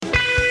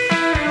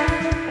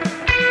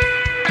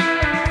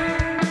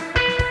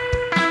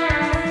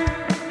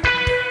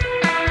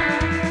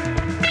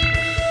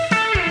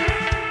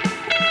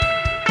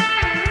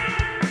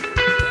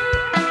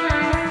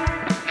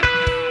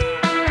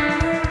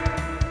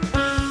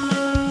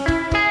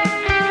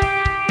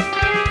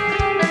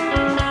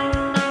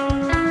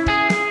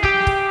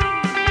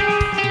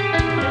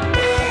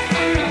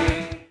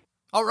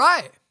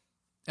right.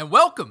 And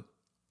welcome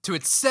to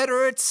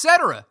Etc.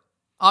 Etc.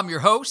 I'm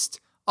your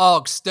host,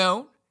 Og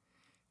Stone.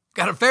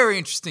 Got a very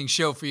interesting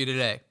show for you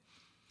today.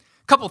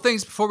 A couple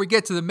things before we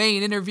get to the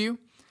main interview.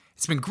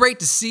 It's been great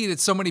to see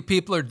that so many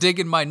people are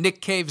digging my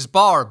Nick Cave's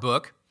Bar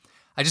book.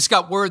 I just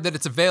got word that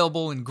it's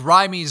available in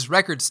Grimey's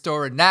record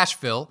store in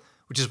Nashville,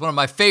 which is one of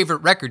my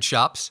favorite record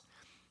shops.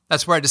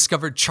 That's where I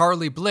discovered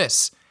Charlie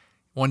Bliss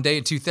one day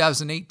in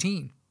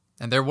 2018.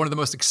 And they're one of the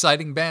most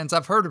exciting bands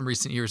I've heard in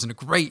recent years, and a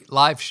great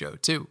live show,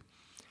 too.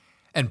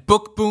 And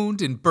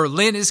Bookbund in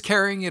Berlin is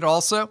carrying it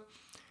also.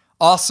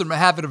 Awesome to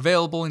have it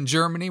available in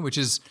Germany, which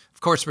is, of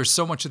course, where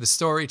so much of the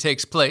story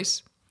takes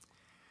place.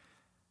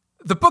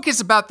 The book is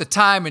about the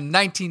time in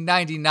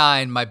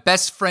 1999 my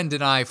best friend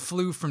and I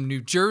flew from New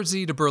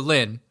Jersey to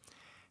Berlin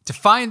to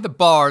find the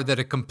bar that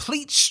a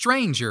complete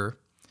stranger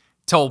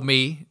told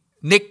me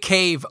Nick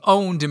Cave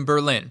owned in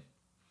Berlin.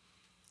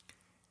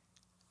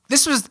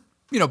 This was,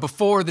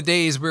 before the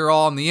days we were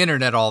all on the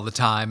internet all the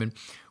time, and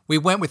we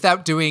went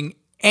without doing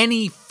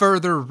any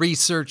further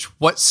research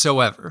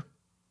whatsoever.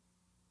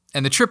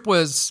 And the trip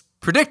was,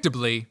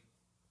 predictably,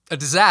 a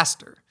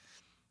disaster.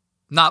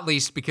 Not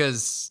least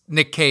because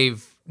Nick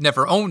Cave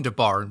never owned a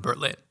bar in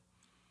Berlin.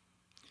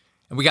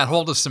 And we got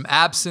hold of some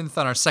absinthe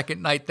on our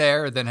second night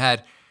there, then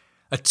had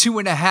a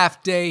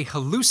 2.5-day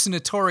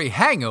hallucinatory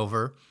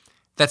hangover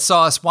that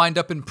saw us wind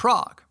up in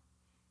Prague.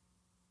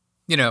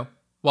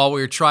 While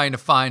we were trying to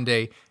find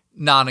a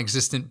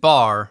non-existent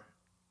bar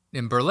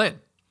in Berlin.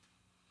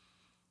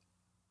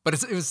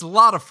 But it was a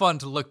lot of fun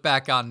to look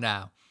back on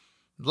now.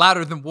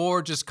 Louder Than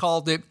War just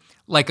called it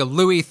like a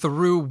Louis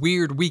Theroux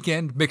weird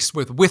weekend mixed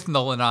with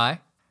Withnell and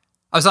I.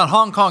 I was on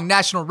Hong Kong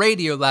National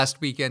Radio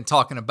last weekend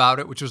talking about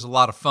it, which was a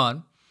lot of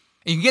fun.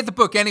 And you can get the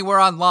book anywhere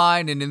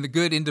online and in the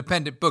good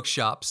independent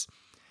bookshops.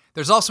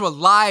 There's also a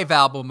live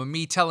album of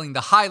me telling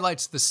the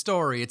highlights of the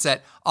story. It's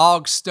at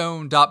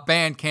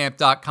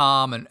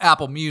ogstone.bandcamp.com and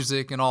Apple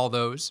Music and all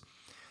those.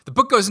 The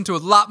book goes into a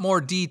lot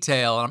more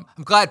detail, and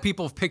I'm glad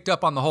people have picked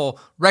up on the whole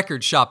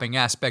record shopping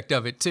aspect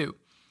of it too.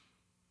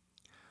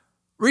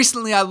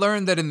 Recently, I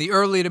learned that in the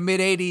early to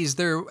mid-'80s,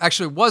 there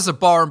actually was a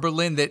bar in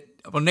Berlin that,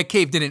 Nick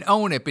Cave didn't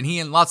own it, but he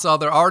and lots of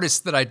other artists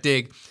that I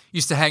dig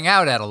used to hang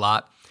out at a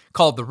lot,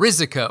 called the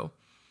Rizzico.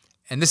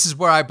 And this is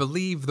where I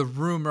believe the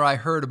rumor I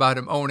heard about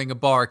him owning a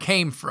bar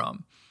came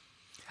from.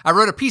 I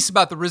wrote a piece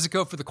about the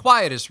Rizzico for The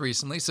Quietus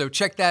recently, so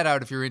check that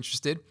out if you're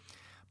interested.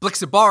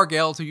 Blixa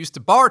Bargeld, who used to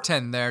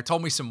bartend there,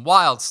 told me some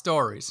wild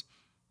stories.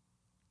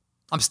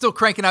 I'm still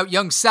cranking out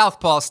Young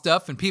Southpaw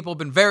stuff, and people have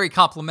been very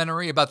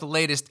complimentary about the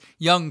latest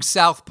Young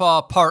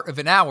Southpaw part of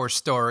an hour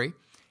story,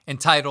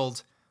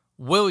 entitled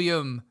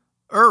William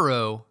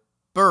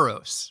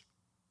Burroughs.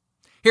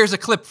 Here's a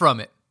clip from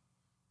it.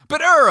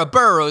 But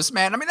Burroughs,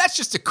 man, that's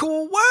just a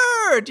cool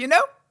word,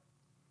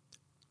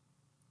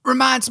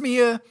 Reminds me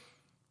of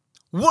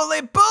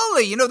Wooly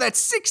Bully, that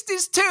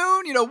 60s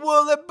tune,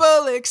 Wooly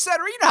Bully,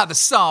 etc. You know how the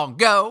song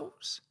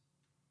goes.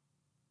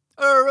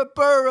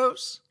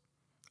 Burroughs.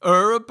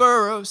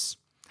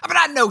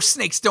 I know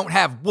snakes don't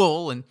have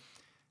wool, and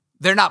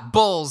they're not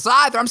bulls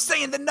either. I'm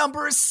saying the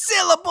number of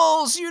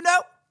syllables,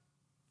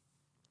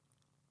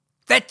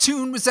 That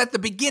tune was at the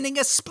beginning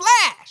of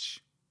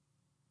Splash.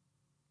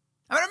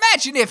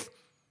 Imagine if,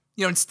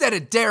 instead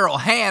of Daryl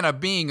Hannah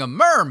being a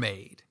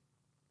mermaid,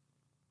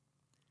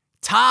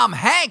 Tom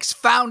Hanks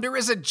found her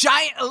as a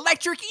giant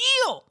electric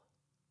eel,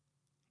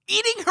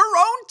 eating her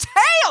own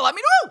tail.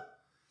 Woo!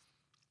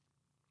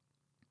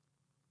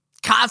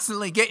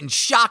 Constantly getting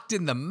shocked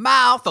in the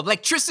mouth,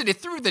 electricity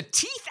through the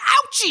teeth,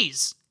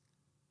 ouchies.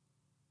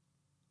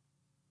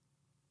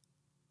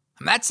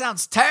 That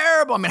sounds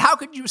terrible. How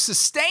could you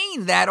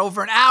sustain that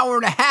over an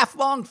hour-and-a-half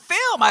long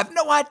film? I have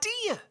no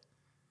idea.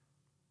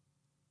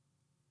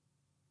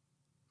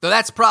 Though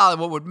that's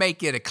probably what would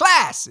make it a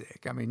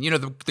classic.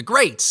 The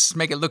greats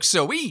make it look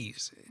so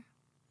easy.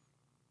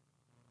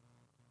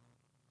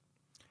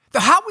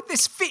 Though how would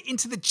this fit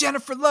into the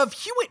Jennifer Love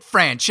Hewitt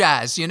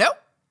franchise,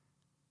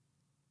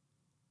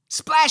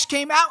 Splash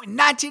came out in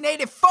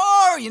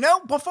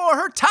 1984, before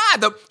her time.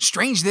 Though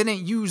strange they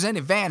didn't use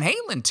any Van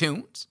Halen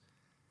tunes.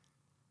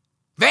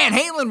 Van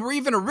Halen were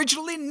even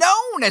originally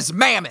known as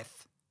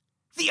Mammoth,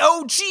 the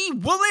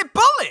OG Wooly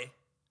Bully.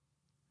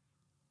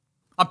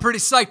 I'm pretty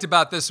psyched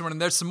about this one, and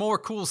there's some more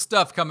cool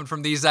stuff coming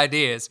from these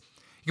ideas.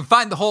 You can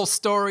find the whole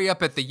story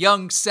up at the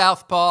Young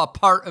Southpaw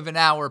Part of an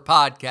Hour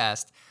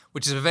podcast,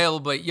 which is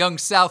available at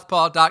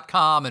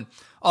youngsouthpaw.com and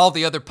all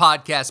the other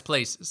podcast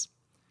places.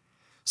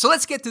 So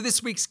let's get to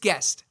this week's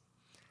guest.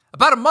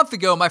 About a month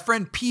ago, my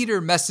friend Peter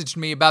messaged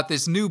me about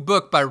this new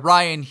book by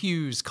Ryan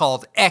Hughes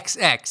called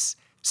XX,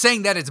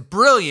 saying that it's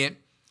brilliant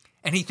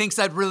and he thinks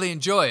I'd really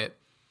enjoy it.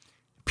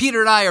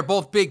 Peter and I are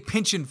both big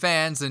Pynchon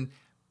fans and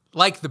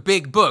like the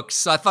big books,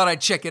 so I thought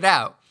I'd check it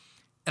out.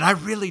 And I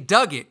really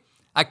dug it.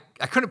 I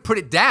couldn't put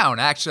it down,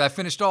 actually. I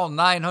finished all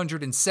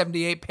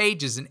 978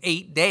 pages in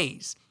 8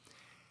 days.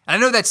 And I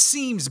know that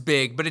seems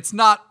big, but it's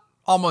not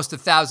almost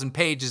 1,000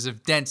 pages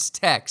of dense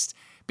text.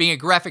 Being a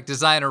graphic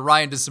designer,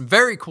 Ryan does some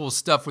very cool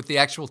stuff with the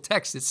actual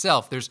text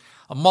itself. There's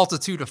a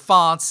multitude of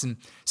fonts, and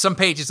some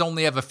pages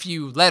only have a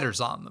few letters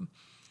on them.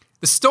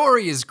 The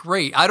story is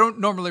great. I don't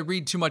normally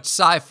read too much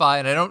sci-fi,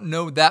 and I don't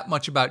know that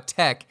much about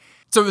tech.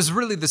 So it was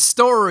really the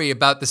story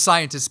about the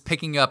scientists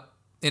picking up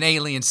an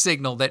alien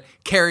signal that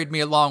carried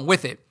me along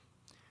with it,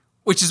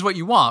 which is what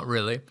you want,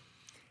 really.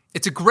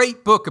 It's a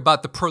great book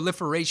about the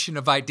proliferation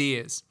of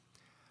ideas.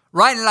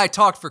 Ryan and I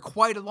talked for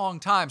quite a long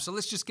time, so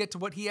let's just get to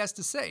what he has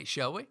to say,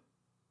 shall we?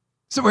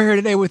 So we're here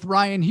today with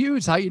Ryan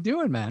Hughes. How you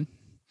doing, man?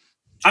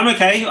 I'm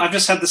okay. I've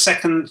just had the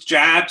second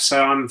jab,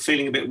 so I'm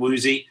feeling a bit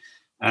woozy.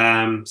 So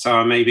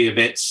I may be a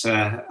bit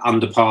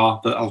under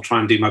par, but I'll try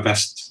and do my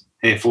best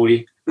here for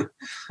you.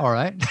 All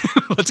right.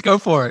 Let's go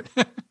for it.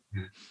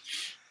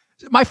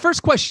 My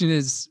first question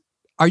is,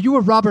 are you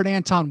a Robert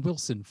Anton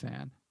Wilson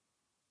fan?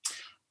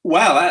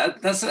 Well,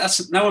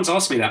 that's no one's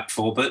asked me that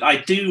before, but I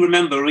do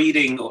remember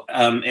reading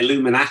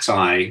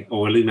Illuminati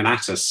or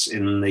Illuminatus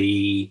in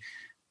the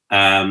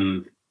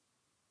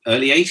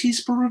early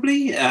 80s,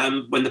 probably,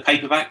 when the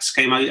paperbacks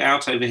came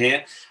out over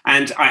here.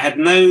 And I had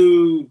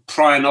no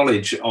prior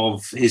knowledge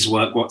of his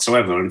work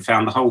whatsoever and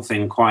found the whole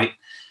thing quite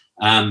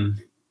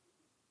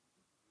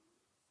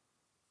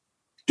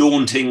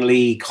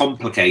dauntingly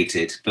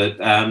complicated.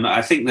 But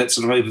I think that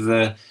sort of over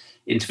the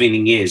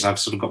intervening years, I've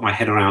sort of got my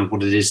head around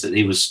what it is that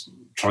he was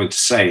trying to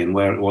say and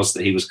where it was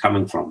that he was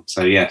coming from.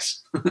 So,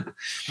 yes.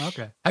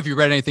 Okay. Have you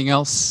read anything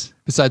else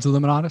besides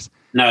Illuminatus?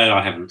 No,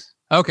 I haven't.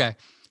 Okay.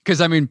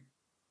 Because, I mean,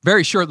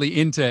 very shortly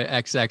into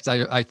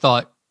XX, I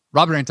thought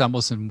Robert Anton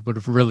Wilson would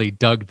have really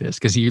dug this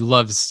because he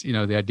loves,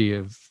 the idea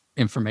of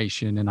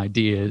information and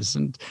ideas.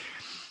 And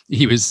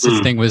his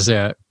thing was,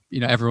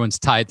 everyone's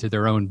tied to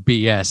their own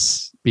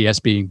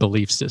BS being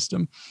belief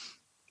system.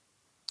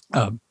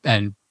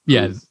 And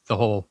the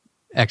whole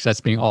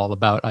XX being all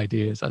about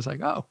ideas. I was like,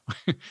 oh,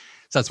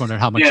 so that's wondering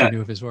how much you knew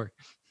of his work.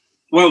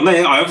 Well,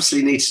 I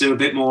obviously need to do a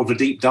bit more of a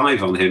deep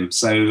dive on him.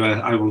 So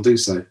I will do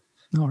so.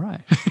 All right.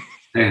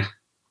 Yeah.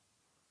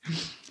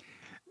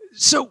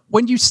 So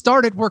when you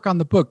started work on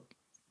the book,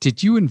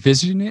 did you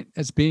envision it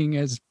as being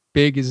as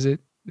big as it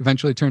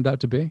eventually turned out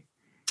to be?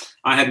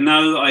 I had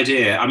no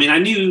idea. I mean, I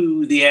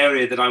knew the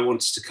area that I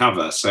wanted to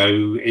cover. So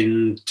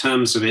in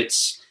terms of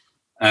its,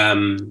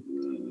 the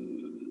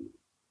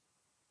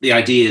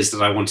ideas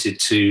that I wanted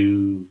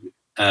to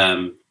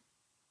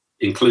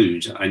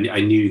include,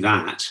 I knew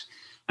that.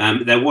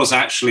 There was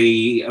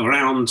actually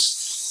around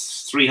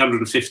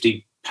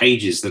 350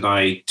 pages that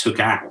I took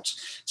out.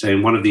 So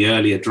in one of the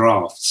earlier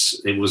drafts,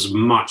 it was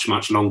much,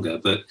 much longer,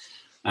 but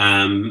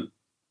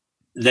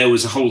there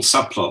was a whole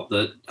subplot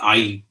that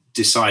I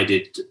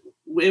decided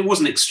it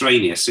wasn't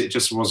extraneous. It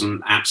just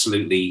wasn't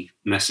absolutely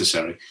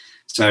necessary.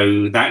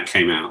 So that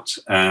came out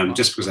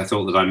just because I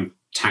thought that I'm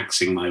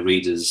taxing my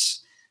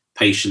readers'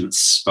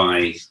 patience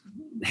by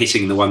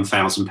hitting the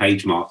 1,000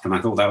 page mark. And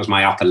I thought that was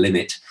my upper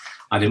limit.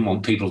 I didn't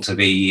want people to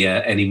be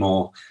any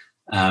more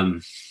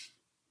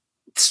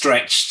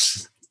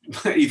stretched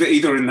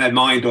either in their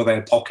mind or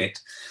their pocket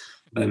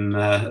than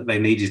they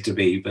needed to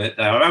be. But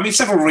I mean,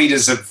 several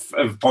readers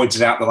have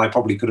pointed out that I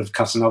probably could have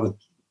cut another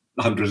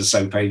 100 or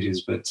so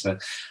pages, but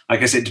I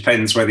guess it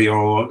depends whether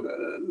you're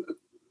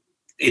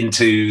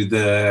into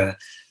the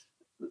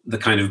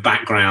kind of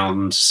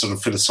background sort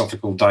of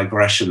philosophical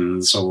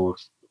digressions or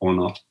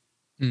not.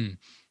 Mm.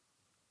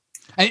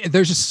 And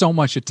there's just so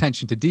much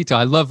attention to detail.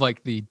 I love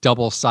like the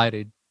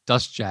double-sided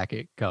dust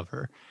jacket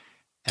cover.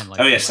 And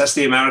like, oh yes, that's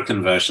the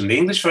American version. The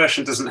English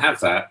version doesn't have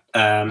that.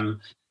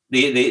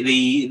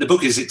 The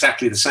book is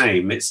exactly the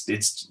same. It's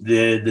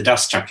the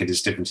dust jacket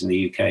is different in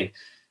the UK. Okay.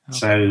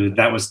 So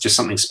that was just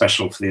something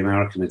special for the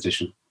American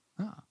edition.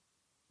 Oh,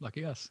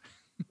 lucky us.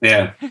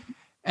 Yeah.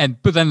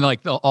 But then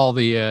like all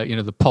the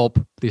the pulp,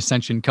 the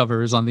Ascension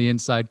covers on the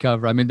inside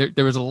cover. I mean,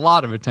 there was a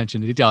lot of attention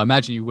to detail. I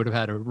imagine you would have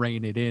had to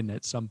rein it in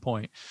at some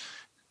point.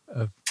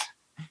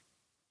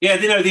 Yeah,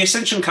 the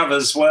Ascension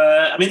covers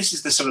were, I mean, this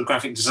is the sort of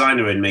graphic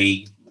designer in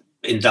me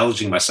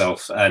indulging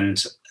myself.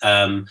 And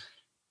one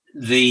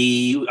of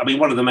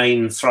the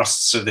main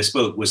thrusts of this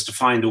book was to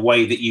find a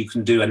way that you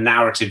can do a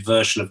narrative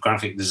version of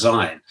graphic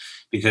design,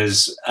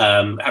 because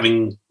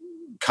having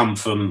come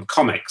from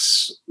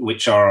comics,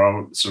 which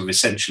are sort of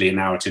essentially a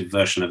narrative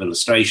version of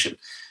illustration,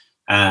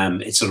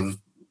 it's sort of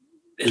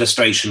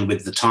illustration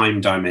with the time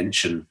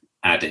dimension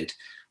added.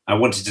 I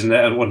wanted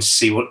to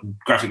see what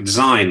graphic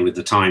design with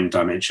the time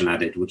dimension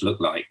added would look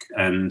like.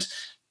 And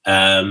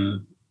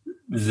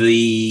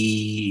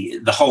the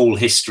whole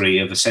history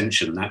of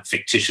Ascension, that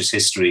fictitious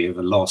history of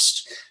a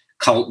lost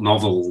cult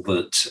novel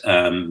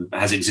that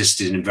has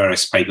existed in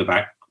various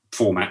paperback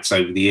formats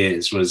over the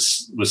years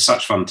was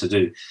such fun to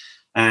do.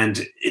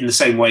 And in the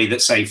same way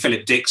that, say,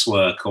 Philip Dick's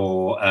work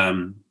or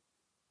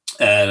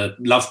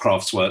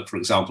Lovecraft's work, for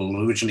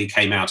example, originally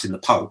came out in the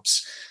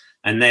pulps.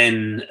 And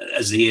then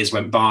as the years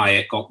went by,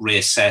 it got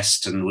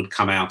reassessed and would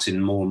come out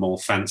in more and more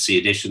fancy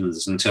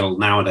editions until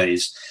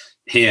nowadays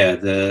here,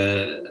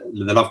 the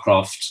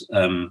Lovecraft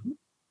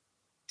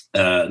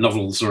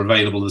novels are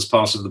available as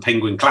part of the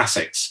Penguin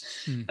Classics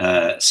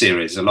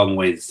series, along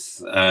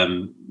with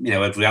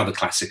every other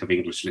classic of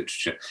English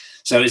literature.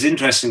 So it's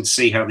interesting to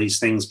see how these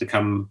things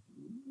become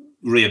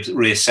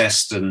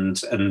reassessed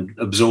and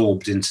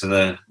absorbed into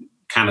the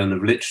canon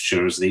of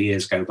literature as the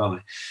years go by.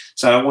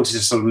 So I wanted to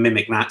sort of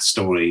mimic that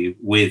story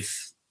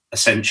with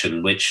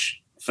Ascension,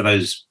 which, for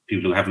those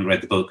people who haven't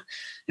read the book,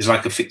 is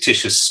like a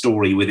fictitious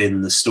story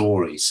within the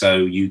story. So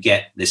you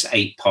get this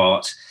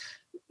 8-part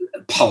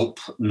pulp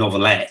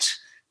novelette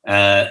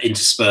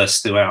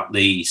interspersed throughout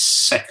the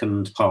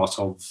second part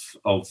of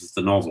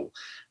the novel,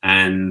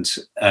 and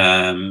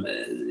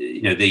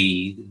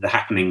the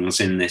happenings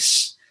in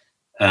this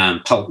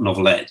pulp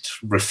novelette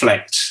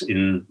reflect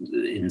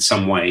in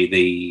some way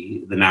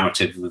the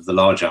narrative of the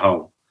larger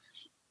whole.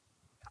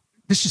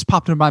 This just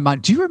popped into my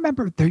mind. Do you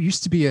remember there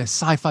used to be a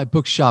sci-fi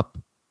bookshop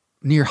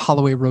near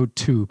Holloway Road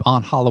Tube,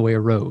 on Holloway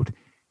Road,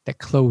 that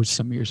closed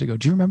some years ago?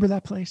 Do you remember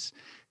that place?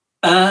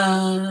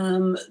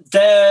 There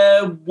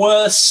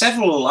were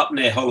several up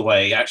near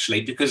Holloway,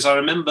 actually, because I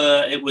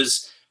remember it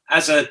was,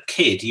 as a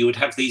kid, you would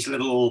have these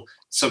little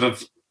sort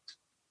of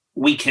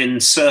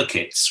weekend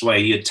circuits where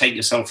you'd take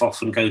yourself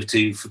off and go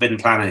to Forbidden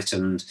Planet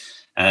and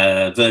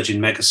Virgin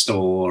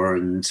Megastore,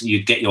 and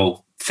you'd get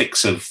your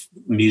fix of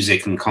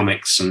music and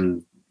comics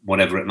and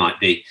whatever it might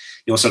be,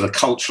 your sort of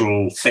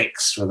cultural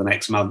fix for the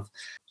next month.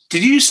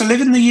 Did you used to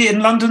live in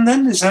London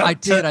then? Is that? I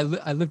did.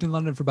 I lived in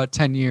London for about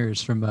 10 years,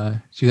 from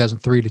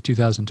 2003 to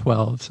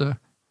 2012. So,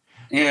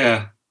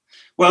 yeah.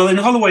 Well, in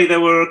Holloway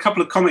there were a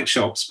couple of comic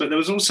shops, but there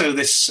was also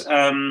this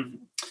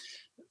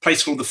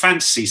place called the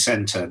Fantasy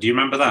Centre. Do you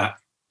remember that?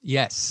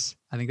 Yes,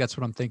 I think that's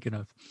what I'm thinking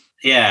of.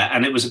 Yeah,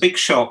 and it was a big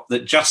shop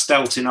that just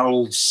dealt in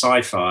old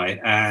sci-fi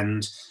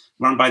and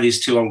run by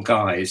these two old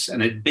guys,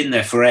 and it had been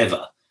there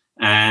forever.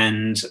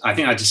 And I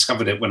think I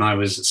discovered it when I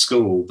was at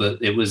school, but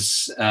it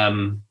was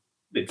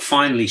it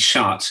finally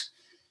shut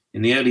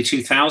in the early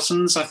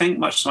 2000s, I think,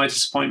 much to my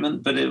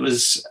disappointment. But it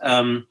was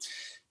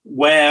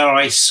where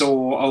I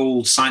saw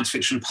old science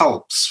fiction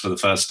pulps for the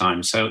first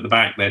time. So at the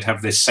back, they'd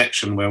have this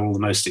section where all the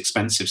most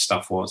expensive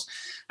stuff was.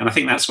 And I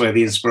think that's where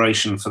the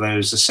inspiration for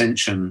those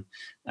Ascension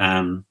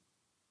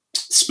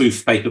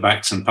spoof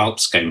paperbacks and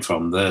pulps came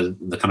from,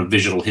 the kind of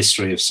visual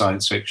history of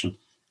science fiction.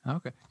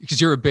 Okay. Because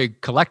you're a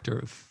big collector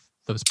of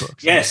those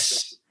books.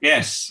 Yes.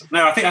 Yes.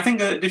 No, I think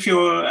that if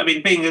you're, I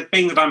mean, being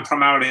that I'm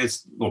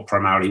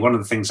primarily one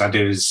of the things I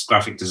do is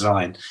graphic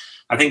design.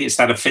 I think it's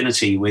that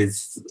affinity with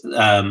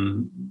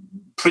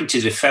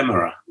printed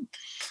ephemera,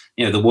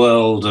 the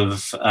world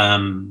of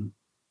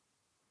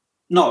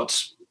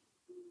not,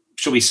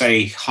 shall we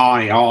say,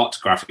 high art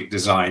graphic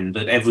design,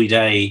 but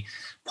everyday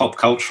pop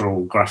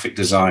cultural graphic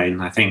design.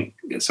 I think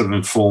it sort of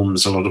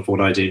informs a lot of what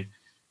I do.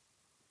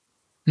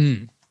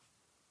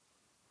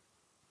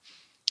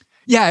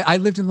 Yeah, I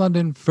lived in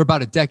London for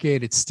about a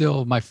decade. It's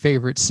still my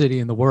favorite city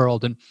in the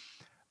world. And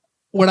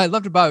what I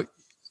loved about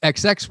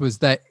XX was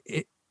that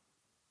it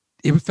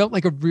felt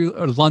like a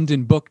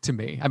London book to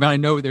me. I mean, I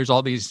know there's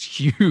all these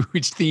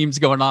huge themes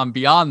going on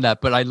beyond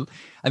that, but I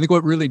think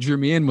what really drew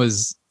me in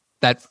was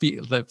that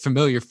the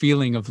familiar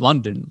feeling of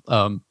London.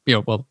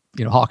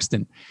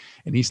 Hoxton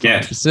and East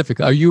London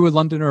specifically. Are you a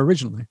Londoner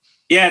originally?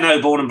 Yeah,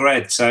 no, born and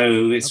bred.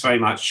 So it's very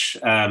much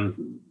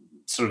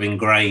sort of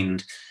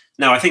ingrained.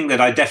 No, I think that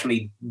I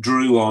definitely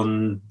drew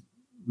on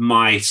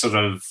my sort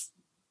of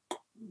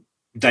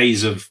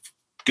days of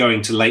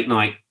going to late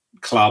night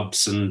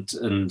clubs and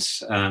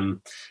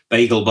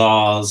bagel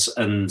bars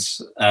and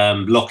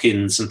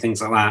lock-ins and things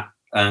like that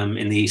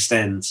in the East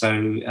End. So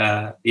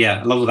a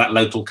lot of that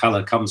local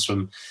colour comes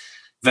from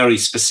very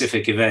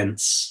specific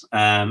events.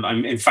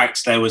 In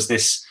fact, there was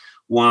this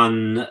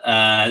one.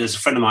 There's a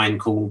friend of mine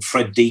called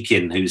Fred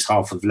Deakin, who's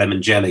half of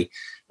Lemon Jelly,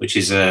 which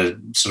is a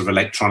sort of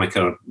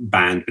electronica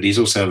band, but he's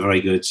also a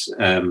very good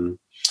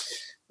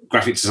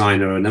graphic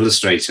designer and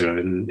illustrator.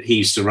 And he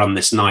used to run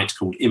this night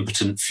called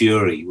Impotent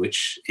Fury,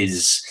 which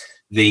is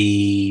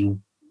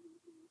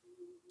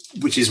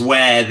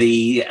where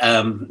the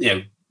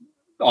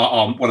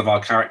one of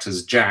our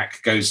characters,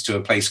 Jack, goes to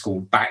a place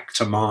called Back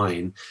to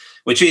Mine,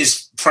 which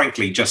is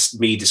frankly just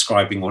me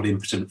describing what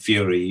Impotent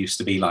Fury used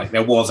to be like.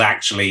 There was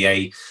actually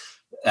a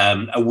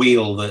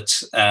wheel that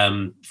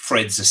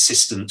Fred's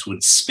assistant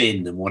would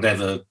spin, and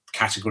whatever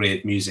category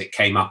of music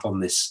came up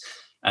on this,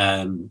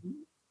 it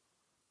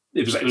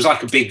was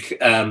like a big,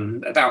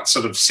 about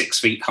sort of 6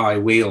 feet high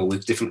wheel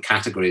with different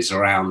categories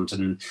around,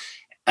 and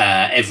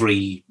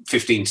every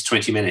 15 to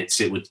 20 minutes,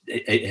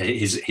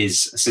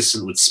 his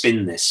assistant would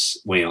spin this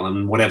wheel,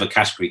 and whatever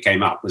category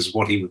came up was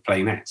what he would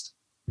play next.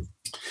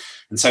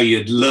 And so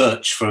you'd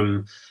lurch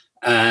from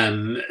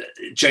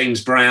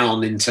James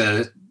Brown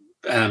into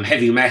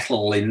heavy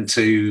metal,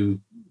 into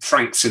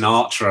Frank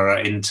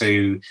Sinatra,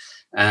 into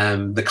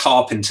the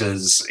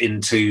Carpenters,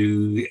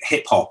 into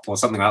hip hop or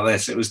something like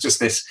this. It was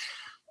just this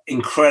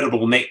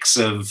incredible mix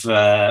of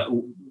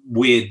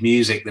weird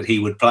music that he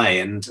would play,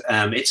 and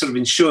it sort of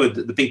ensured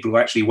that the people who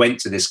actually went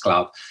to this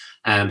club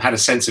had a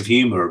sense of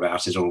humor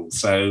about it all.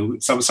 So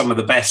some of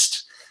the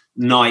best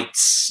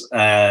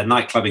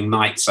nightclubbing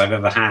nights I've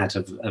ever had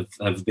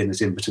have been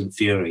as impotent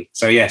fury.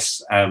 So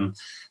yes,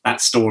 that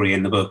story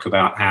in the book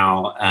about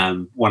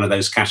how one of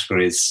those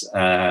categories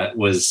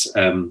was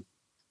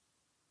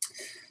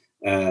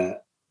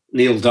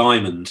Neil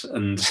Diamond,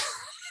 and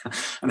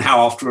and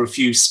how after a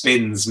few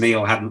spins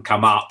Neil hadn't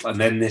come up, and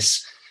then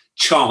this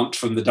chant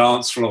from the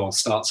dance floor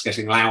starts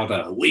getting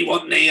louder. We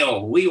want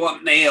Neil, we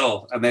want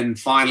Neil. And then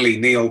finally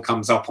Neil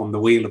comes up on the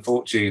Wheel of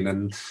Fortune,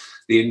 and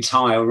the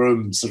entire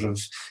room sort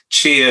of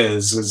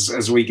cheers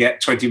as we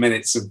get 20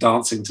 minutes of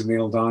dancing to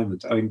Neil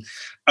Diamond. I mean,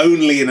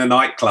 only in a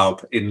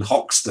nightclub in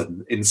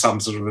Hoxton, in some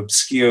sort of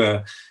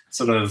obscure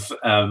sort of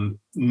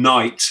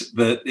night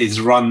that is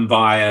run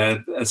by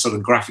a sort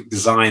of graphic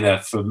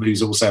designer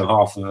who's also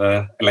half of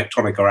an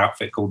electronica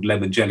outfit called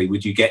Lemon Jelly,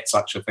 would you get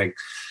such a thing?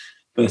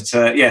 But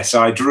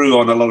so I drew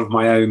on a lot of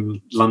my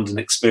own London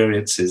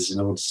experiences in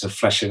order to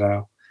flesh it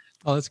out.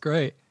 Oh, that's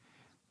great.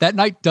 That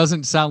night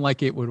doesn't sound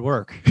like it would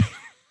work.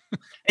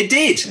 It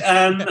did.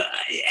 And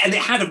it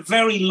had a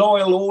very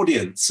loyal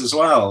audience as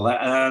well.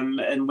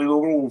 And we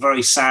were all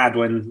very sad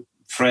when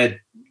Fred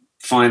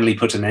finally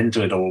put an end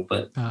to it all.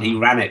 But he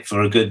ran it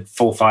for a good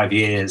 4 or 5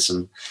 years.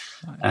 And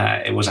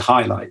it was a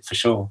highlight for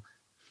sure.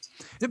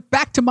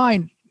 Back to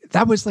Mine,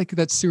 that was like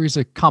that series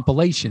of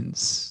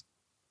compilations.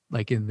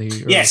 Like in the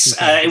yes,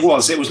 it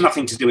was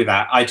nothing to do with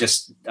that. I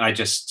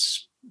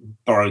just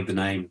borrowed the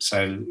name.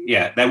 So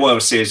yeah, there were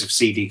a series of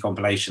CD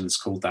compilations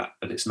called that,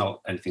 but it's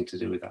not anything to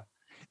do with that.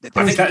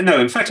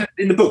 In fact,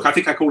 in the book, I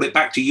think I called it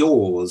Back to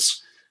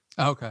Yours.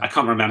 Okay, I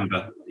can't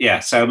remember. Yeah,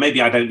 so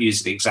maybe I don't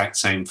use the exact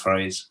same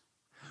phrase.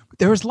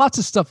 There was lots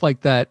of stuff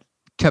like that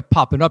kept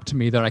popping up to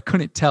me that I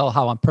couldn't tell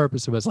how on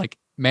purpose it was. Like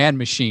Man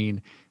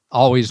Machine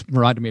always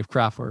reminded me of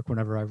Kraftwerk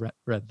whenever I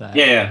read that.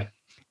 Yeah.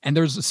 And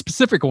there's a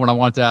specific one I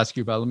wanted to ask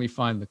you about. Let me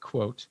find the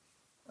quote.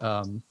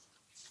 On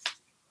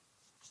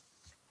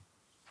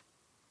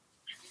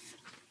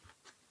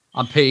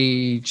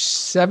page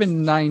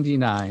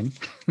 799,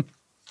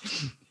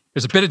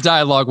 there's a bit of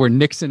dialogue where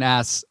Nixon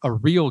asks a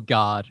real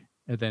God,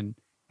 and then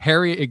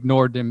Harry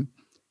ignored him.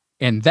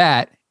 And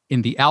that,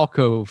 in the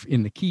alcove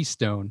in the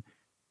Keystone,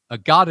 a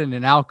God in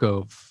an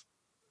alcove,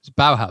 is a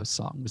Bauhaus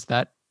song. Was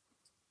that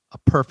a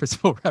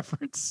purposeful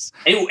reference?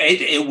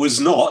 It was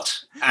not,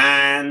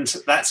 and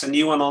that's a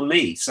new one on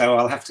me, so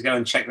I'll have to go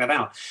and check that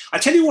out. I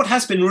tell you what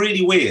has been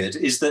really weird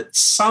is that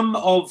some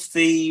of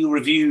the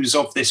reviews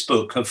of this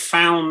book have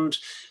found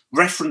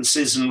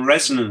references and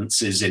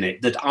resonances in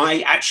it that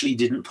I actually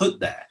didn't put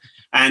there.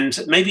 And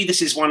maybe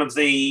this is one of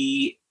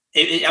the...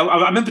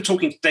 I remember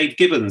talking to Dave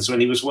Gibbons when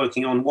he was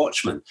working on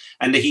Watchmen,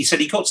 and he said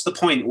he got to the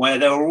point where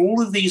there were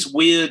all of these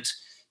weird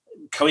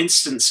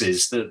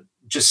coincidences that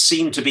just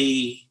seemed to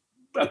be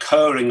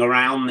occurring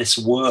around this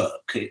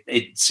work.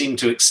 It seemed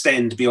to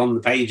extend beyond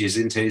the pages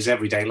into his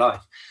everyday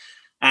life.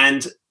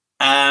 And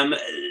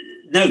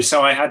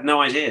so I had no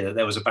idea that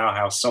there was a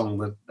Bauhaus song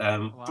that,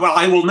 wow. Well,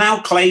 I will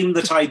now claim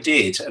that I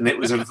did, and it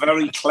was a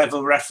very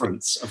clever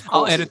reference. Of course,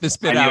 I'll edit this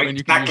bit out and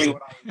exactly you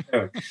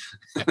can use it.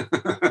 What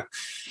I'm doing.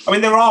 I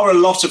mean, there are a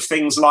lot of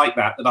things like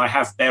that I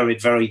have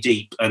buried very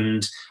deep,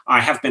 and I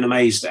have been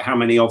amazed at how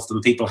many of them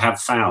people have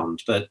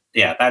found. But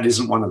yeah, that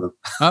isn't one of them.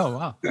 Oh,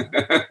 wow.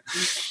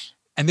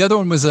 And the other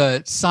one was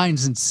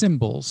Signs and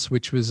Symbols,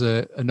 which was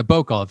a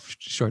Nabokov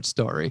short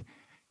story.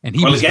 And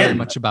he was very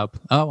much about...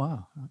 Oh,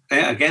 wow.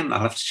 Yeah, again,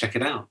 I'll have to check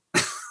it out.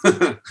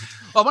 Well,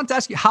 I want to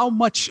ask you, how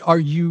much are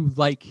you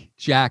like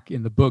Jack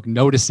in the book,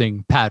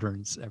 noticing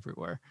patterns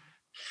everywhere?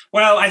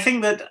 Well, I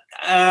think that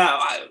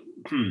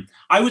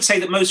I would say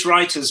that most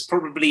writers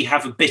probably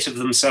have a bit of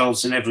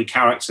themselves in every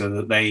character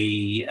that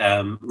they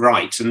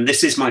write. And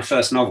this is my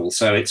first novel,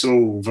 so it's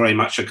all very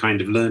much a kind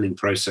of learning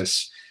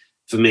process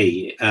for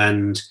me.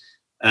 And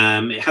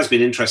it has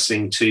been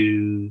interesting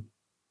to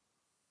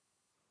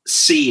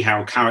see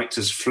how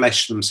characters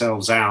flesh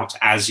themselves out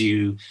as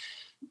you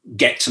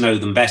get to know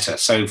them better.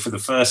 So for the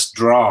first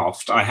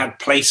draft, I had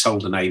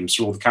placeholder names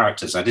for all the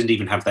characters. I didn't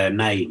even have their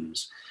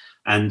names.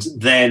 And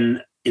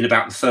then in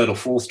about the third or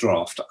fourth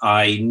draft,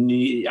 I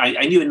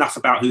knew enough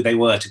about who they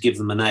were to give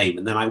them a name.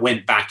 And then I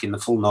went back in the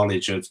full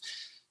knowledge of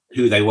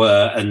who they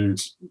were, and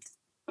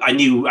I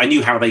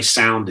knew how they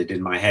sounded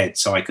in my head,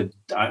 so I could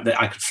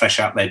flesh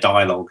out their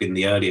dialogue in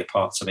the earlier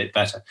parts of it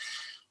better.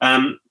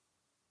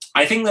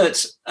 I think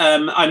that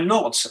I'm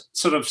not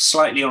sort of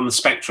slightly on the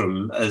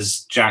spectrum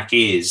as Jack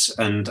is,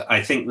 and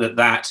I think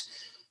that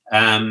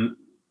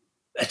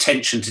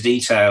attention to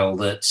detail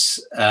that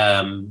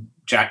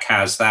Jack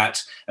has,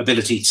 that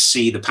ability to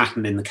see the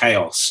pattern in the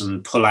chaos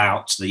and pull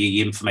out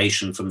the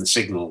information from the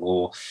signal,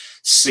 or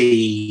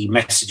see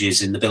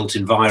messages in the built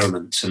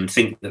environment and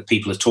think that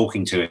people are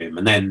talking to him,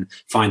 and then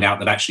find out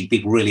that actually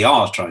people really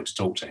are trying to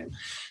talk to him.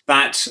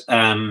 That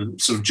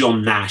sort of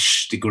John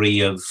Nash degree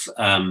of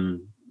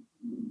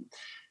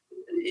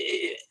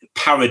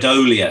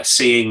pareidolia,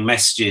 seeing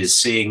messages,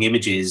 seeing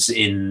images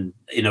in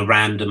a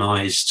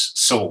randomized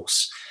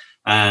source.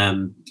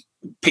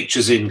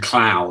 pictures in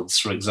clouds,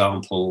 for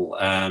example.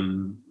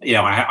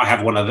 I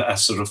have one of a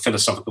sort of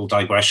philosophical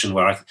digression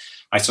where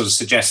I sort of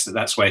suggest that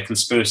that's where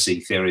conspiracy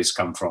theories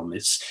come from.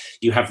 It's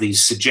you have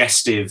these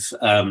suggestive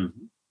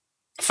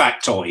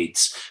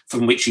factoids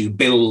from which you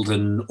build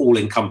an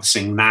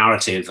all-encompassing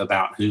narrative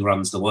about who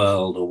runs the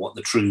world or what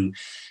the true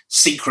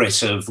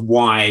secret of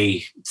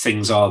why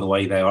things are the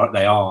way they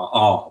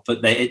are.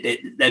 But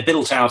they're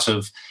built out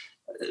of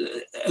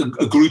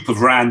a group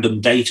of random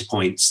data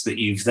points that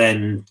you've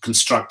then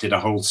constructed a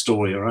whole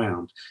story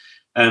around.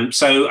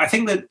 So I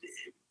think that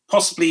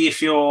possibly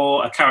if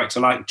you're a character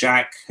like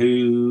Jack,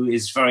 who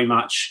is very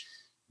much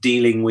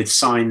dealing with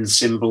signs,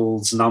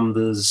 symbols,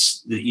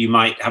 numbers, that you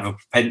might have a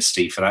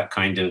propensity for that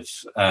kind of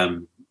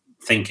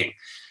thinking.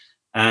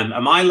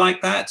 Am I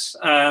like that?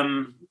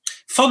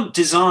 Font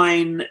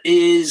design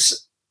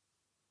is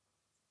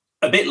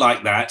a bit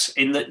like that,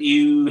 in that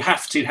you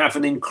have to have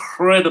an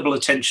incredible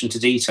attention to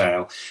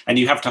detail, and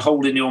you have to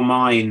hold in your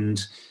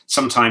mind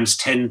sometimes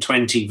 10,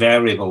 20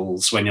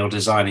 variables when you're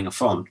designing a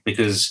font,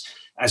 because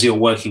as you're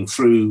working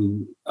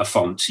through a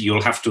font,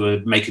 you'll have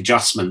to make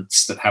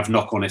adjustments that have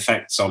knock-on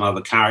effects on other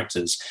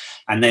characters.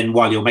 And then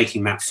while you're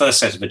making that first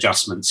set of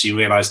adjustments, you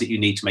realize that you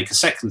need to make a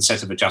second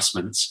set of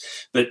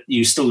adjustments, but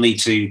you still need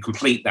to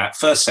complete that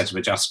first set of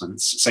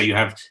adjustments. So you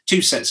have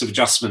two sets of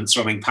adjustments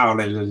running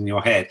parallel in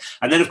your head.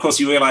 And then, of course,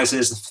 you realize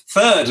there's a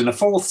third and a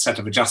fourth set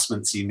of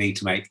adjustments you need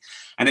to make.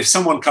 And if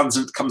someone comes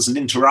and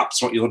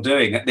interrupts what you're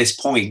doing at this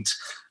point,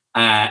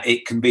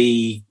 it can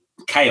be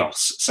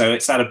chaos. So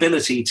it's that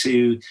ability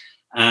to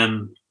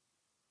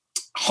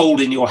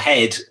hold in your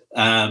head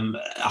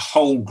a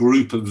whole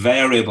group of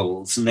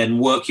variables and then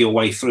work your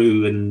way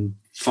through and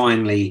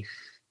finally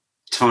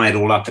tie it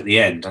all up at the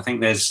end. I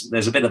think there's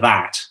a bit of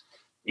that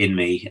in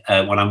me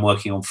when I'm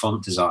working on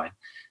font design.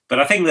 But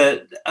I think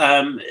that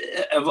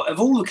of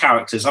all the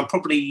characters, I'm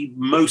probably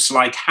most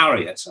like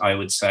Harriet, I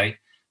would say.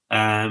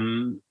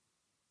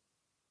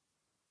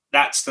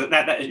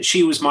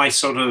 She was my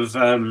sort of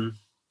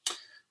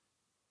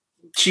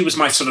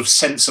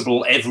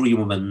sensible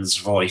everywoman's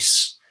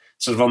voice.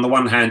 Sort of on the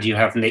one hand, you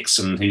have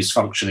Nixon, whose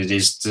function it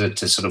is to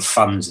sort of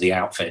fund the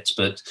outfit,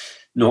 but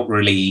not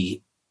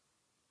really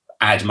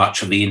add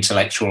much of the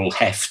intellectual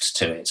heft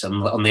to it.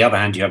 And on the other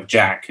hand, you have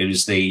Jack,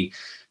 who's the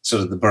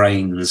sort of the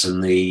brains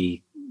and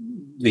the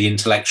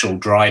intellectual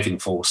driving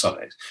force of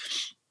it.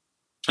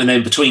 And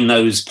then between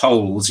those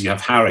poles, you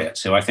have Harriet,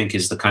 who I think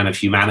is the kind of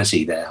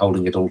humanity there,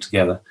 holding it all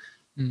together.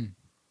 Mm.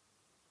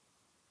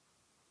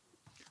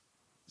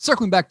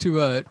 Circling back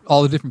to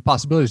all the different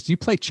possibilities, do you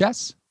play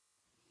chess?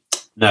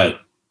 No.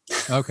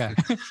 Okay.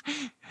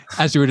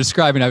 As you were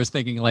describing, I was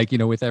thinking, like,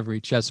 with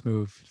every chess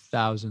move,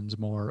 thousands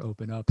more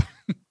open up.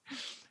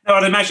 No,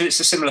 I'd imagine it's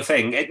a similar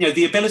thing.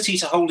 The ability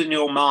to hold in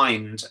your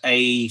mind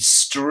a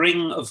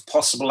string of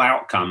possible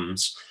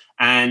outcomes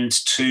and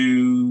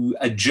to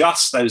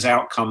adjust those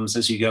outcomes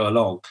as you go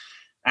along,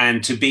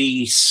 and to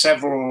be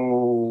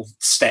several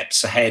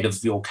steps ahead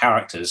of your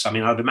characters. I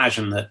mean, I'd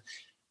imagine that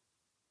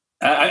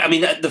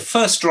the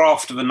first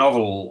draft of a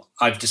novel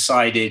I've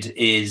decided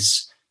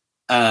is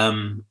where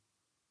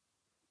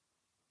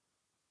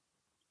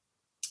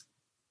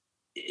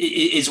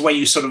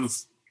you sort of...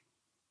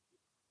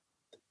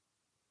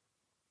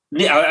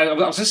 I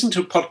was listening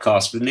to a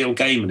podcast with Neil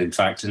Gaiman, in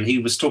fact, and he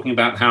was talking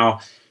about how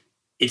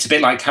it's a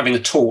bit like having a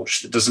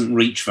torch that doesn't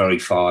reach very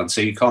far, and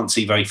so you can't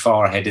see very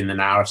far ahead in the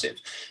narrative.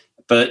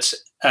 But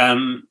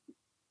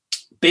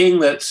being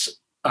that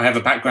I have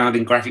a background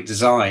in graphic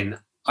design,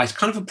 I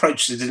kind of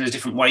approached it in a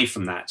different way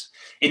from that.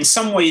 In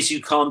some ways, you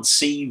can't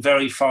see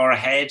very far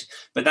ahead,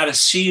 but that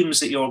assumes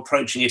that you're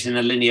approaching it in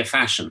a linear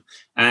fashion.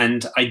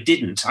 And I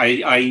didn't.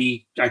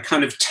 I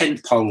kind of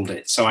tent-poled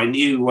it. So I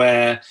knew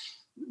where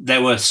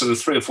there were sort of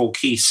 3 or 4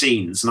 key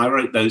scenes, and I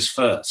wrote those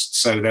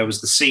first. So there was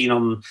the scene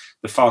on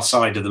the far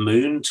side of the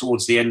moon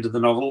towards the end of the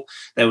novel.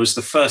 There was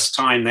the first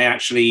time they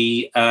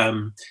actually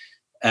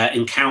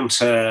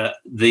encounter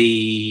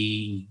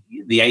the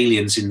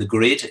aliens in the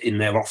grid in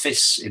their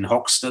office in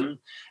Hoxton.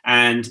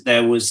 And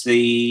there was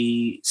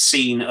the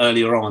scene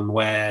earlier on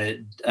where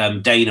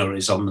Dana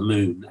is on the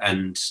moon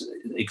and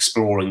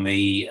exploring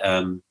the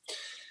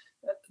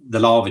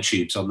lava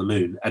tubes on the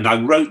moon. And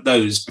I wrote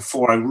those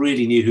before I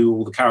really knew who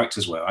all the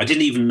characters were. I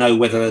didn't even know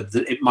whether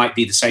it might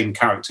be the same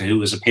character who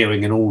was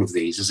appearing in all of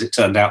these. As it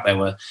turned out, there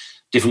were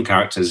different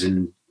characters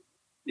in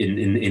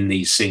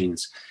these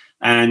scenes.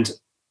 And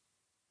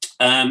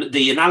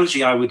the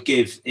analogy I would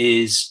give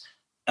is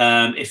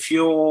if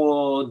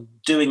you're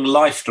doing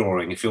life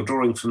drawing, if you're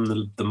drawing from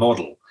the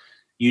model,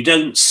 you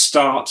don't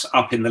start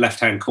up in the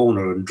left-hand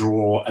corner and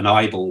draw an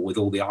eyeball with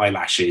all the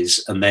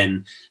eyelashes, and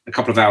then a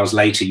couple of hours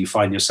later you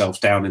find yourself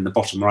down in the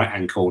bottom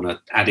right-hand corner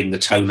adding the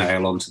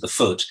toenail onto the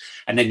foot,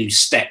 and then you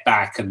step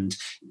back and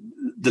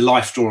the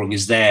life drawing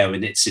is there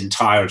in its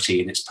entirety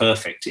and it's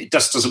perfect. It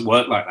just doesn't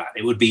work like that.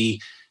 It would be...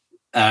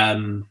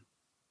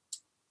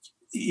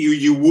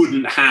 you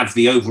wouldn't have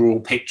the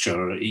overall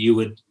picture. You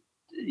would...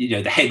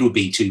 the head would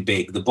be too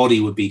big, the body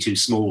would be too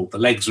small, the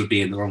legs would be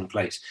in the wrong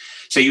place.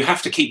 So you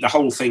have to keep the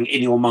whole thing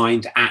in your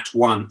mind at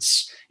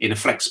once in a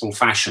flexible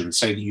fashion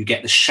so that you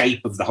get the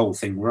shape of the whole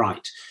thing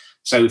right.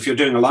 So if you're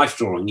doing a life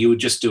drawing, you would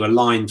just do a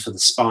line for the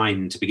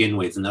spine to begin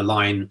with and a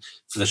line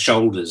for the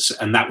shoulders,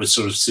 and that would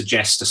sort of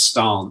suggest a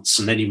stance.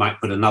 And then you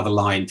might put another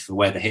line for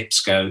where the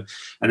hips go,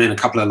 and then a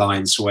couple of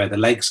lines for where the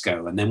legs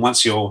go. And then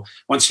once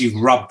you've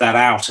rubbed that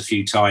out a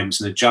few times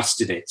and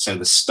adjusted it so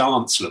the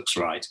stance looks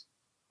right,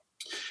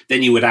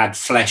 then you would add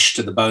flesh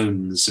to the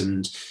bones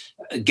and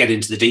get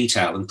into the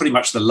detail. And pretty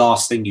much the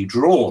last thing you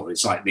draw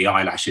is like the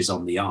eyelashes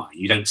on the eye.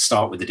 You don't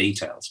start with the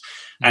details.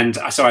 And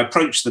so I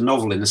approached the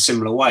novel in a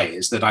similar way,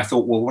 is that I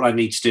thought, well, what I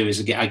need to do is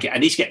I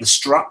need to get the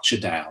structure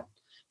down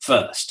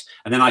first,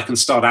 and then I can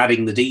start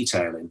adding the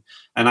detail in.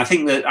 And I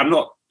think that I'm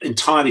not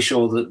entirely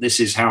sure that this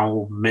is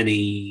how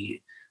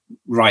many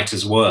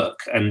writers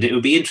work. And it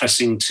would be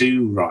interesting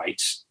to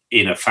write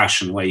in a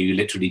fashion where you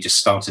literally just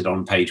started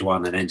on page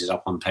 1 and ended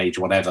up on page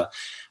whatever,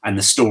 and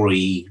the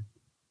story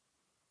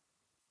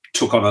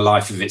took on a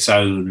life of its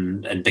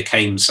own and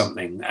became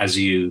something as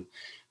you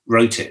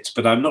wrote it.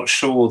 But I'm not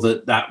sure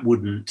that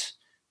wouldn't.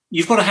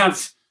 You've got to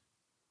have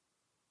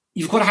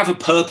a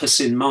purpose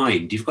in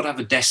mind. You've got to have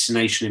a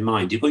destination in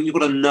mind. You've got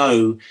to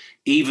know,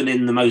 even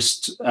in the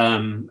most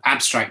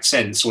abstract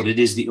sense, what it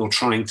is that you're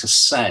trying to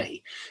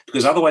say,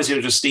 because otherwise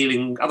you're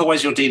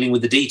dealing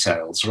with the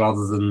details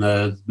rather than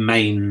the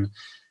main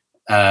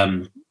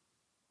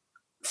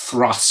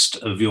thrust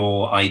of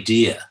your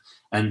idea.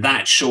 And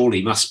that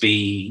surely must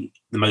be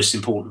the most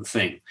important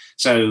thing.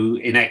 So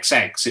in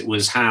XX, it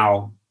was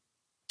how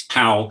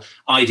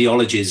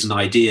ideologies and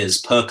ideas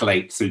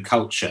percolate through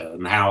culture,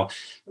 and how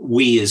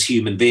we as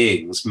human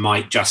beings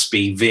might just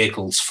be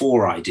vehicles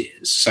for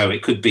ideas. So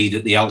it could be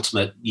that the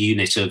ultimate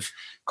unit of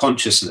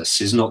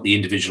consciousness is not the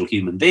individual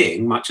human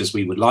being, much as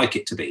we would like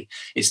it to be.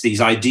 It's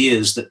these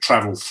ideas that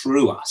travel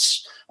through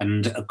us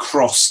and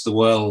across the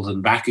world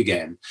and back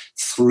again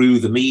through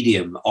the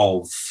medium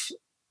of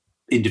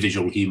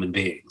individual human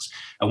beings.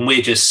 And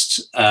we're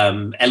just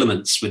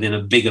elements within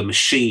a bigger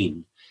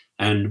machine.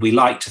 And we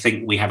like to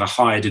think we have a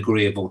higher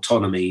degree of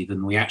autonomy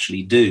than we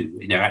actually do.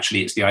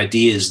 Actually, it's the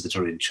ideas that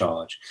are in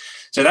charge.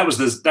 So that was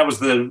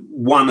the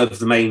one of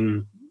the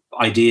main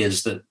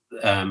ideas that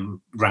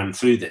ran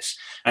through this.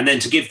 And then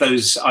to give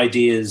those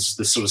ideas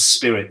the sort of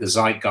spirit, the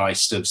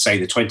zeitgeist of, say,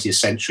 the 20th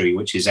century,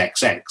 which is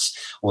XX,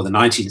 or the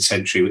 19th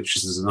century, which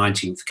is the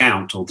 19th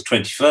Count, or the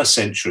 21st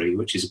century,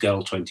 which is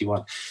Girl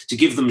 21, to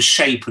give them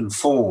shape and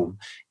form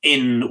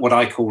in what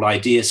I call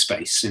idea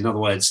space. In other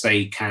words,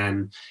 they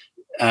can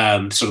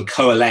sort of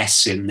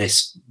coalesce in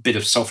this bit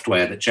of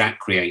software that Jack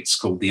creates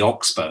called the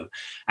Oxbow.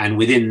 And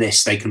within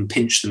this, they can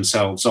pinch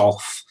themselves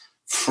off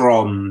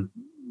from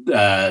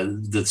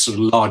the sort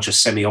of larger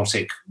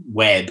semiotic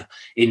web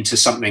into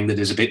something that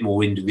is a bit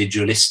more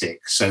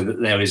individualistic, so that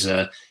there is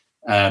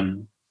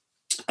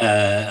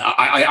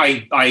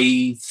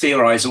I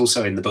theorize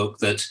also in the book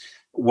that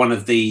one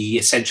of the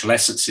essential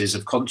essences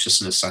of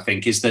consciousness, I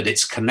think, is that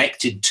it's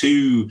connected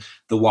to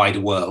the wider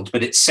world,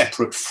 but it's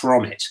separate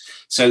from it,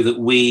 so that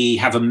we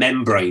have a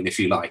membrane, if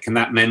you like, and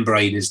that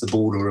membrane is the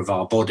border of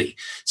our body.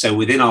 So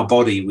within our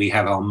body, we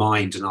have our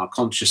mind and our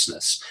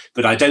consciousness,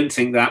 but I don't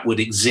think that would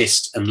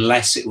exist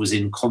unless it was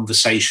in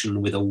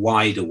conversation with a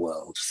wider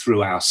world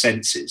through our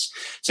senses.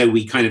 So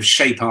we kind of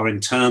shape our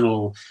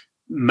internal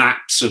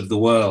maps of the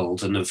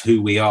world and of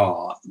who we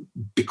are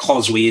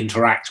because we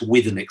interact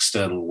with an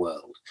external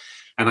world.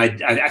 And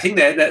I think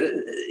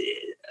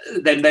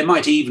there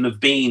might even have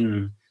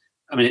been,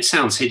 I mean, it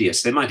sounds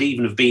hideous, there might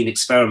even have been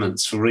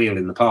experiments for real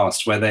in the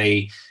past where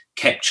they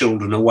kept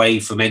children away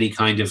from any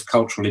kind of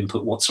cultural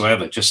input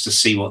whatsoever, just to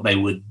see what they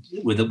would,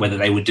 whether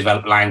they would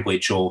develop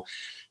language or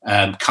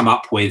come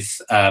up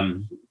with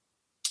an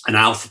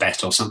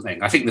alphabet or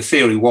something. I think the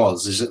theory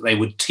is that they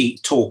would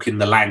talk in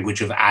the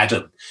language of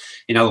Adam.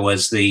 In other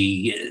words,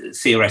 the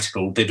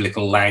theoretical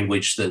biblical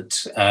language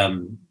that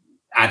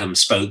Adam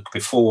spoke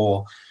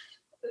before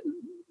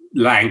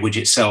language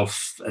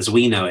itself as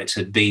we know it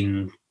had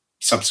been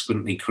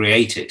subsequently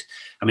created.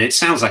 I mean, it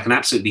sounds like an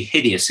absolutely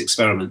hideous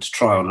experiment to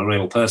try on a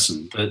real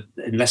person, but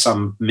unless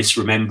I'm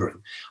misremembering,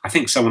 I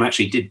think someone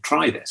actually did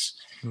try this.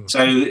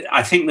 So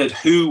I think that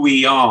who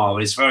we are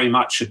is very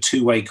much a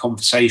two-way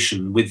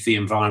conversation with the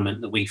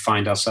environment that we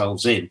find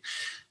ourselves in.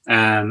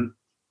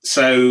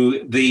 So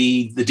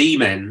the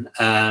D-men,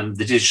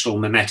 the digital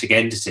mimetic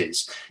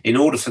entities, in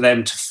order for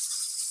them to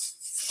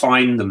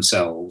find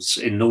themselves,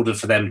 in order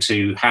for them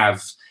to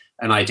have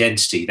an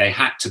identity, they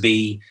had to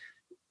be,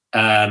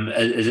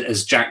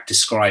 as Jack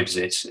describes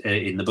it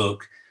in the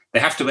book, they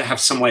have to have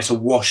somewhere to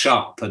wash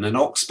up. And an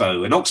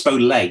oxbow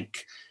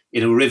lake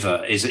in a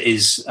river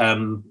is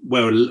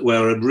where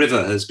a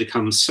river has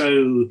become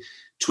so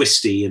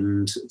twisty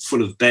and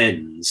full of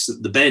bends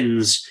that the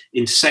bends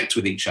intersect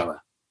with each other,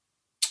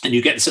 and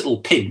you get this little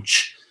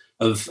pinch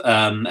of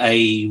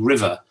a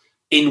river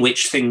in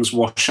which things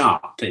wash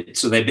up.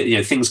 So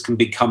things can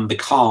become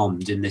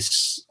becalmed in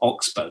this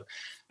oxbow.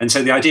 And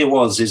so the idea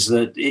is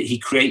that he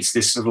creates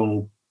this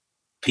little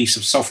piece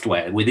of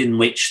software within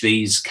which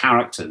these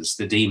characters,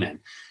 the D-men,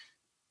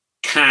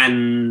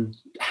 can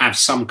have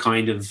some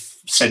kind of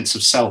sense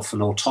of self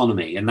and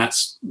autonomy, and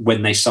that's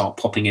when they start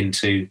popping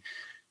into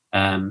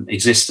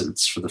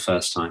existence for the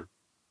first time.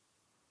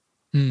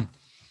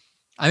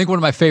 I think one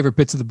of my favorite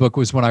bits of the book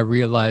was when I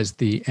realized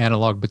the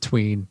analog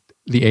between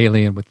the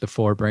alien with the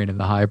forebrain and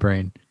the high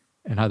brain,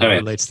 and how that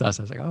relates to us.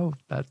 I was like, oh,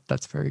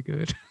 that's very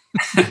good.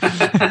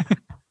 I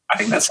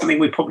think that's something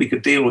we probably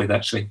could deal with,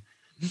 actually.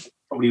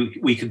 Probably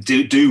we could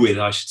do with,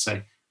 I should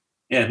say.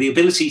 Yeah, the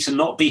ability to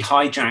not be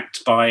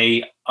hijacked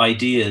by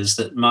ideas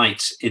that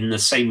might, in the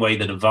same way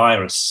that a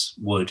virus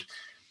would,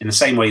 in the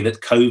same way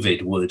that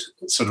COVID would,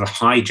 sort of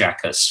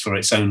hijack us for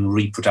its own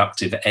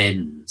reproductive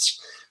ends.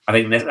 I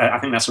think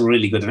that's a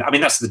really good. I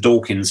mean, that's the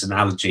Dawkins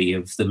analogy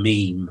of the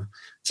meme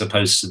as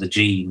opposed to the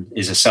gene,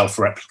 is a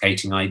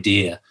self-replicating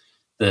idea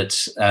that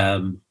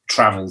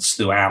travels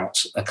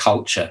throughout a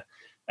culture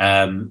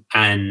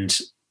and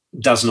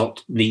does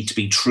not need to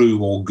be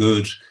true or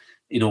good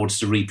in order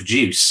to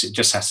reproduce. It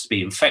just has to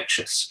be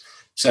infectious.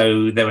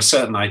 So there are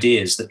certain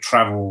ideas that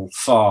travel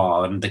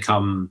far and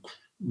become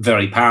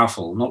very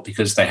powerful, not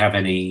because they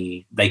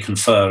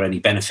confer any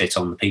benefit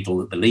on the people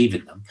that believe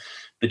in them,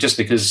 but just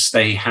because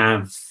they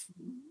have,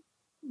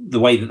 the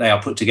way that they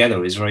are put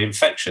together is very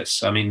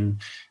infectious. I mean,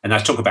 and I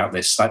talk about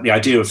this, like the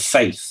idea of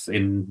faith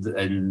in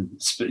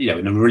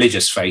a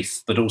religious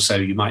faith, but also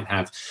you might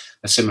have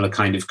a similar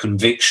kind of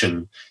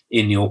conviction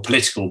in your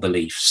political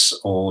beliefs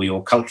or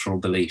your cultural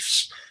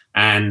beliefs.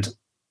 And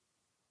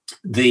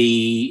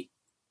the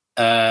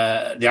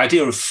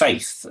idea of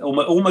faith,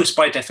 almost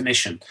by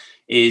definition,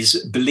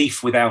 is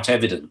belief without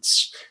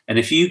evidence. And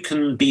if you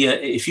can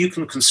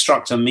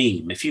construct a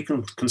meme, if you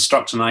can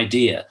construct an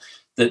idea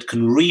that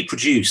can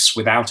reproduce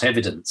without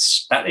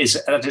evidence, that is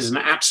an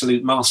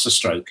absolute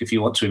masterstroke if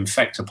you want to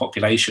infect a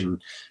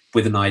population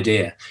with an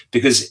idea,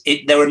 because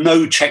there are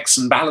no checks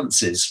and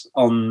balances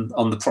on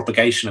the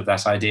propagation of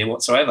that idea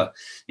whatsoever.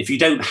 If you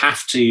don't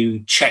have to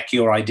check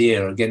your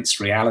idea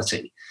against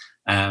reality,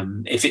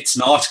 if it's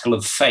an article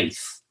of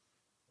faith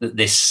that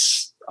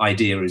this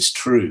idea is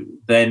true,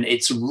 then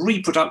its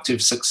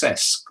reproductive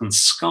success can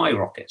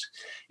skyrocket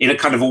in a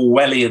kind of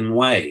Orwellian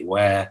way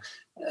where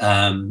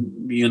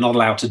you're not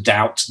allowed to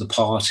doubt the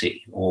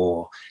party,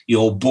 or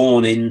you're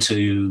born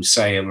into,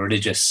 say, a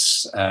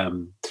religious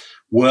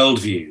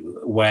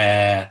worldview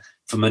where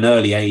from an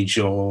early age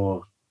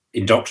you're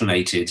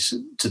indoctrinated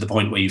to the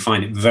point where you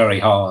find it very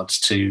hard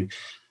to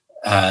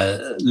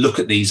look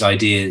at these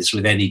ideas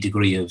with any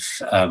degree of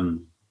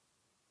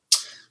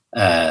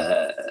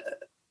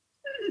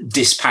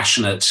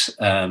dispassionate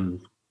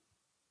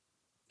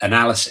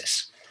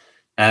analysis.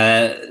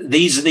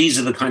 These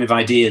are the kind of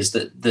ideas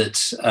that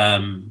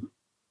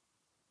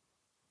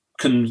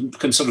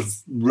can sort of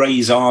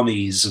raise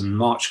armies and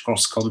march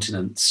across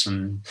continents.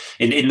 And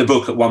in the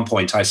book, at one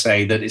point, I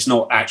say that it's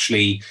not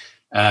actually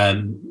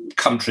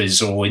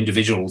countries or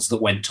individuals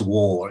that went to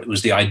war. It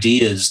was the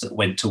ideas that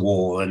went to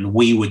war, and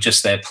we were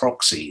just their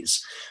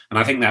proxies. And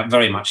I think that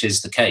very much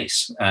is the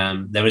case.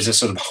 There is a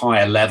sort of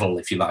higher level,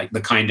 if you like,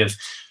 the kind of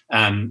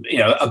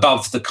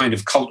above the kind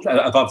of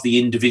above the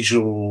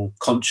individual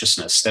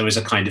consciousness, there is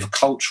a kind of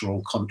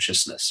cultural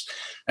consciousness.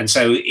 And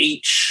so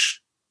each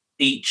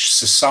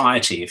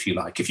society, if you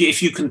like,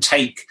 if you can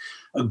take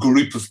a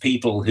group of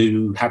people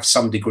who have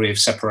some degree of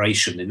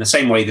separation, in the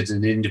same way that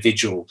an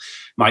individual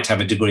might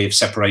have a degree of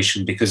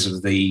separation because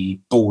of the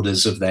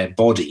borders of their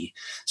body,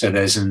 so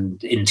there's an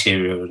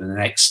interior and an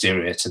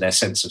exterior to their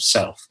sense of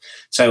self.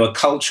 So a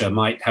culture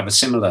might have a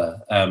similar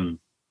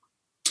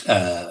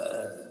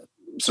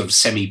sort of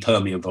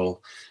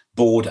semi-permeable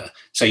border.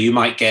 So you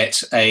might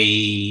get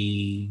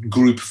a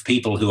group of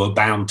people who are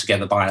bound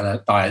together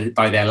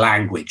by their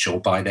language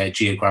or by their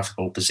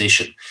geographical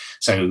position.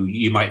 So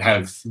you might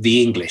have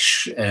the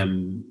English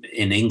in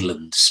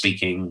England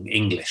speaking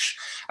English,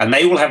 and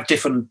they will have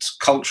different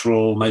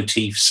cultural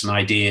motifs and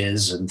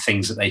ideas and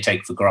things that they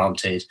take for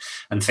granted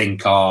and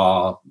think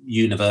are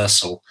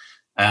universal.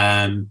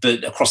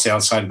 But across the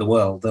other side of the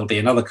world, there'll be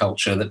another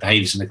culture that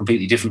behaves in a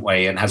completely different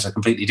way and has a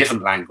completely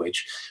different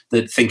language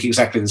that think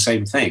exactly the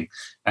same thing.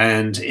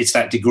 And it's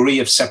that degree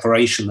of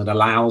separation that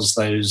allows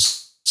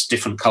those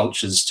different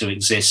cultures to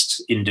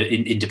exist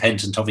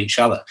independent of each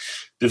other.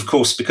 But of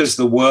course, because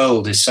the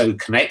world is so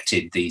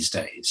connected these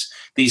days,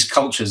 these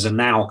cultures are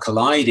now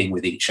colliding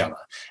with each other.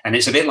 And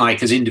it's a bit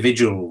like as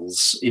individual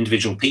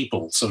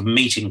people sort of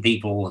meeting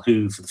people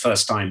who for the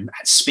first time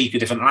speak a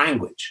different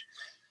language.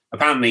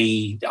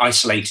 Apparently,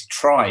 isolated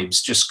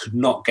tribes just could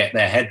not get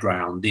their head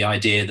round the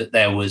idea that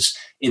there was,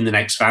 in the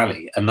next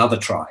valley, another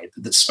tribe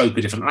that spoke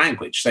a different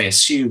language. They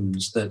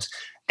assumed that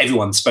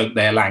everyone spoke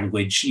their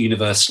language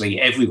universally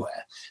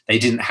everywhere. They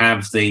didn't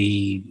have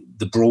the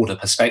broader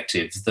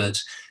perspective that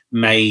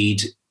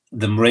made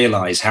them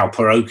realize how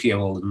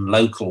parochial and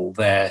local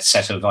their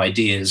set of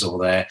ideas or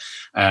their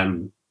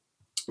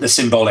the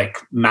symbolic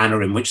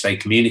manner in which they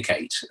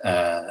communicate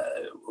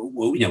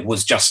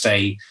was just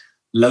a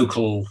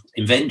local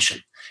invention.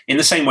 in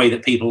the same way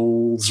that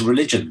people's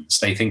religions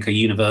they think are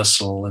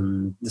universal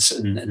and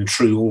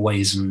true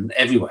always and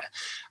everywhere.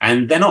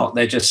 And they're not.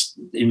 They're just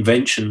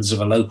inventions of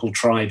a local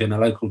tribe in a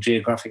local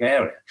geographic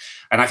area.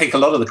 And I think a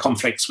lot of the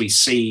conflicts we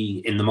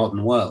see in the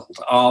modern world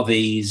are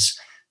these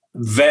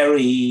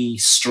very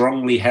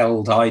strongly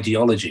held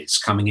ideologies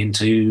coming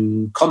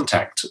into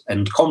contact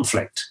and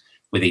conflict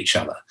with each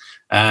other.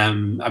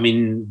 I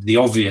mean, the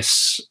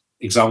obvious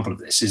example of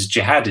this is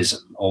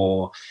jihadism,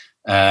 or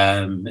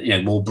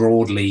more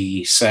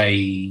broadly,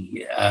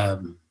 say,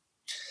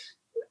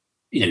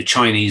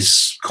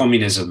 Chinese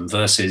communism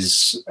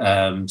versus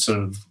sort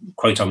of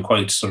quote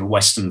unquote sort of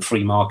Western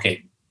free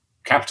market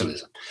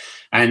capitalism.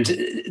 And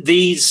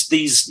these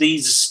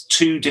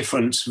two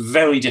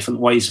very different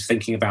ways of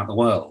thinking about the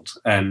world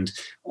and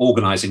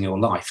organizing your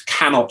life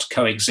cannot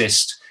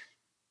coexist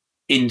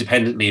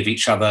independently of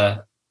each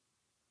other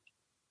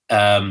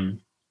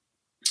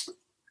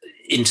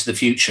into the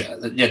future.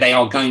 They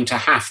are going to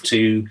have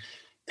to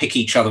pick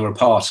each other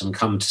apart and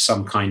come to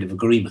some kind of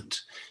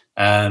agreement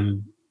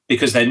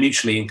because they're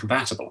mutually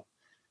incompatible.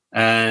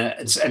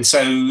 And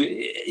so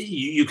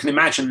you can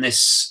imagine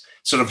this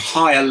sort of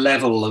higher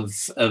level of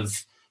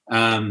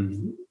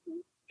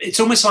it's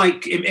almost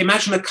like,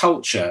 imagine a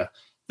culture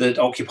that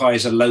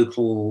occupies a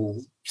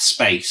local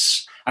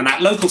space, and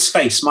that local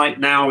space might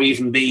now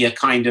even be a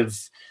kind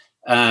of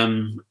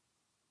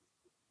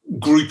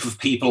group of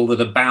people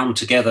that are bound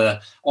together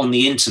on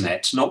the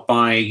internet, not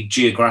by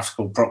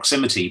geographical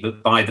proximity,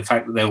 but by the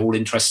fact that they're all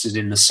interested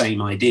in the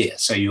same idea.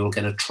 So you'll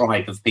get a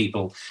tribe of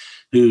people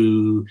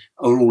who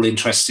are all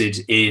interested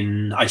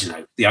in, I don't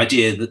know, the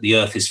idea that the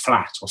earth is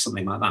flat or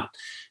something like that.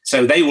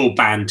 So they will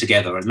band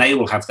together and they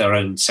will have their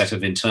own set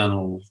of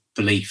internal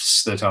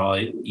beliefs that are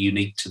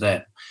unique to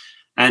them.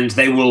 And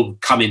they will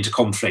come into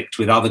conflict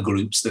with other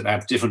groups that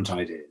have different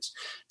ideas.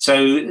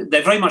 So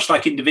they're very much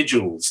like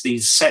individuals.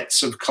 These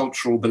sets of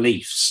cultural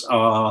beliefs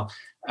are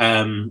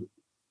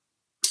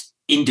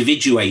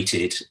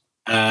individuated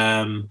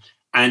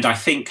and I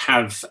think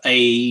have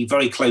a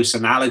very close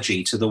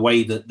analogy to the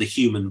way that the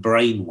human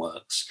brain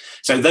works.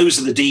 So those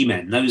are the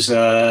D-men. Those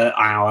are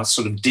our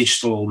sort of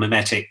digital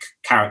mimetic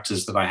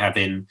characters that I have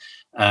in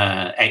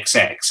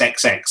XX.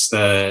 XX,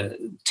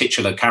 the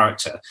titular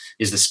character,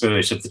 is the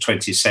spirit of the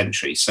 20th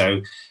century. So,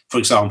 for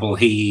example,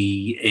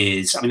 the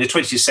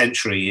 20th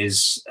century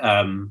is,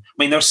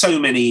 there are so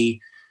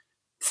many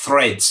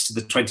threads to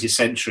the 20th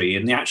century,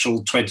 and the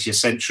actual 20th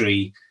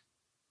century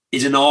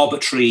is an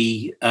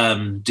arbitrary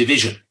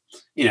division.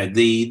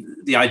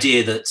 The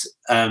idea that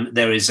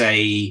there is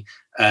a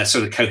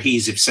sort of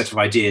cohesive set of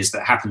ideas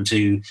that happen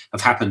to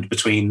have happened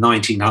between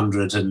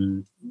 1900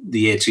 and the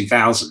year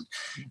 2000.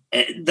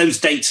 Those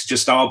dates are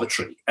just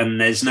arbitrary,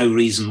 and there's no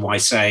reason why,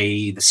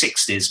 say, the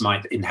 60s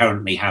might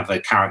inherently have a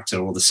character,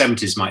 or the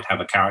 70s might have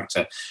a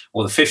character,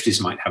 or the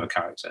 50s might have a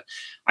character.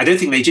 I don't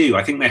think they do.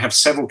 I think they have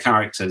several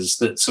characters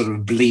that sort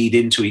of bleed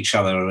into each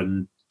other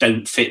and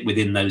don't fit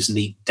within those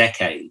neat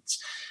decades.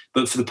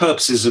 But for the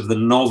purposes of the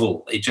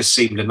novel, it just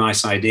seemed a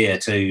nice idea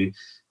to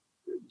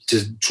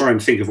try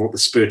and think of what the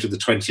spirit of the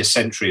 20th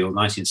century or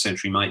 19th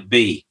century might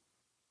be.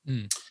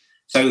 Mm.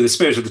 So the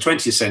spirit of the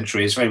 20th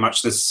century is very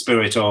much the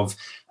spirit of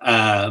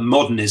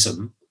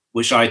modernism,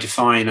 which I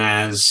define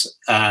as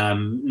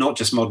not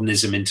just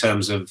modernism in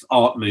terms of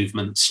art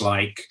movements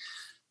like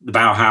the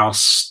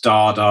Bauhaus,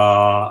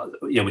 Dada,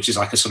 which is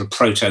like a sort of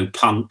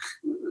proto-punk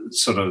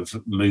sort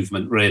of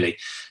movement, really,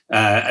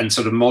 and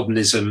sort of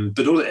modernism,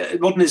 but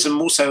modernism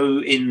also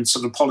in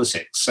sort of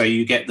politics. So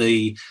you get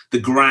the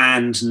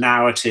grand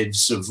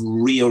narratives of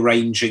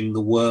rearranging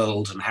the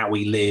world and how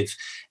we live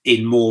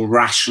in more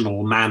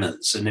rational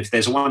manners. And if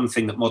there's one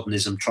thing that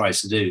modernism tries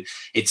to do,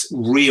 it's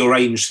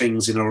rearrange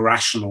things in a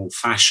rational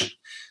fashion.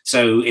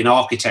 So in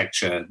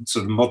architecture,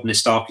 sort of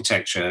modernist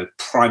architecture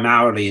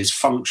primarily is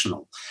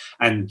functional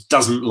and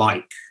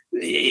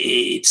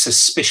it's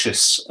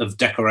suspicious of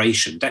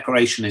decoration.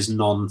 Decoration is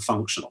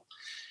non-functional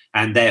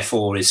and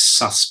therefore is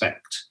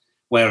suspect.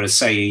 Whereas,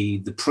 say,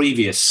 the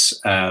previous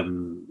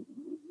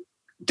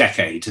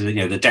decade,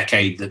 the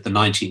decade that the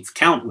 19th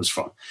count was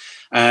from,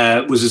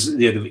 was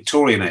the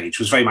Victorian age,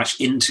 was very much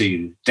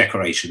into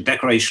decoration.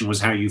 Decoration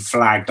was how you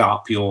flagged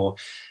up your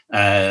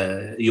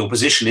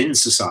position in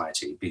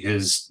society,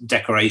 because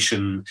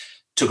decoration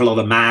took a lot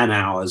of man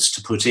hours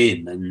to put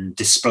in and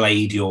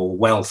displayed your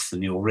wealth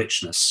and your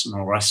richness and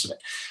all the rest of it.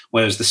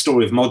 Whereas the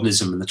story of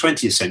modernism in the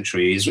 20th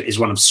century is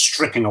one of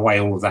stripping away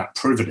all of that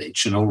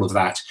privilege and all of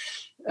that,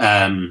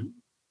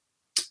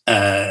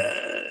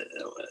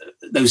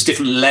 those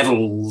different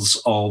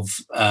levels of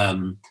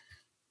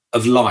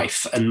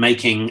life, and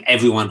making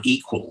everyone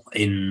equal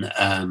in,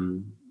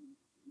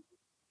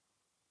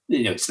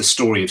 it's the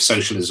story of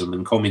socialism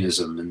and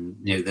communism, and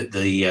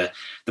the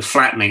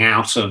flattening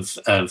out of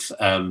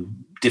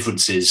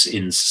differences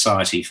in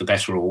society for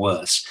better or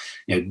worse,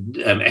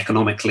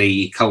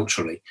 economically,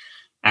 culturally,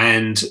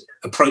 and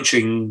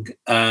approaching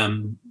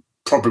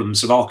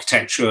problems of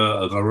architecture,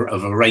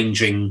 of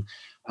arranging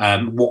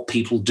what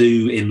people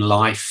do in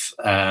life,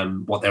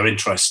 what their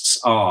interests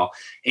are,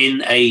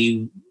 in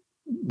a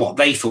what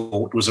they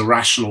thought was a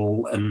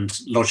rational and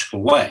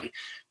logical way.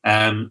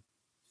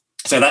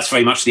 So that's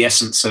very much the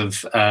essence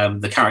of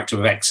the character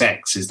of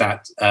XX, is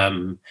that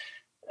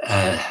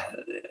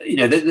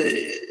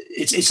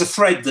it's a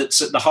thread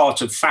that's at the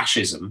heart of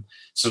fascism,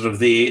 sort of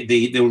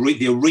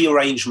the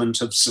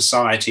rearrangement of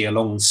society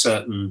along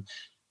certain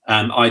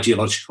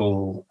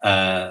ideological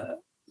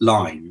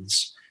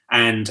lines,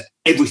 and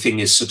everything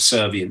is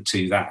subservient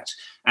to that.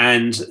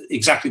 And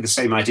exactly the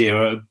same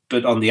idea,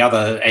 but on the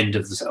other end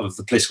of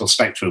the political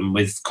spectrum,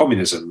 with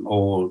communism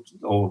or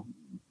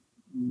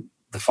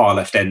the far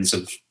left ends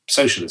of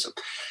socialism.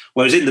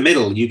 Whereas in the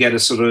middle, you get a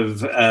sort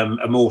of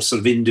a more sort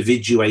of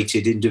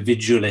individuated,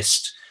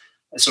 individualist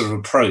sort of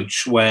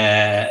approach,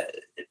 where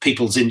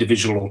people's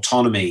individual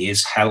autonomy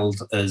is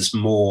held as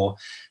more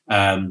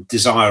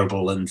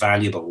desirable and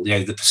valuable. You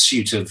know, the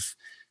pursuit of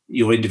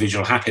your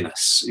individual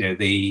happiness. You know,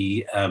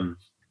 the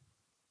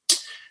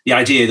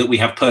idea that we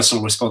have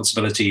personal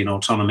responsibility and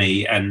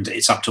autonomy, and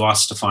it's up to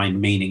us to find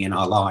meaning in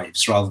our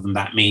lives, rather than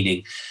that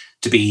meaning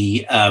to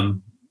be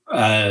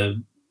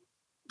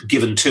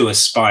given to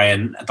us by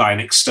an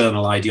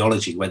external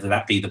ideology, whether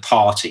that be the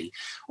party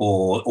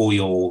or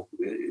your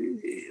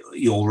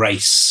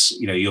race,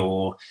 you know,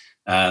 your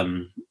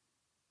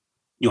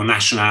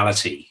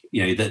nationality.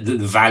 You know,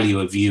 the value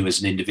of you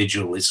as an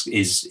individual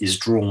is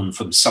drawn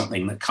from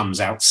something that comes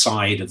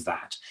outside of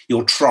that.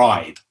 Your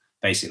tribe,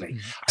 basically.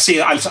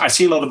 I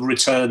see a lot of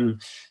return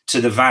to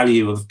the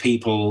value of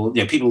people,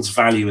 you know, people's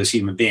value as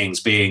human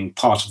beings being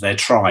part of their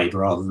tribe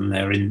rather than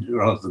their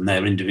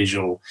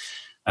individual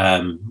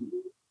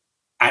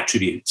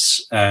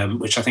attributes,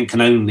 which I think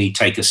can only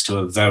take us to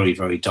a very,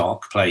 very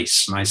dark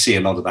place. And I see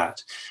a lot of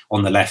that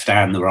on the left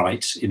and the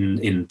right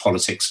in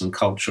politics and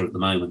culture at the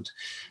moment.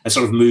 A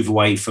sort of move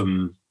away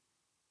from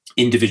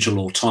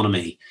individual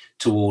autonomy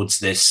towards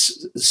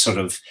this sort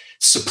of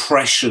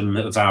suppression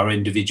of our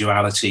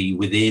individuality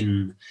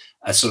within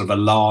a sort of a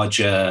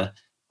larger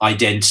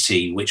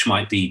identity, which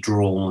might be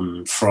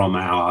drawn from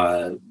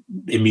our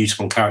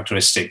immutable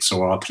characteristics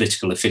or our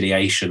political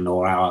affiliation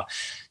or our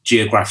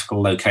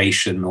geographical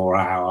location or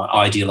our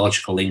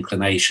ideological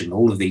inclination,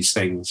 all of these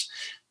things.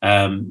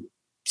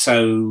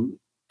 So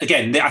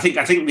again, I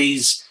think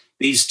these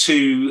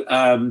two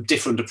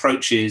different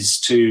approaches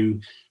to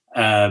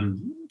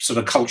sort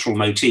of cultural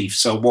motifs.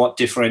 So what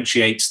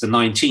differentiates the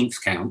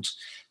 19th Count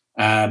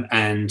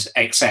and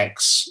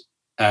XX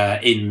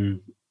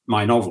in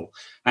my novel?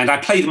 And I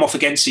play them off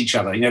against each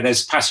other. You know,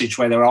 there's a passage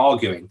where they're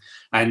arguing,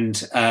 and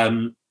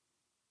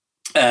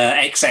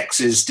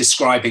XX is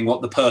describing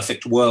what the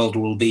perfect world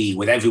will be,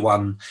 with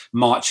everyone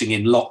marching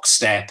in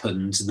lockstep,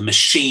 and the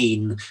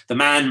machine, the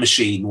man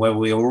machine, where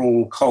we are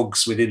all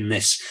cogs within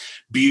this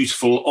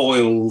beautiful,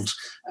 oiled,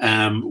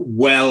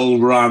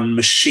 well-run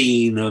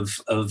machine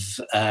of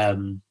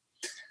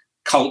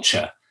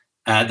culture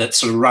that's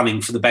sort of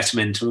running for the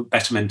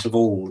betterment of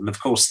all. And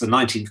of course, the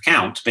 19th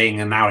Count, being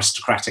an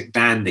aristocratic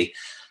dandy,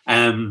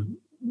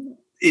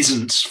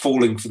 isn't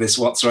falling for this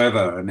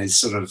whatsoever, and is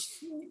sort of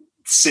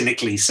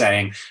cynically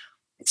saying,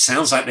 "It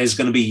sounds like there's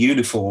going to be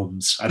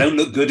uniforms. I don't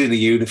look good in a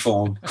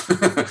uniform."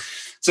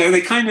 So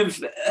they kind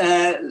of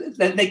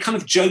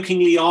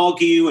jokingly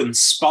argue and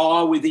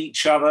spar with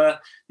each other,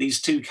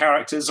 these two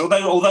characters,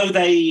 although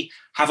they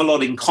have a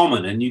lot in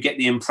common, and you get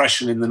the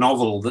impression in the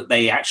novel that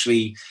they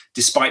actually,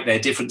 despite their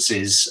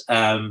differences,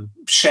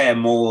 share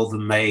more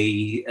than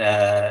they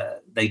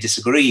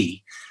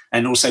disagree.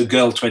 And also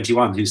Girl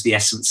 21, who's the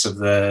essence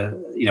of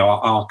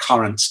our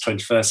current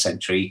 21st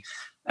century,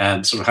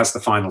 sort of has the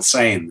final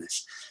say in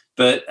this.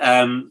 But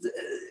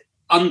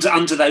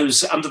under those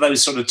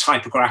sort of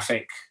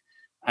typographic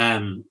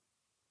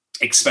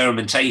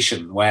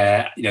experimentation,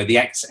 where, you know, the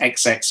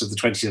XX of the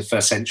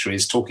 21st century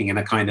is talking in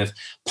a kind of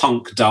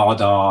punk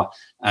dada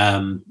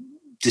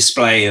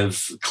display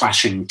of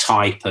clashing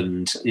type,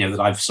 and, you know,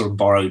 that I've sort of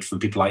borrowed from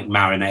people like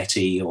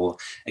Marinetti, or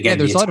again,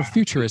 there's a lot of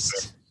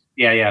futurists.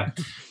 Yeah.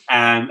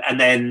 And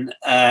then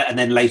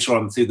later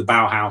on through the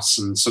Bauhaus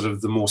and sort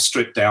of the more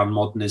stripped down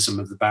modernism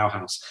of the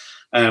Bauhaus.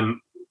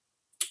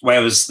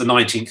 Whereas the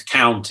 19th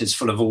Count is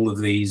full of all of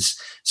these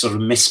sort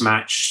of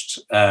mismatched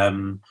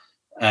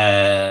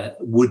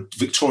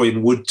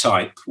Victorian wood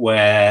type,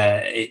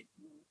 where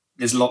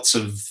there's lots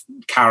of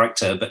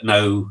character but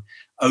no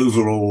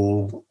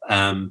overall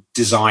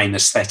design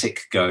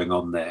aesthetic going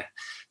on there.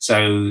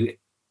 So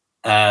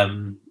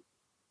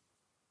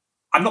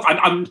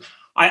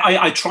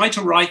I try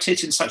to write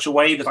it in such a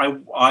way that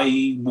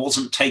I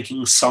wasn't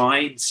taking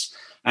sides,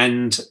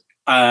 and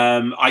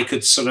I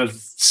could sort of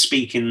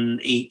speak in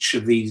each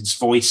of these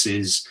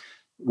voices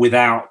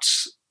without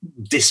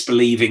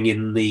disbelieving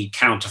in the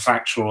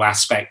counterfactual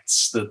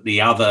aspects that the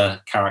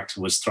other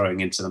character was throwing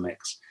into the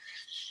mix.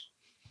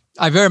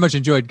 I very much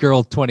enjoyed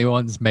Girl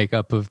 21's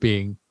makeup of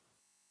being,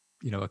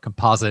 you know, a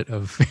composite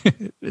of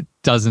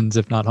dozens,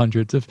 if not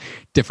hundreds, of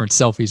different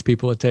selfies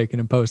people had taken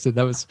and posted.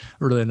 That was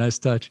a really nice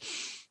touch.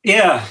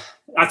 Yeah,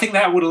 I think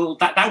that would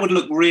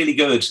look really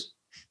good,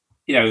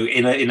 you know,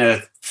 in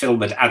a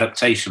film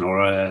adaptation or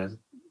a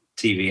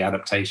TV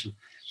adaptation.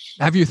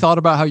 Have you thought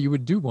about how you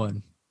would do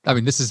one? I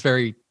mean, this is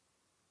very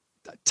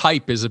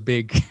type is a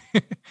big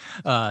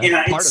part of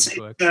the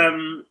book.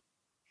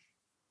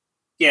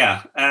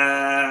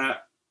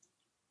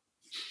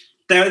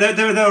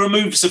 There are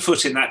moves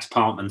afoot in that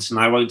department, and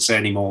I won't say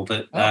any more.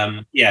 But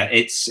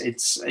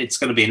it's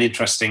going to be an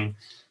interesting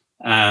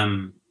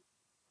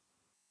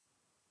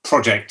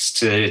project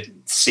to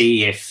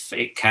see if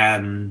it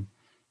can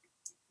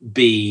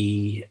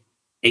be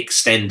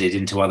extended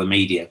into other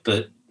media.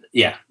 But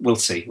yeah, we'll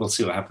see. We'll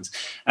see what happens.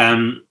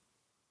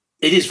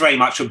 It is very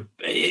much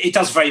it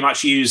does very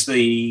much use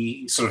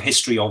the sort of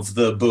history of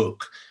the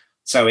book.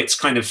 So it's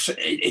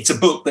it's a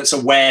book that's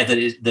aware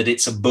that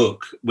it's a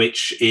book,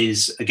 which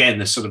is, again,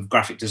 the sort of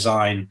graphic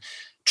design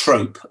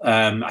trope.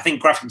 I think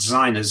graphic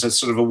designers are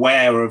sort of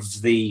aware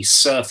of the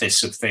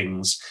surface of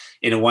things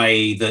in a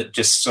way that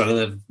just sort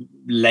of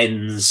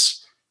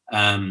lends.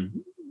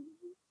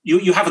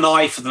 You have an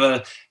eye for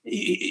the.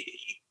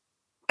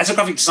 As a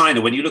graphic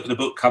designer, when you look at a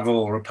book cover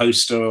or a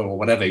poster or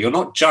whatever, you're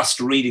not just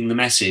reading the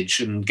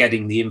message and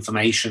getting the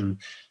information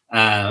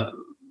that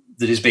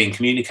is being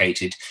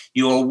communicated.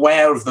 You're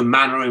aware of the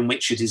manner in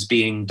which it is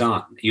being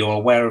done. You're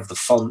aware of the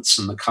fonts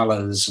and the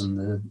colors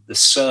and the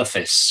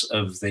surface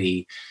of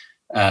the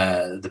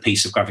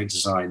piece of graphic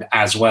design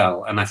as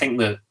well. And I think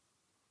that,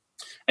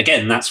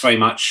 again, that's very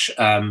much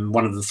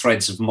one of the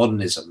threads of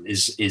modernism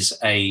is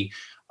a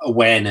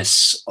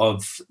awareness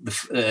of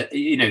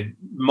the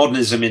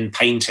modernism in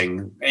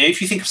painting.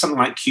 If you think of something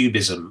like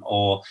Cubism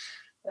or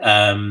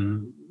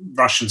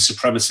Russian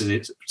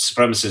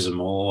supremacism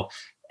or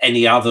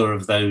any other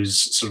of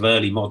those sort of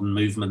early modern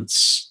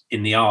movements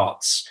in the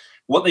arts,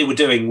 what they were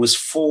doing was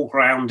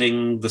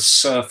foregrounding the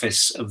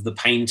surface of the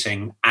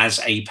painting as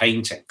a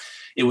painting.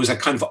 It was a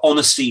kind of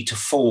honesty to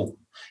form.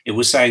 It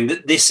was saying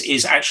that this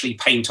is actually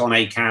paint on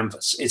a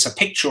canvas. It's a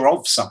picture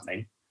of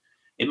something.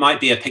 It might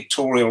be a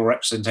pictorial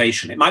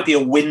representation. It might be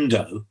a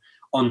window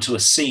onto a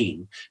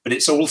scene, but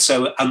it's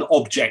also an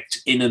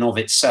object in and of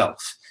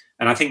itself.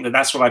 And I think that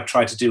that's what I've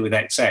tried to do with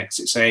XX.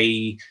 It's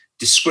a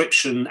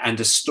description and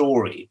a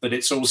story, but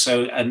it's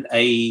also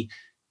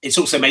it's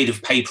also made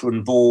of paper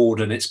and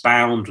board, and it's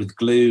bound with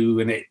glue,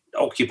 and it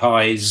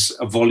occupies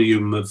a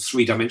volume of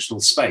three-dimensional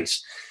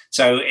space.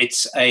 So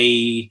it's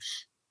a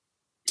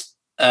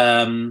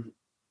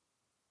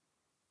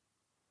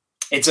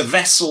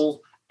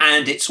vessel,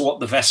 and it's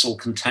what the vessel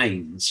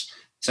contains.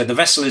 So the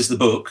vessel is the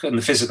book and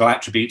the physical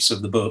attributes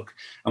of the book,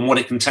 and what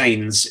it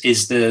contains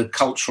is the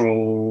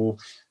cultural,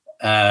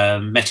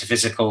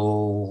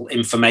 metaphysical,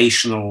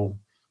 informational,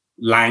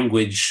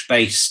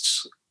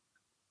 language-based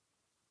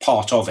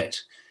part of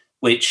it,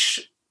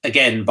 which,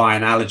 again, by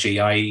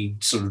analogy, I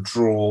sort of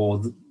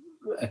draw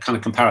a kind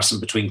of comparison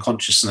between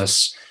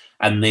consciousness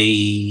and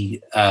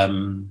the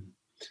kind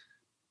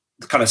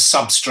of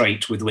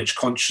substrate with which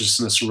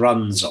consciousness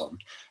runs on.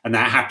 And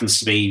that happens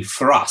to be,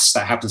 for us,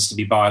 that happens to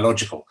be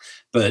biological.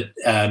 But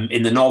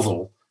in the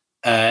novel,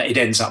 it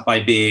ends up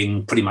by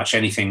being pretty much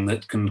anything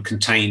that can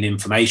contain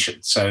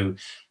information. So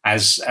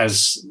as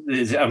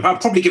I'm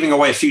probably giving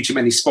away a few too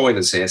many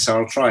spoilers here, so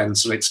I'll try and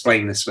sort of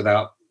explain this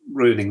without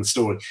ruining the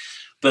story.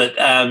 But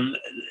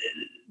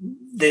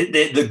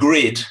the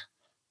grid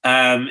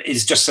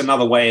is just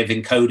another way of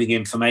encoding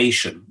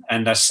information.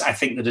 And I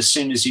think that as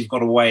soon as you've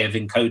got a way of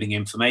encoding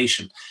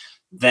information,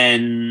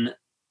 then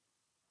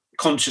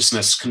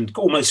consciousness can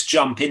almost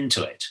jump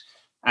into it.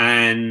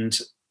 And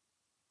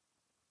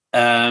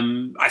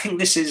I think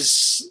this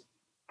is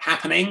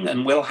happening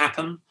and will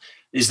happen,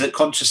 is that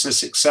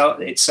consciousness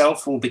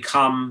itself will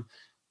become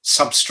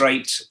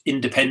substrate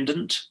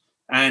independent,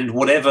 and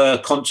whatever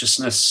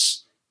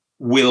consciousness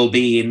will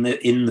be in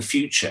the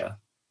future,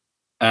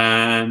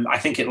 I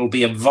think it will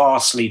be a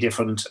vastly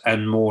different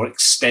and more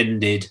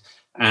extended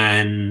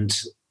and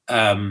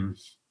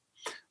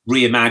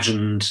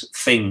reimagined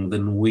thing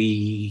than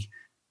we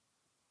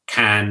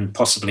can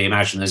possibly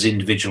imagine as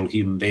individual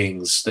human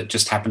beings that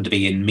just happen to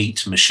be in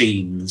meat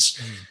machines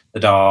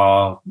that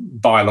are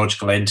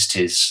biological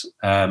entities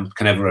can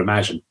ever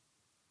imagine.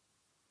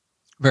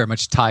 Very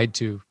much tied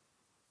to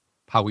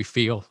how we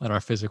feel and our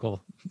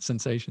physical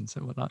sensations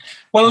and whatnot.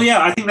 Well, yeah,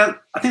 I think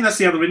that's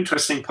the other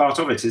interesting part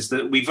of it, is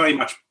that we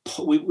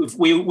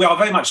are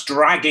very much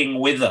dragging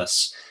with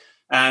us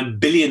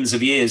billions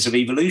of years of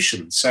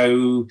evolution.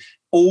 So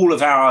all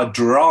of our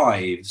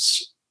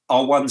drives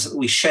are ones that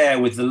we share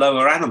with the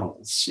lower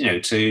animals,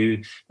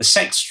 to the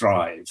sex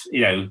drive,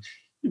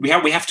 we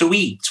have to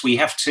eat, we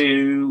have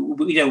to,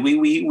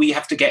 we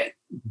have to get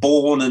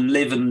born and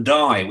live and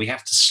die, we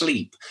have to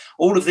sleep.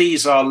 All of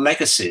these are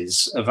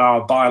legacies of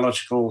our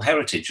biological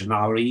heritage and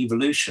our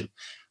evolution.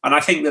 And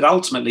I think that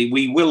ultimately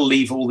we will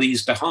leave all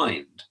these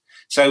behind.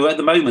 So at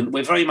the moment,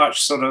 we're very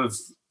much sort of,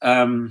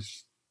 we're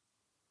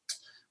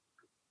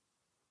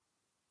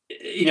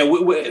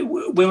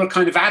a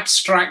kind of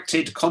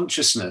abstracted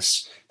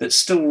consciousness that's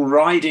still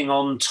riding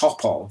on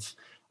top of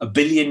a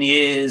billion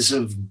years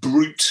of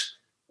brute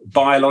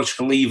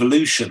biological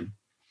evolution,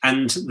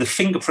 and the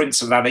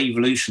fingerprints of that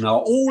evolution are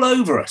all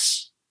over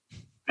us.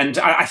 And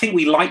I think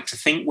we like to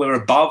think we're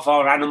above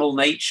our animal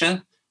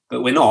nature,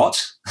 but we're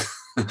not.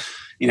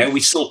 We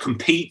still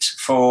compete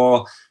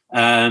for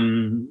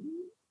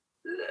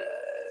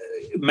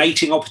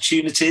mating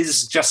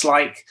opportunities, just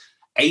like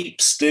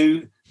apes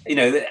do.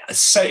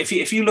 So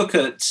if you look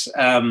at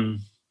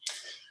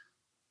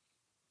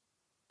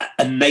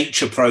a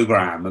nature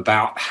program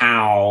about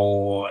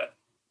how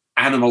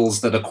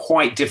animals that are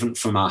quite different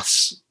from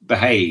us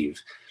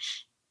behave,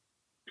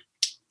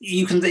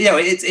 you can,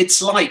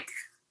 it's like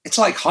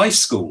high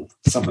school,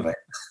 some of it.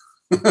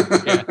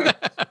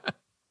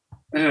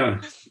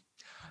 Yeah.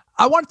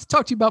 I wanted to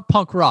talk to you about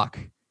punk rock.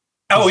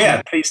 Oh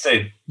yeah, please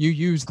do. You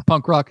use the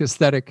punk rock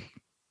aesthetic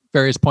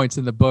various points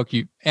in the book.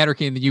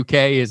 Anarchy in the UK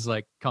is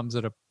comes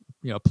at a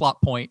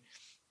plot point.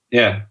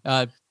 Yeah.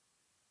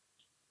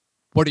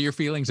 What are your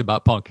feelings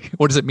about punk?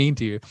 What does it mean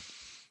to you?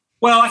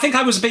 Well, I think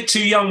I was a bit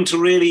too young to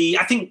really.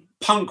 I think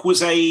punk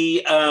was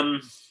it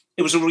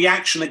was a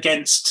reaction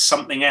against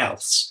something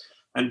else,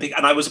 and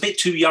I was a bit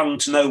too young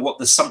to know what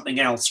the something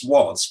else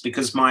was,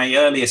 because my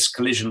earliest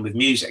collision with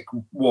music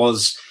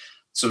was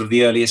sort of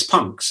the earliest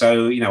punk.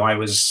 So I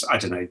was, I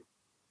don't know,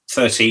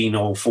 13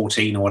 or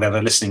 14 or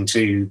whatever, listening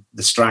to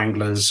the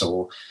Stranglers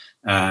or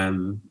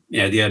the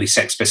early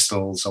Sex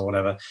Pistols or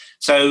whatever.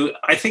 So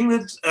I think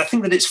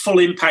that its full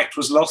impact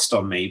was lost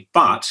on me.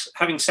 But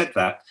having said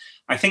that,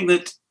 I think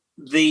that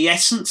the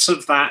essence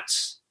of that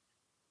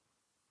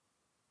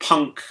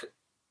punk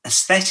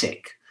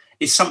aesthetic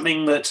is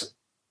something that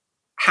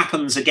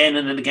happens again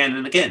and again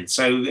and again.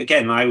 So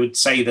again, I would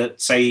say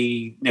that,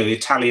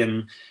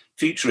 Italian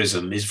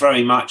futurism is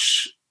very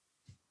much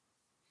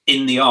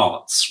in the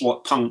arts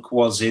what punk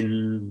was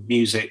in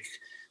music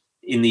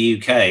in the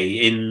UK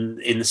in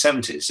the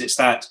 70s. It's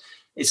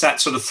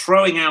that sort of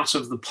throwing out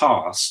of the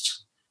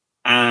past,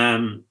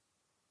 and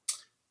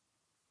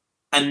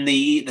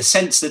the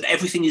sense that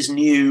everything is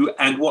new,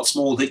 and what's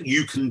more, that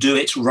you can do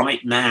it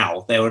right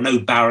now. There are no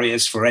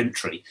barriers for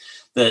entry,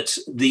 that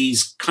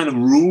these kind of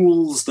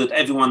rules that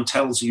everyone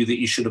tells you that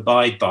you should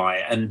abide by,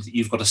 and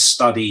you've got to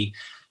study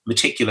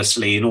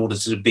meticulously in order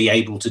to be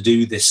able to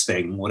do this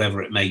thing,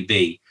 whatever it may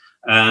be,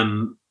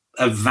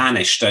 have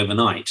vanished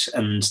overnight,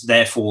 and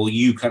therefore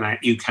you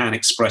can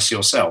express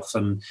yourself.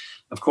 And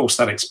of course,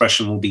 that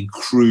expression will be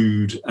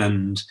crude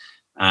and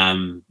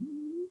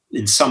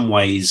in some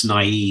ways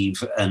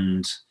naive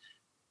and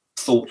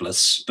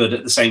thoughtless, but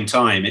at the same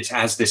time, it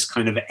has this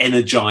kind of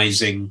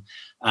energizing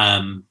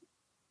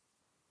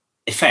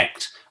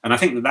effect. And I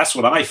think that that's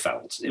what I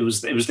felt. It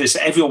was this,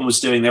 everyone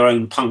was doing their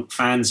own punk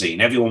fanzine.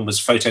 Everyone was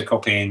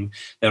photocopying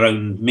their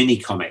own mini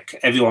comic.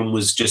 Everyone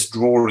was just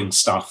drawing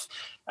stuff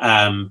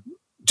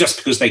just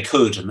because they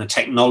could. And the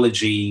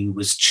technology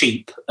was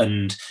cheap,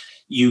 and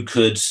you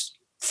could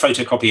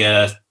photocopy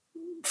a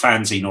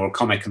fanzine or a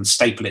comic and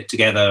staple it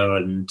together,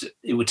 and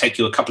it would take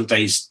you a couple of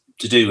days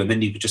to do. And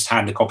then you could just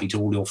hand a copy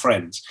to all your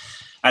friends.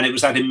 And it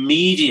was that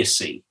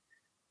immediacy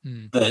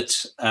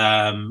that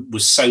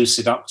was so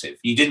seductive.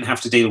 You didn't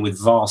have to deal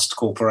with vast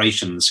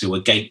corporations who were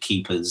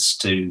gatekeepers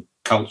to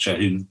culture,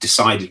 who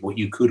decided what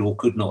you could or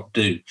could not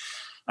do.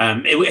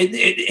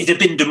 It had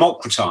been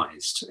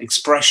democratized.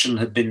 Expression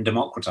had been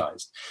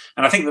democratized.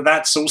 And I think that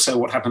that's also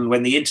what happened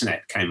when the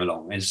internet came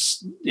along,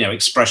 is,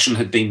 expression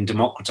had been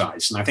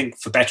democratized. And I think,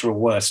 for better or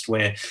worse,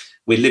 we're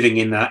living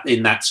in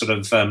that sort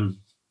of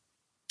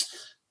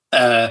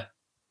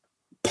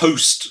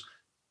post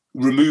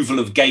removal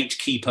of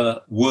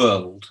gatekeeper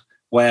world,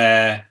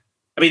 where,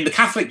 the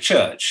Catholic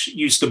Church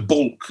used to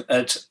balk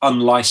at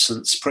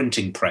unlicensed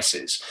printing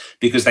presses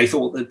because they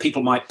thought that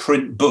people might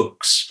print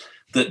books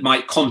that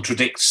might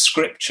contradict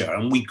scripture,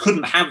 and we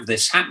couldn't have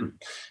this happen.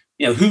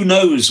 Who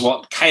knows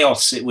what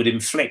chaos it would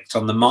inflict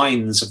on the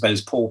minds of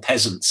those poor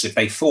peasants if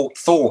they thought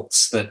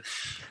thoughts that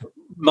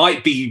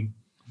might be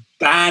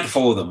bad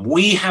for them.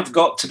 We have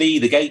got to be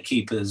the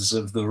gatekeepers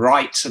of the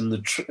right and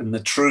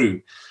the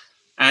true.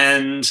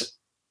 And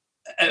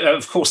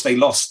of course, they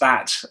lost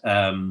that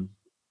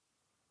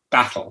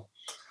battle.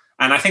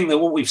 And I think that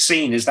what we've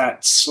seen is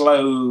that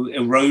slow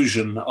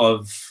erosion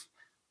of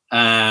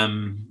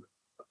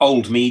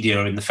old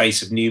media in the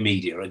face of new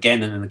media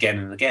again and again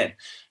and again.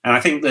 And I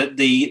think that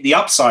the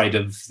upside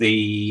of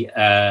the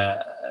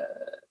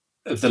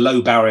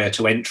low barrier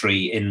to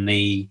entry in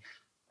the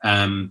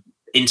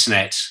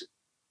internet,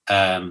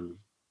 the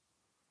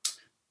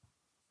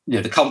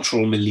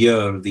cultural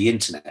milieu of the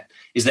internet,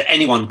 is that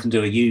anyone can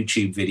do a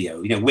YouTube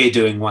video. We're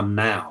doing one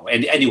now,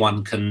 and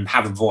anyone can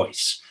have a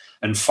voice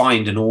and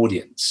find an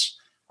audience.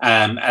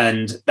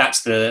 And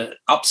that's the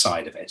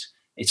upside of it.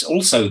 It's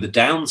also the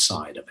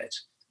downside of it.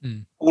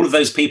 All of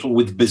those people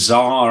with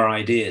bizarre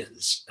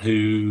ideas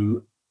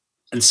and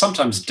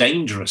sometimes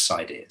dangerous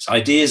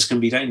ideas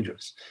can be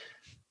dangerous,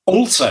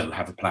 also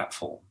have a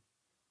platform.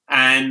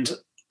 And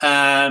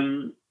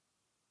I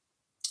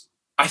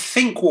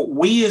think what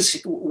we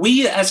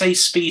as a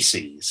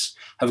species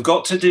have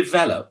got to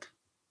develop,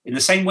 in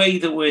the same way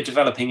that we're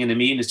developing an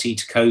immunity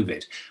to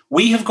COVID,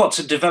 we have got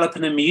to develop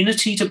an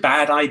immunity to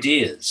bad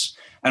ideas.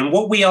 And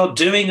what we are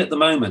doing at the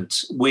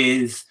moment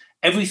with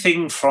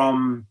everything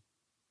from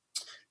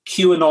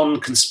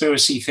QAnon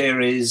conspiracy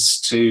theories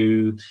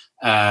to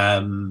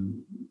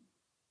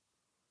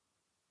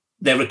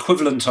their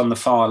equivalent on the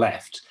far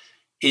left,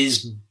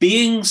 is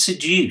being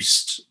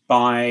seduced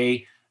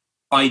by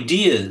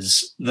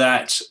ideas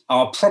that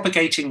are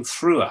propagating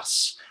through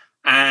us.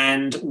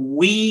 And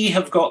we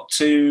have got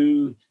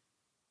to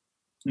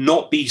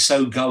not be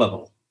so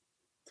gullible,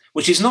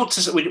 which is not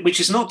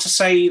to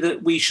say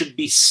that we should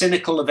be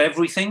cynical of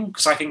everything,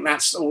 because I think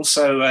that's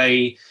also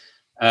a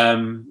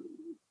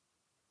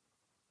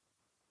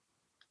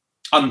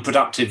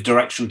unproductive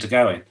direction to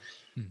go in.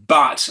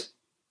 But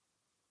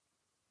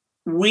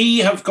we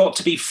have got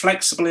to be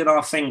flexible in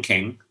our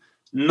thinking,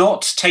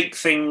 not take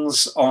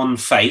things on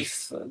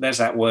faith. There's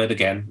that word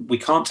again. We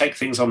can't take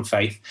things on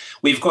faith.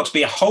 We've got to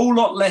be a whole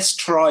lot less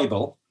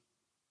tribal.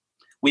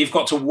 We've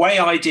got to weigh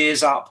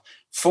ideas up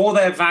for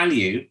their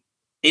value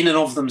in and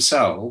of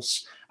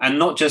themselves, and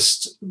not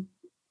just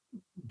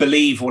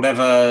believe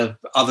whatever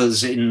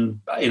others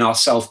in our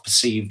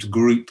self-perceived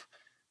group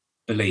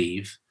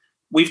believe.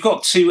 We've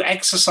got to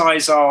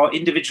exercise our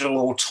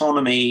individual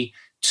autonomy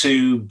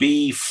to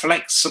be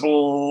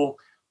flexible,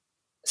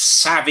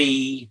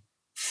 savvy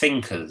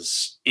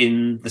thinkers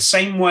in the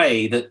same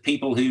way that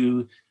people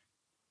who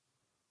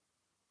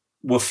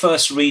were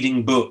first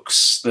reading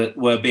books that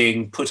were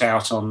being put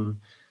out on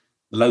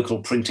the local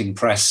printing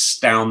press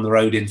down the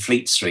road in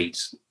Fleet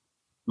Street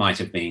might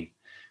have been.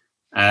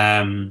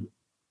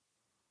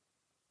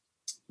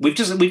 We've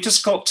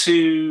just got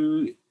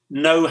to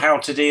know how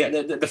to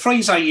do the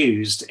phrase I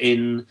used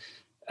in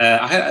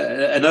I had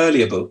an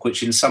earlier book,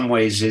 which in some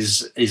ways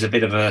is a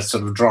bit of a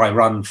sort of dry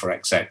run for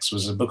XX,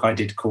 was a book I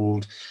did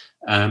called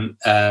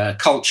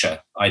Culture,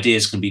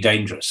 Ideas Can Be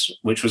Dangerous,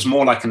 which was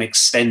more like an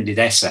extended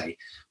essay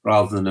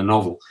rather than a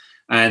novel.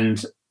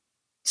 And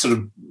sort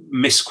of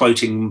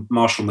misquoting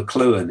Marshall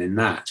McLuhan in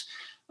that,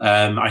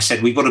 I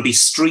said, we've got to be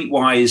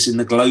streetwise in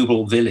the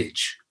global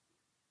village.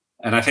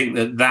 And I think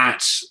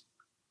that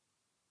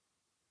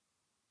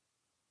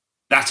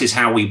is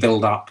how we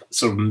build up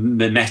sort of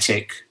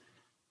mimetic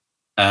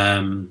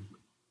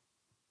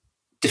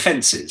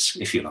defenses,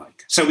 if you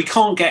like. So we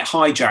can't get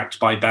hijacked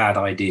by bad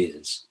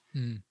ideas.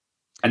 And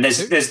there's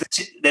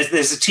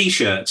a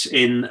T-shirt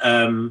in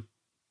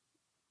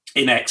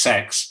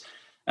XX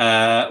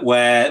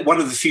where one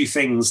of the few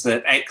things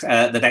that XX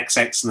and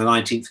the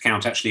 19th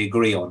Count actually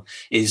agree on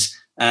is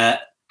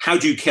how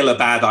do you kill a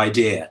bad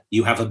idea?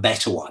 You have a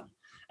better one.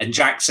 And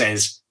Jack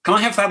says, can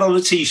I have that on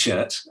a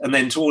T-shirt? And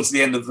then towards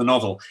the end of the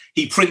novel,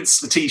 he prints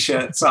the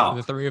T-shirts up.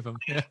 The three of them.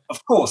 Yeah.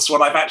 Of course,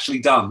 what I've actually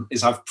done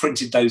is I've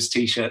printed those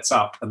T-shirts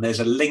up, and there's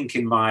a link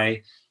in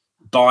my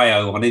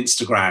bio on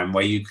Instagram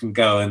where you can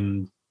go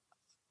and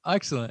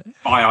excellent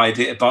buy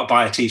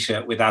a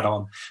T-shirt with that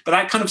on. But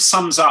that kind of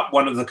sums up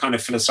one of the kind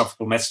of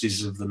philosophical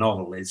messages of the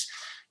novel is,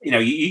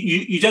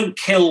 you don't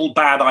kill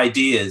bad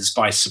ideas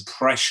by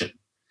suppression.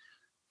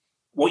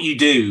 What you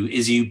do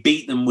is you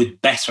beat them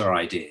with better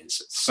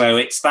ideas. So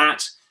it's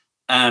that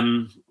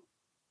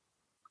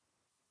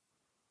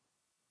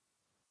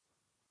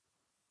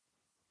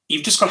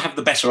you've just got to have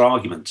the better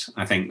argument.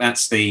 I think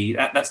that's the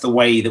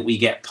way that we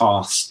get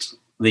past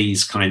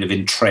these kind of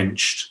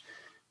entrenched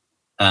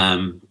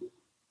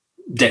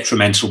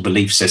detrimental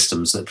belief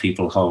systems that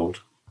people hold.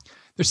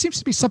 There seems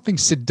to be something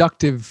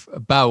seductive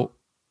about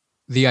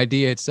the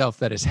idea itself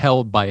that is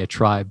held by a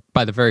tribe,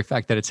 by the very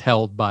fact that it's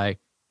held by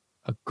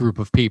a group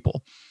of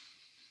people.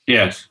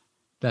 Yes.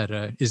 That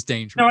is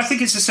dangerous. No, I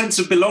think it's a sense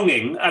of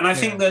belonging. And I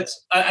think that,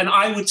 and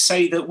I would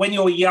say that when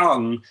you're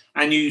young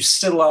and you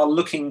still are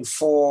looking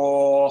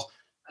for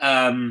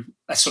a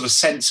sort of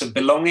sense of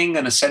belonging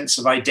and a sense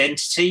of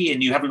identity,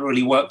 and you haven't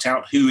really worked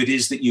out who it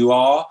is that you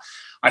are,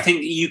 I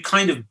think you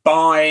kind of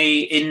buy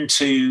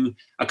into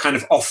a kind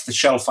of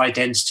off-the-shelf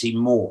identity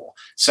more.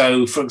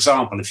 So, for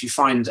example, if you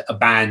find a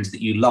band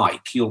that you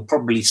like, you'll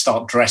probably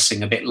start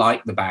dressing a bit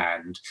like the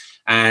band,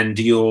 and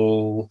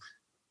you'll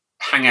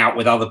hang out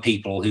with other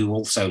people who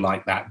also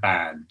like that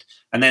band.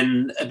 And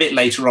then a bit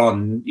later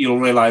on, you'll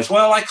realize,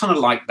 well, I kind of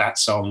like that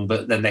song,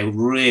 but then they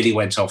really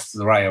went off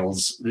the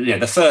rails.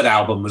 The third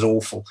album was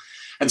awful.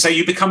 And so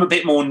you become a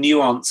bit more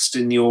nuanced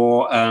in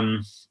your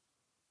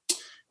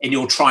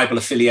tribal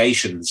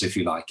affiliations, if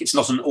you like. It's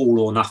not an all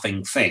or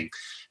nothing thing.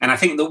 And I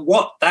think that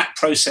what that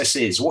process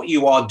is, what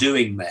you are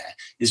doing there,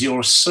 is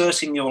you're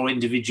asserting your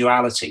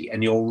individuality,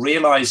 and you're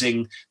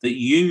realizing that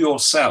you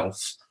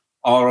yourself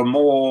are a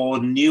more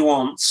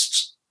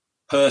nuanced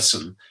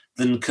person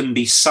than can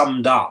be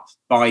summed up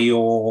by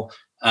your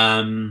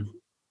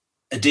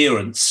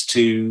adherence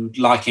to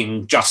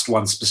liking just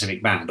one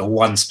specific band or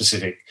one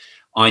specific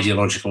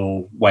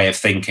ideological way of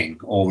thinking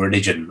or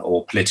religion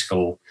or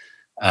political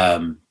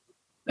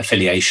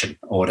affiliation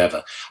or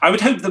whatever. I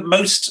would hope that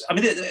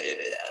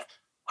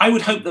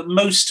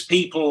most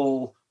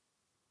people,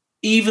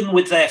 even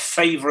with their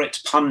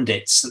favorite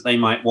pundits that they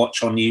might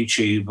watch on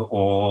YouTube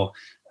or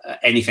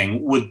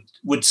anything,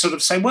 would sort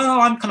of say, well,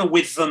 I'm kind of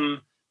with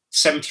them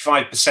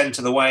 75%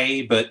 of the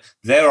way, but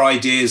their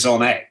ideas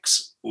on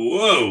X,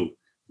 whoa,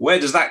 where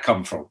does that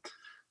come from?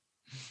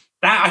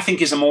 That, I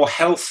think, is a more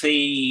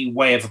healthy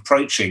way of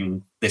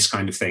approaching this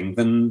kind of thing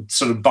than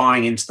sort of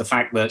buying into the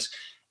fact that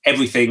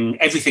everything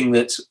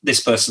that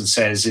this person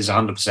says is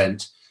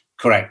 100%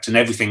 correct, and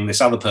everything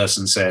this other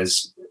person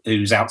says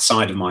who's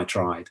outside of my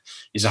tribe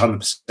is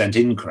 100%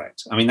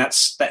 incorrect. I mean,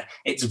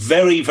 it's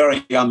very,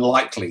 very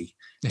unlikely,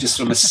 just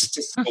from a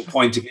statistical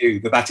point of view,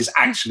 that is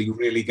actually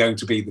really going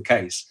to be the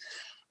case.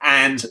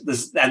 And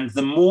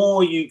the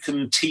more you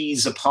can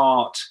tease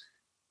apart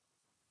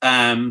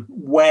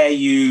where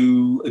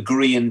you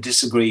agree and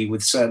disagree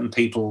with certain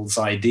people's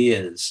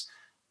ideas,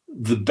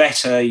 the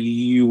better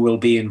you will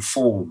be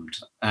informed.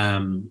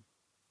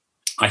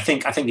 I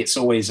think it's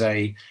always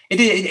it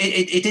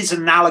is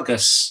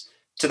analogous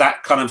to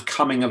that kind of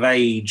coming of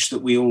age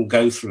that we all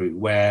go through,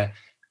 where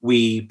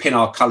we pin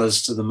our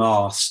colours to the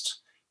mast.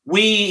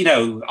 We,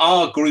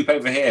 our group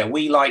over here,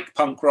 we like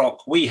punk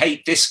rock, we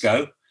hate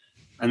disco.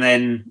 And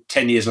then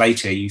 10 years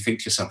later, you think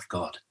to yourself,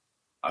 God,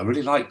 I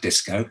really like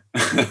disco.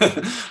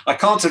 I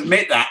can't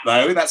admit that,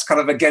 though. That's kind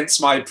of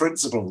against my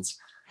principles.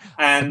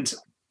 And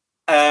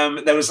I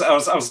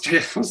was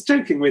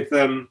joking with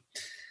a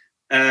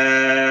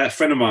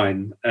friend of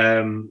mine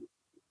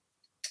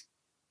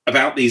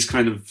about these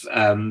kind of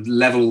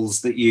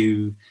levels that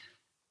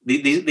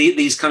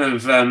these kind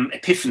of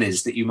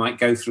epiphanies that you might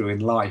go through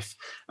in life.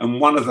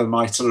 And one of them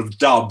I sort of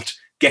dubbed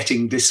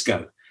getting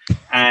disco.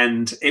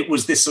 And it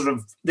was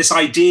this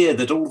idea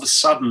that all of a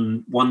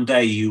sudden one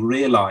day you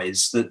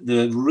realize that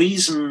the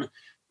reason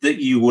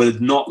that you were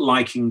not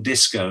liking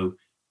disco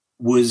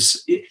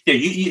was,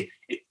 if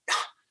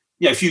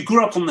you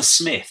grew up on the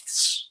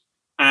Smiths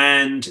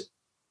and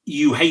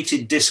you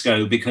hated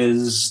disco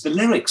because the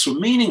lyrics were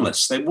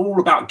meaningless, they were all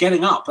about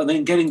getting up and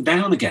then getting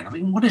down again. I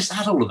mean, what is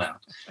that all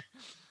about?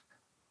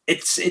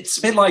 It's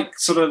a bit like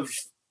sort of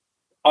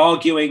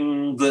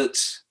arguing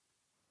that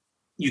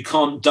you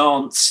can't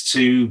dance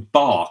to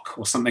Bach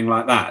or something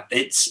like that.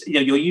 It's,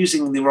 you're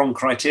using the wrong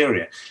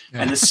criteria.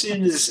 Yeah. And as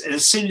soon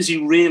as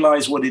you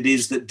realize what it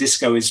is that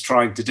disco is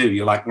trying to do,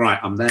 you're like, right,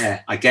 I'm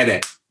there. I get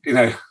it.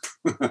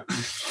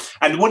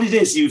 And what it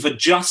is, you've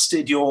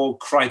adjusted your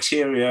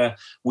criteria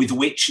with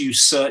which you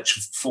search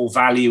for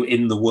value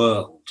in the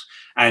world.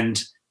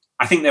 And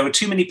I think there are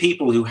too many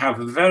people who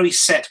have a very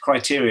set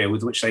criteria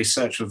with which they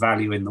search for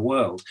value in the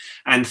world.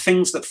 And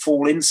things that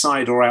fall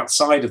inside or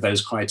outside of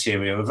those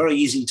criteria are very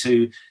easy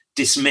to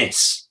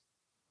dismiss.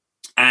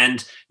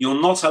 And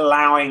you're not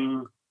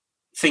allowing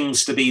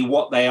things to be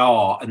what they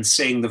are and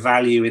seeing the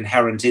value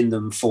inherent in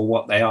them for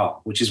what they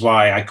are, which is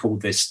why I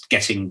called this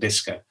getting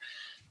disco.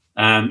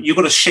 You've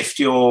got to shift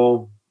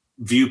your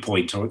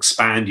viewpoint or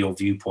expand your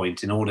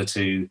viewpoint in order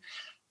to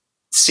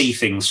see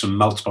things from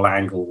multiple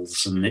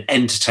angles and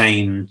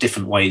entertain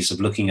different ways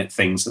of looking at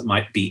things that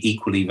might be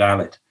equally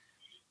valid.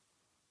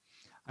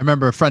 I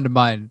remember a friend of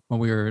mine when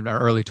we were in our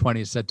early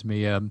 20s said to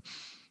me, a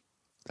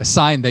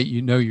sign that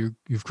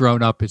you've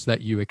grown up is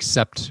that you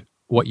accept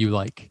what you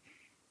like.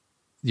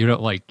 You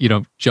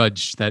don't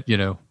judge that,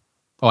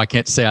 I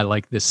can't say I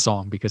like this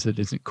song because it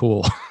isn't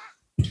cool.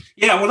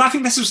 Yeah, well, I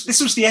think this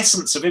was the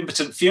essence of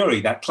Impotent Fury,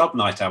 that club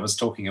night I was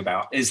talking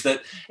about, is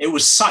that it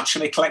was such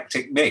an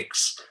eclectic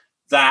mix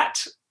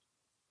that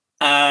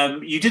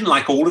you didn't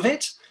like all of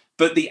it,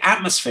 but the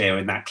atmosphere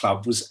in that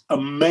club was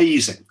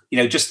amazing.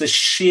 Just the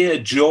sheer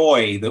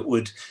joy that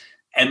would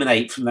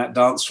emanate from that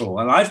dance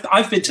floor. And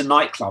I've been to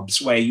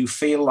nightclubs where you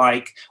feel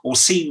like, or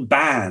seen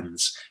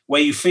bands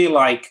where you feel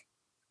like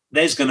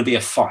there's going to be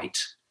a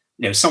fight.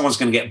 Someone's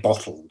going to get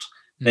bottled.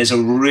 There's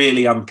a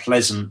really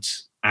unpleasant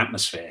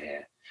atmosphere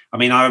here. I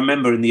mean, I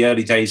remember in the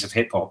early days of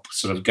hip hop,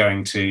 sort of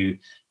going to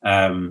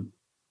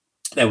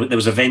there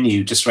was a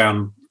venue just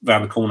around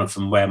the corner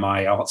from where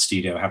my art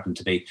studio happened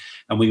to be,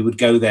 and we would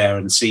go there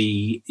and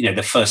see,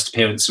 the first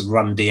appearance of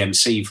Run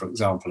DMC, for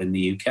example, in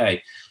the UK.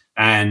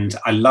 And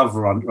I love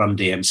Run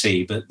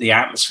DMC, but the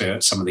atmosphere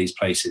at some of these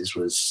places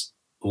was,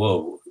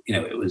 whoa,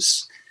 it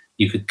was,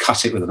 you could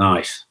cut it with a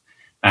knife.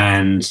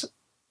 And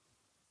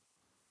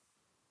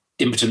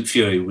Impotent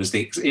Fury was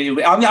it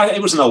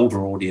was an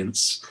older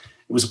audience.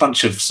 It was a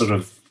bunch of sort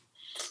of,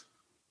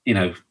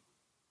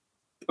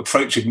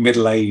 approaching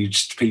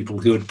middle-aged people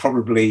who had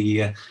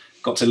probably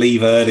got to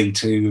leave early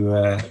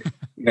to,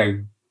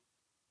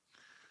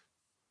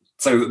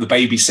 so that the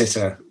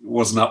babysitter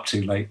wasn't up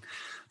too late.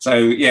 So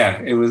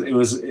yeah, it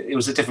was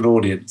a different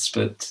audience,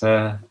 but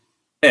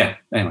yeah.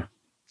 Anyway,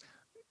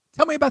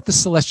 tell me about the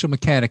Celestial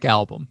Mechanic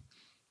album.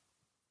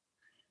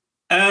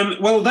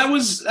 Well, that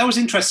was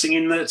interesting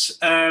in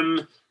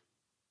that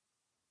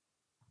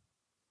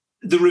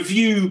the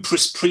review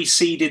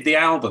preceded the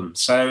album.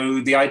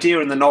 So the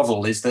idea in the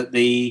novel is that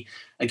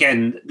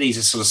again, these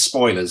are sort of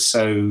spoilers.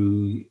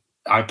 So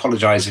I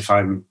apologize if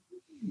I'm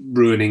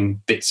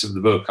ruining bits of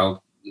the book.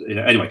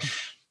 Anyway,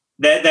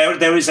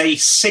 there is a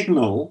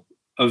signal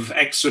of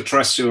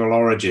extraterrestrial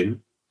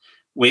origin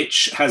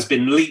which has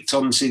been leaked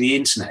onto the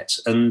internet,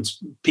 and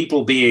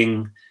people,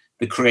 being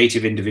the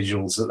creative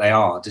individuals that they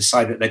are,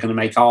 decide that they're going to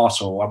make art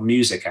or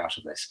music out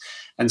of this.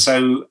 And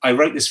so I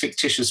wrote this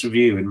fictitious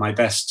review in my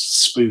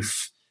best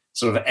spoof,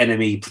 sort of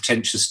enemy,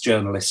 pretentious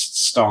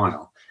journalist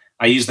style.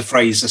 I use the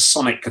phrase "a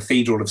sonic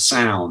cathedral of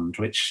sound,"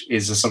 which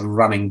is a sort of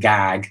running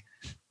gag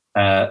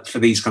for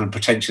these kind of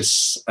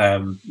pretentious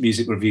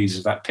music reviews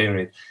of that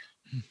period,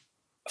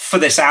 for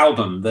this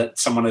album that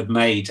someone had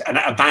made, and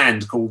a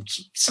band called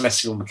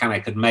Celestial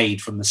Mechanic had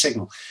made from the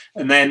Signal.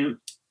 And then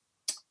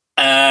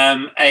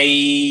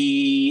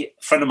a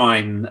friend of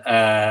mine,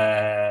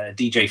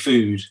 DJ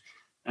Food,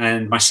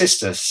 and my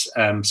sister,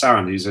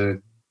 Saren, who's a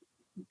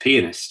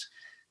pianist,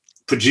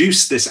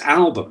 produced this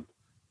album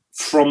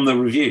from the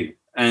review.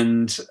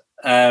 And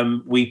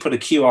we put a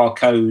QR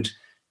code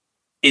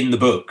in the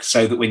book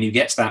so that when you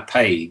get to that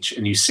page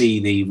and you see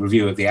the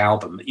review of the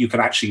album, you can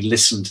actually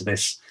listen to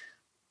this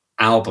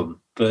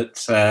album.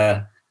 But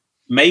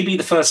maybe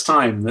the first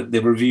time that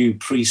the review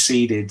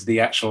preceded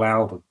the actual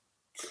album.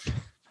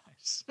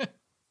 Nice.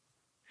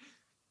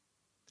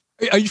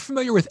 Are you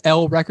familiar with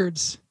L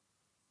Records?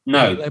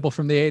 No. The label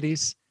from the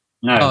 80s?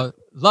 No.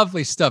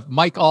 Lovely stuff.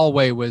 Mike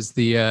Alway was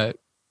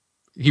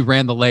he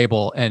ran the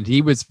label, and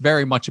he was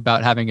very much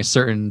about having a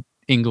certain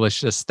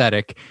English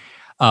aesthetic.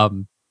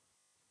 And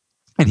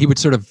he would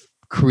sort of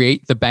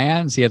create the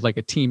bands. He had like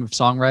a team of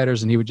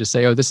songwriters, and he would just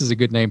say, "Oh, this is a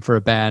good name for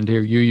a band.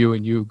 Here, you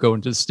and you go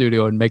into the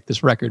studio and make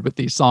this record with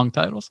these song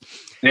titles."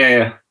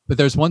 Yeah. But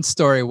there's one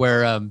story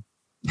where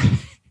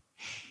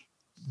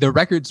the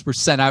records were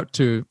sent out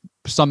to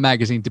some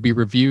magazine to be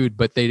reviewed,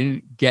 but they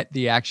didn't get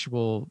the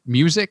actual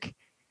music.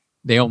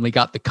 They only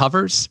got the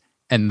covers,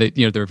 and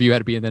the review had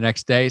to be in the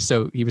next day.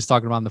 So he was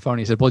talking on the phone.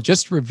 He said, "Well,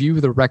 just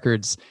review the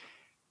records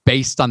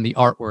based on the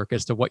artwork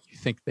as to what you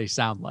think they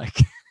sound like."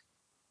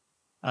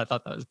 I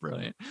thought that was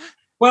brilliant.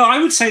 Well, I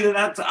would say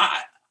that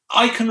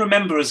I can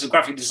remember as a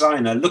graphic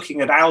designer looking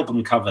at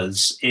album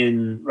covers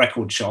in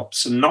record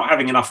shops and not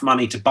having enough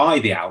money to buy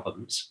the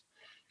albums,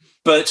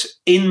 but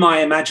in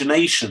my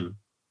imagination,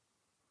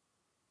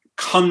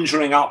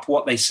 conjuring up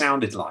what they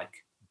sounded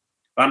like.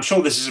 I'm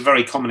sure this is a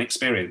very common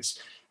experience.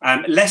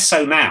 Less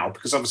so now,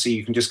 because obviously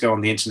you can just go on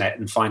the internet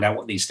and find out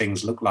what these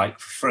things look like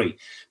for free.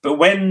 But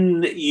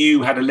when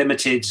you had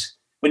limited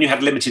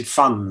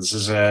funds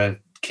as a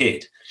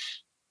kid,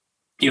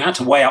 you had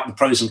to weigh up the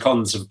pros and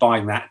cons of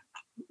buying that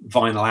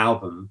vinyl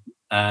album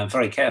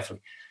very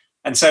carefully.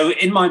 And so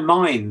in my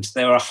mind,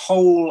 there are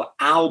whole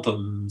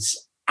albums,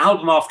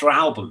 album after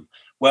album,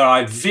 where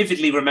I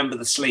vividly remember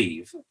the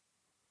sleeve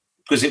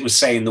because it was,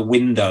 say, in the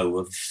window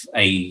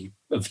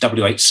of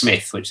W.H.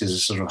 Smith, which is a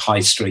sort of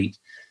high street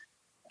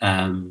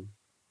chain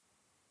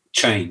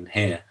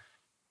here.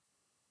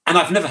 And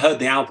I've never heard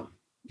the album.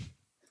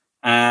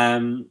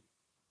 And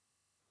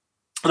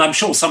I'm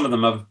sure some of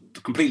them are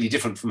completely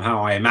different from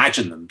how I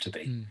imagine them to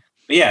be.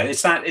 But yeah,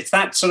 it's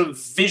that sort of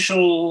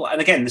visual,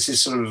 and again, this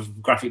is sort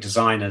of graphic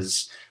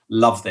designers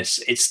love this.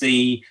 It's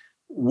the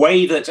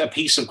way that a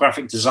piece of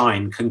graphic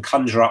design can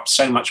conjure up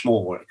so much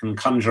more. It can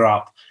conjure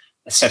up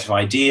a set of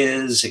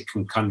ideas, it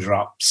can conjure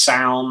up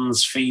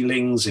sounds,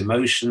 feelings,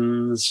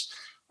 emotions.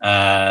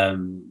 I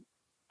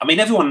mean,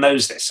 everyone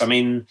knows this. I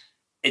mean,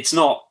 it's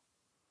not,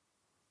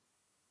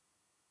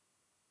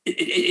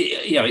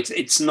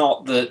 it's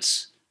not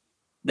that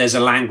there's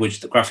a language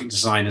that graphic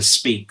designers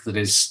speak that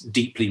is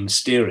deeply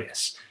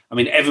mysterious. I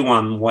mean,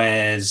 everyone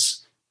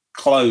wears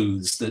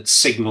clothes that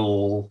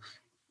signal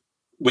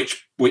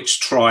which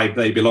tribe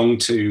they belong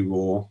to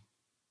or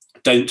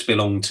don't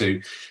belong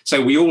to.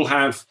 So we all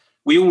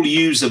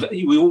use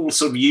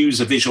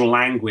a visual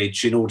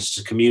language in order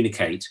to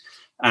communicate,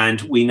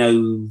 and we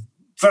know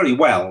very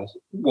well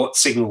what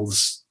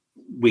signals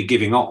we're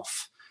giving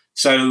off.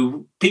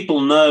 So people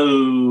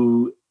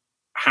know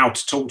how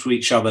to talk to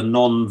each other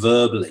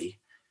non-verbally,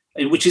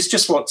 which is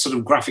just what sort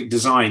of graphic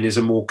design is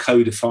a more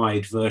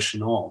codified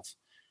version of.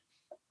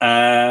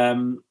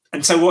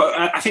 And so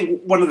I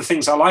think one of the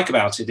things I like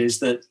about it is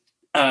that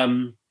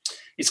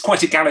it's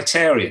quite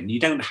egalitarian. You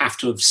don't have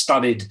to have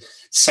studied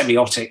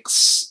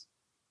semiotics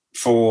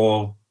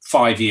for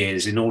 5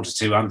 years in order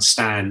to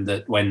understand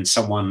that when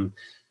someone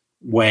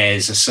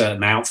wears a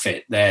certain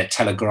outfit, they're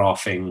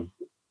telegraphing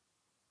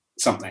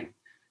something.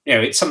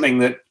 It's something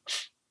that,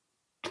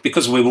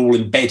 because we're all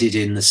embedded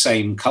in the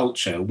same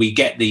culture, we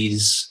get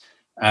these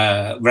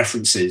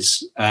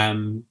references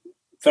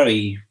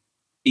very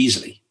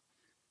easily.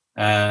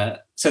 So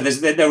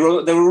there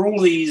are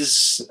all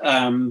these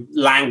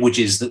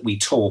languages that we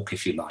talk,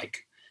 if you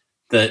like,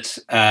 that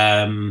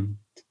are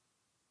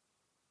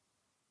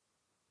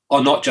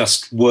not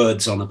just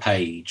words on a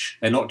page.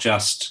 They're not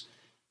just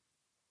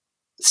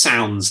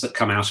sounds that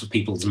come out of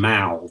people's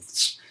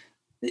mouths.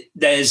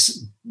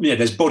 There's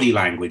body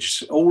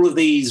language. All of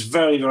these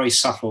very, very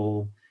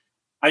subtle.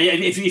 I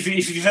mean, if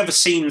you've ever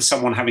seen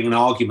someone having an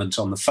argument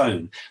on the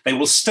phone, they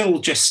will still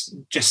just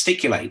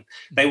gesticulate.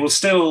 They will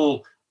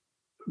still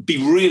be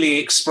really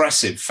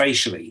expressive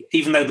facially,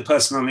 even though the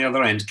person on the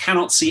other end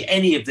cannot see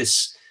any of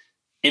this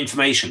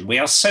information. We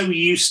are so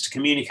used to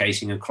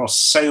communicating across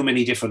so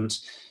many different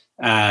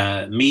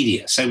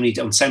media,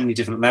 on so many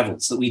different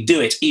levels, that we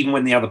do it even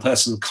when the other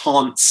person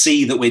can't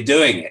see that we're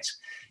doing it.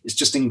 It's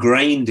just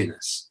ingrained in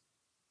us.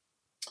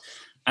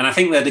 And I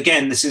think that,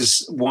 again, this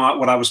is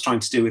what I was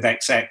trying to do with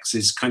XX,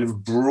 is kind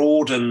of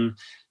broaden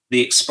the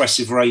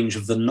expressive range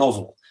of the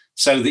novel,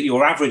 so that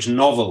your average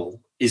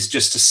novel is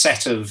just a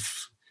set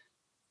of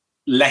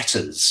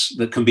letters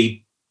that can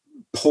be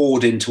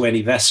poured into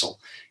any vessel.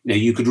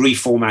 You could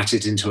reformat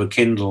it into a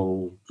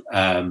Kindle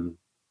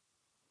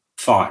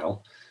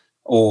file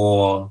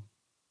or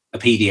a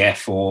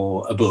PDF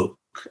or a book,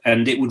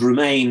 and it would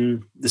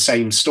remain the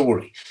same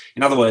story.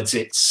 In other words,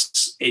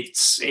 it's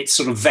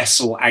sort of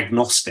vessel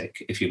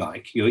agnostic, if you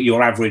like.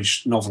 Your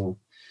average novel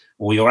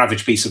or your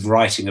average piece of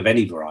writing of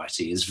any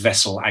variety is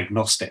vessel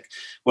agnostic.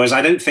 Whereas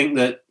I don't think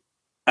that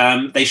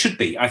they should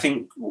be. I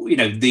think,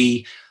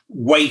 the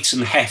weight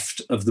and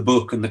heft of the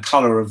book and the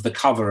color of the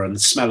cover and the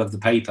smell of the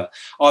paper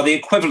are the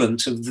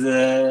equivalent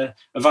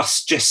of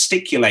us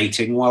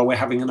gesticulating while we're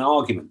having an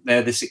argument.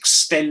 They're this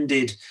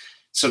extended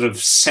sort of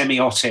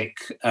semiotic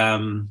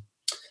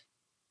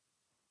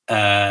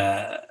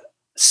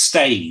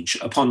stage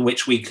upon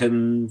which we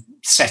can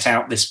set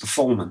out this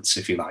performance,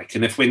 if you like.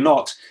 And if we're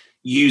not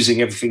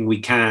using everything we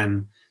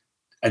can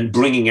and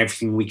bringing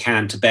everything we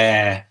can to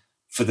bear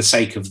for the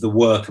sake of the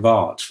work of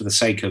art, for the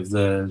sake of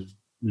the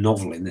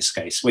novel in this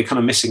case, we're kind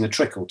of missing a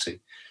trick or two.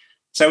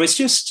 So it's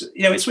just,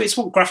 it's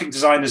what graphic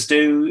designers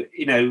do.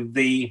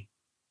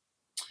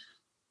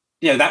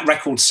 That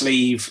record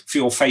sleeve for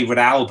your favorite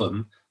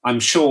album, I'm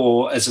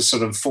sure as a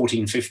sort of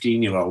 14,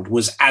 15-year-old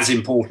was as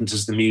important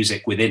as the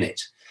music within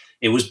it.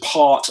 It was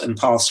part and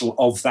parcel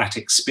of that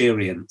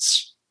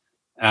experience.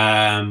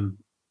 And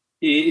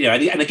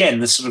again,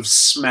 the sort of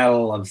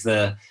smell of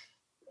that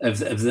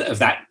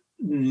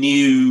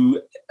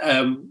new,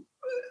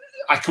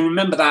 I can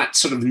remember that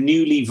sort of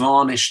newly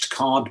varnished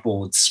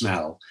cardboard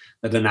smell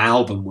that an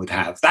album would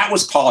have. That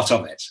was part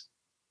of it.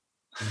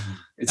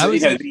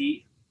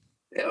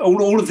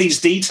 All of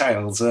these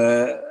details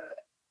are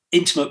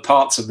intimate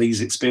parts of these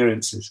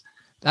experiences.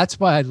 That's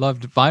why I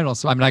loved vinyl.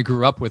 So I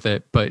grew up with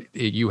it, but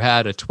you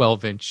had a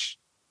 12-inch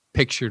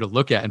picture to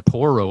look at and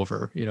pour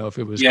over, if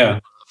it was cool.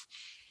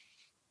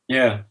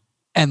 Yeah.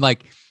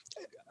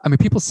 And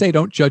people say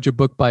don't judge a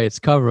book by its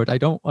cover. I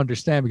don't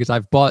understand, because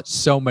I've bought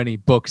so many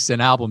books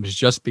and albums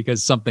just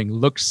because something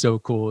looks so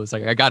cool. It's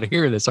like, I got to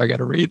hear this, or I got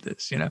to read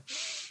this,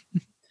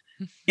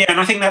 Yeah, and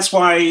I think that's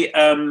why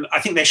I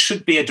think there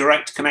should be a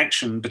direct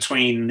connection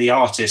between the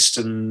artist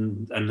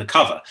and the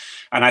cover.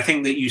 And I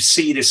think that you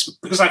see this,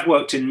 because I've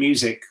worked in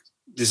music,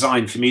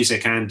 design for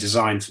music and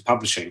design for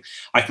publishing,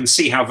 I can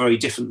see how very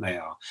different they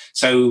are.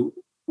 So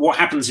what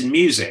happens in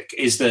music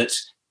is that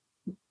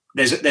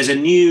there's a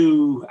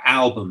new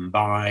album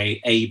by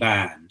a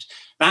band.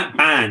 That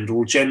band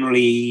will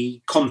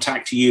generally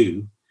contact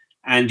you,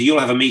 and you'll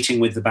have a meeting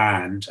with the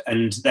band,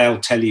 and they'll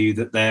tell you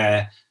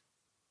that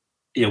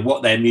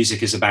what their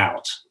music is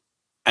about,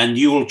 and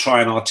you will try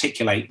and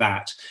articulate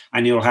that,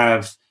 and you'll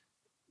have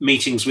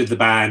meetings with the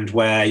band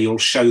where you'll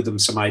show them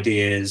some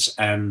ideas,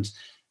 and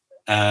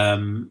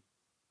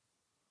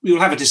you'll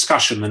have a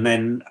discussion, and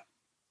then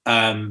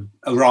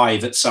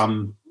arrive at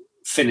some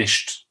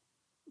finished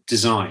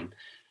design.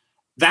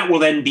 That will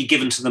then be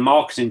given to the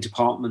marketing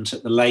department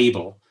at the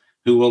label,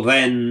 who will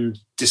then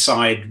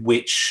decide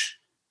which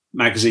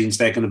magazines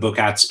they're going to book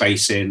ad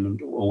space in,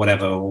 or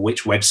whatever, or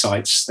which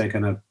websites they're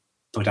going to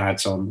put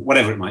ads on,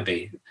 whatever it might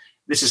be.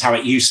 This is how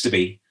it used to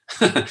be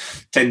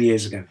 10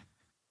 years ago.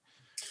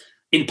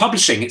 In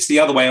publishing, it's the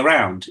other way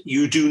around.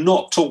 You do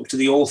not talk to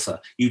the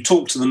author. You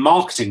talk to the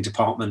marketing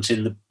department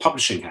in the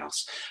publishing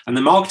house. And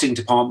the marketing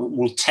department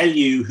will tell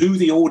you who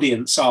the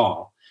audience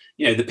are.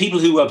 The people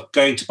who are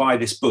going to buy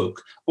this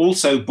book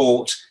also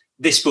bought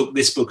this book,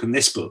 this book, and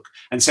this book.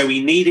 And so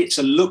we need it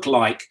to look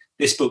like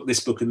this book,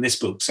 this book, and this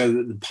book, so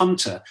that the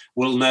punter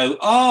will know,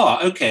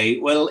 okay,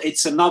 well,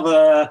 it's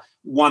another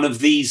one of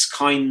these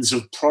kinds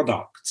of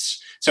products.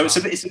 So it's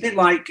a bit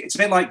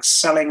like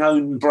selling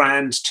own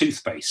brand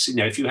toothpaste.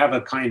 If you have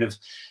a kind of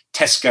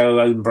Tesco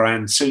own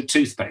brand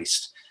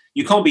toothpaste,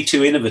 you can't be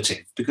too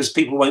innovative, because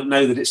people won't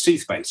know that it's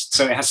toothpaste.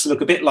 So it has to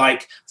look a bit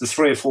like the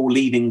 3 or 4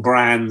 leading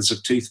brands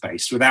of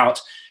toothpaste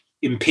without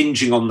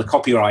impinging on the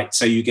copyright,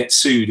 so you get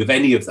sued of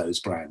any of those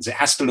brands. It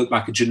has to look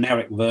like a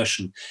generic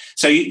version.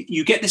 So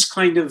you get this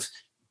kind of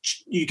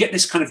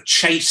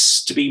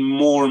chase to be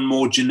more and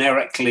more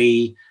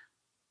generically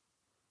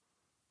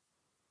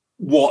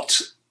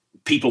what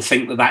people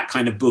think that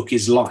kind of book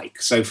is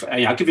like. So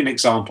I'll give you an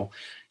example.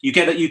 You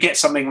get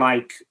something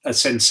like a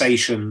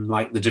sensation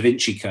like the Da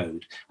Vinci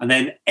Code, and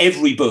then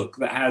every book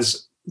that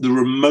has the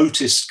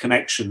remotest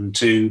connection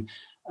to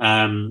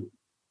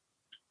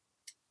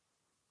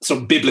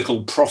sort of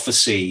biblical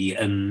prophecy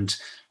and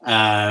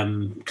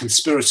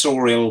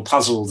conspiratorial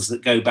puzzles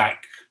that go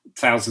back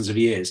thousands of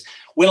years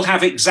will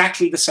have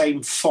exactly the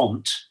same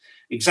font,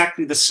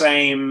 exactly the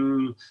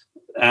same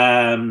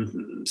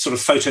sort of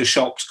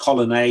photoshopped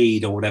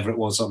colonnade or whatever it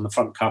was on the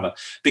front cover,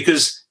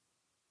 because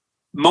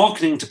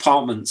marketing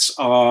departments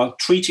are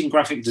treating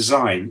graphic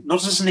design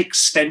not as an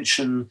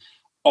extension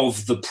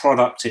of the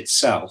product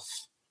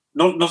itself,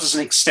 not as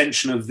an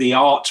extension of the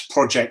art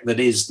project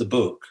that is the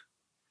book,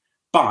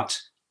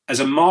 but as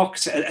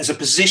a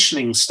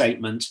positioning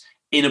statement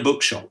in a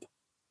bookshop.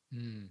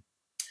 And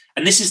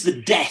this is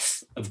the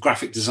death of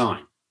graphic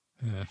design.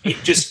 It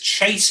just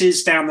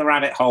chases down the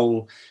rabbit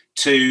hole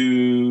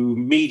to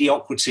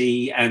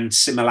mediocrity and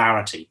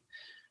similarity.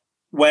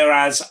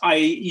 Whereas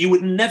you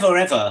would never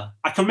ever.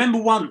 I can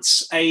remember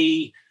once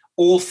a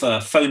author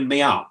phoned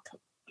me up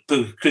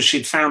because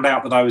she'd found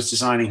out that I was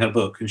designing her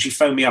book, and she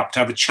phoned me up to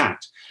have a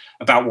chat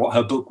about what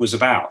her book was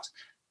about,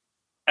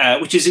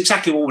 which is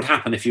exactly what would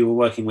happen if you were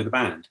working with a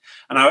band.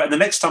 And the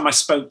next time I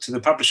spoke to the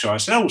publisher, I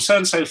said, "Oh, so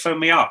and so phoned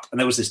me up," and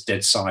there was this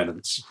dead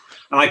silence,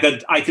 and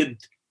I could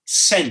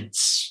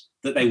sense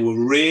that they were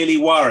really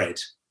worried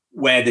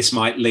where this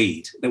might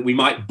lead, that we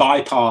might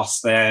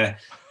bypass their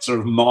sort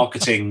of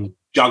marketing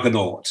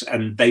juggernaut,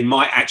 and they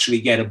might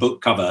actually get a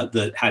book cover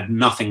that had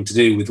nothing to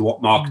do with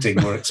what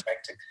marketing were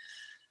expecting.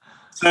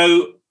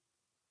 So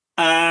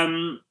I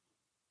mean,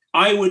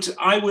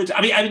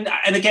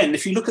 and again,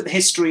 if you look at the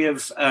history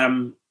of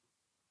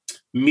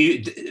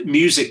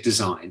music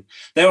design,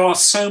 there are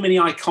so many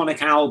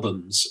iconic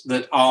albums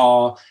that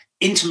are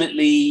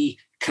intimately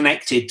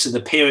connected to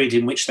the period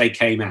in which they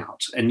came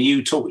out. And you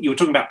were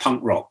talking about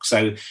punk rock,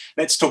 so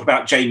let's talk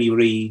about Jamie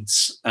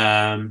Reed's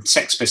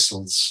Sex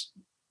Pistols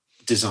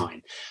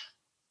design.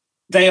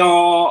 They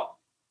are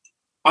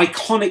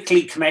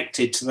iconically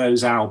connected to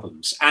those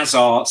albums, as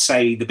are,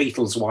 say, the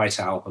Beatles'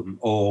 White Album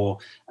or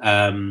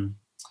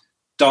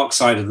Dark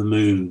Side of the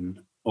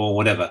Moon or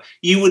whatever.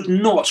 You would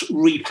not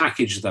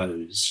repackage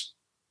those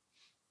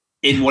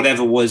in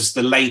whatever was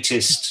the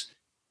latest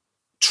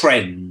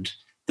trend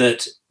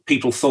that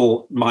people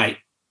thought might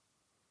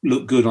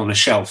look good on a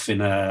shelf in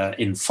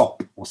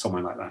FOP or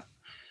something like that.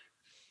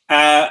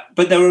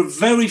 But there are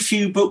very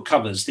few book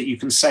covers that you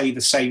can say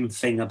the same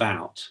thing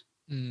about.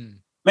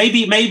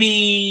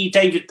 Maybe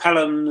David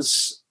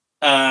Pelham's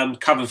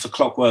cover for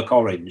Clockwork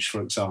Orange,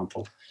 for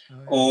example,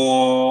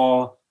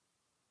 or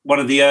one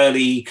of the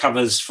early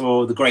covers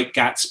for The Great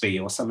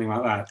Gatsby or something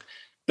like that.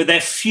 But they're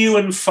few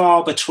and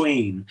far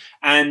between,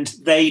 and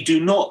they do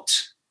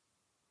not...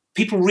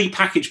 People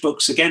repackage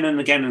books again and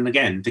again and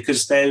again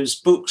because those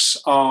books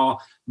are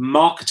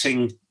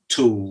marketing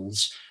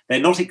tools. They're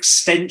not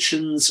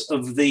extensions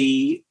of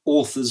the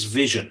author's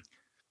vision,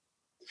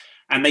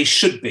 and they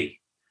should be.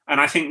 And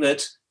I think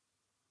that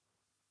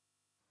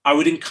I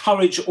would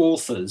encourage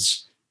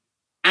authors,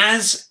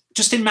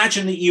 just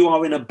imagine that you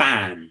are in a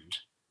band.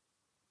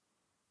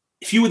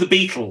 If you were the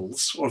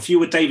Beatles or if you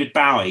were David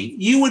Bowie,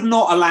 you would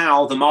not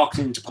allow the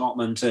marketing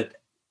department at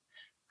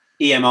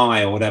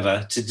EMI or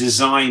whatever to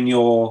design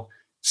your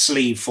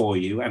sleeve for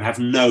you and have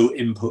no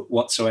input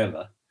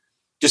whatsoever.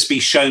 Just be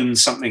shown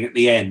something at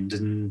the end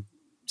and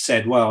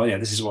said, well, yeah,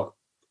 this is what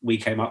we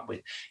came up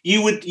with.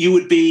 You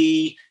would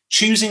be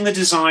choosing the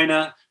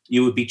designer,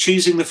 you would be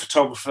choosing the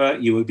photographer,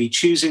 you would be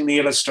choosing the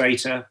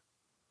illustrator.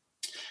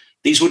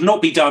 These would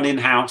not be done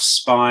in-house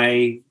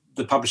by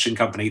the publishing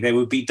company. They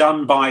would be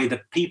done by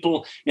the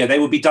people, they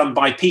would be done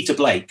by Peter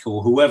Blake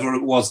or whoever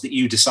it was that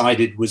you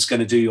decided was going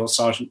to do your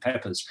Sgt.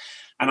 Pepper's.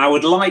 And I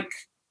would like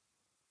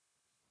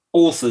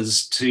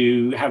authors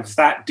to have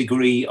that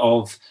degree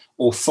of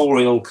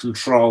authorial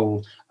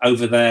control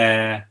over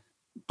their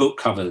book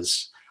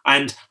covers.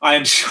 And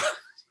I'm sure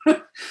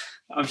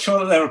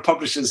that there are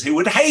publishers who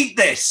would hate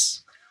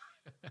this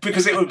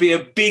because it would be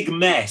a big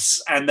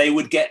mess and they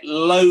would get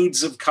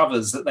loads of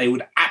covers that they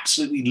would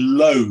absolutely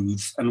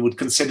loathe and would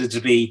consider to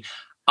be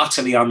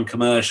utterly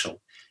uncommercial.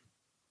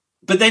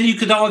 But then you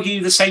could argue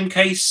the same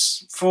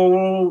case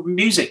for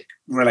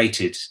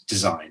music-related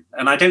design,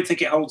 and I don't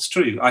think it holds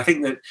true. I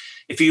think that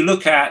if you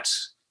look at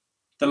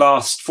the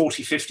last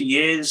 40, 50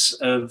 years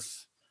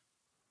of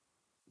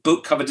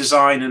book cover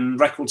design and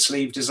record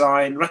sleeve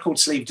design,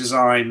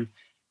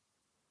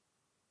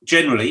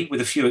 generally,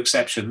 with a few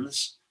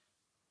exceptions,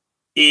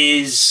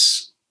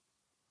 is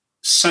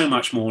so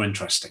much more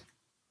interesting.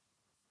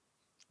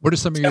 What are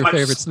some of your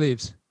favorite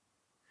sleeves?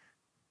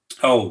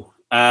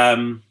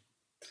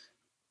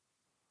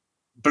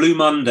 Blue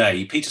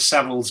Monday, Peter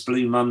Saville's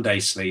Blue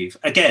Monday sleeve.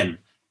 Again,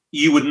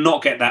 you would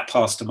not get that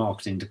past a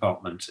marketing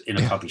department in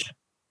a publisher.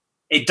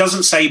 It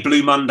doesn't say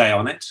Blue Monday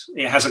on it.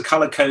 It has a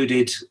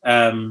color-coded,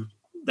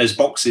 those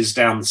boxes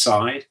down the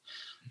side.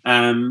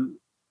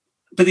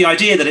 But the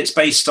idea that it's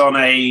based on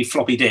a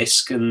floppy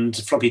disk, and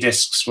floppy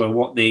disks were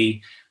what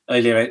the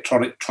early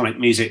electronic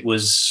music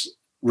was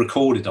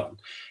recorded on.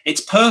 It's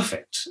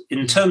perfect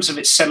in terms of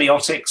its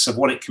semiotics, of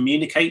what it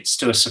communicates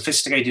to a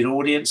sophisticated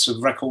audience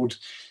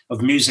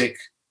of music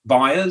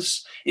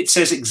buyers. It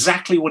says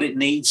exactly what it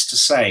needs to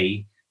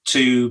say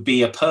to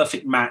be a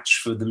perfect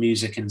match for the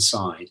music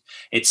inside.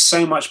 It's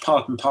so much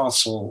part and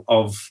parcel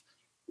of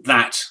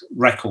that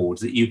record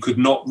that you could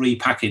not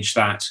repackage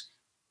that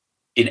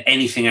in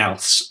anything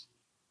else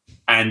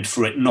and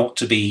for it not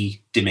to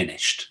be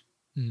diminished.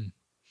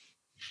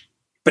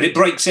 But it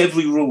breaks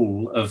every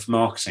rule of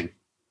marketing.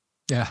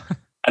 Yeah.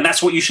 And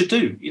that's what you should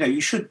do.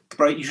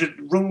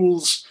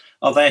 Rules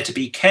are there to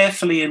be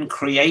carefully and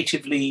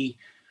creatively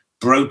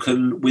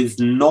broken with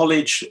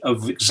knowledge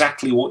of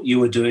exactly what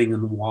you are doing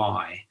and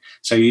why.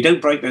 So you don't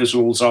break those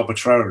rules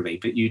arbitrarily,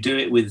 but you do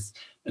it with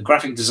a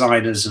graphic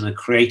designer's and a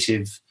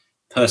creative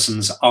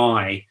person's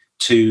eye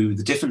to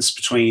the difference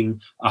between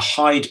a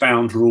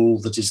hidebound rule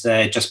that is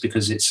there just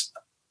because it's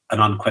an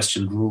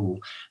unquestioned rule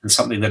and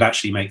something that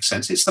actually makes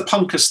sense. It's the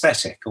punk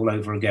aesthetic all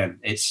over again.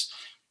 It's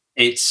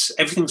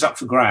everything's up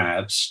for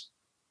grabs,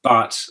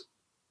 but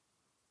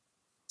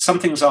some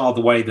things are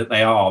the way that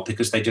they are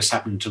because they just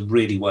happen to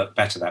really work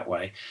better that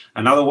way.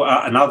 And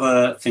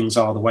other things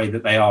are the way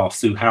that they are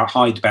through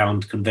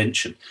hidebound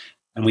convention.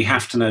 And we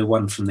have to know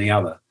one from the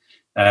other.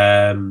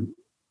 And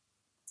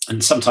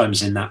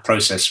sometimes in that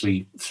process,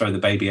 we throw the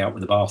baby out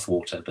with the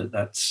bathwater, but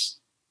that's,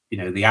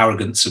 the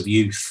arrogance of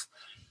youth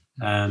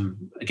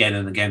again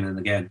and again and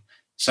again.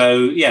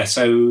 So,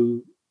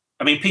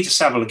 Peter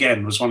Saville,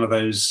 again, was one of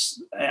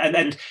those,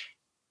 and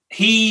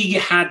he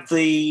had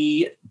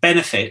the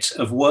benefit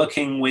of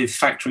working with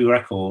Factory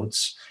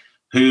Records,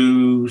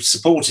 who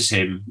supported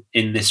him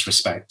in this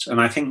respect.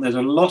 And I think that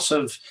a lot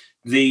of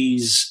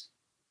these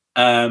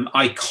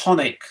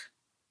iconic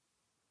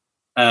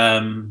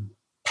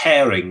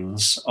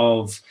pairings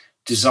of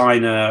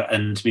designer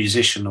and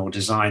musician or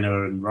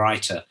designer and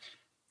writer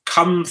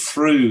come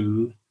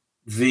through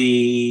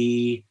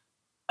the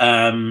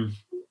come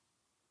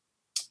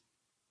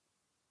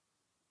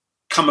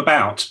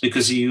about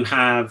because you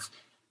have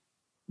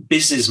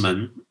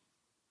businessmen,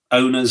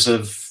 owners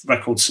of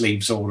record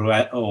sleeves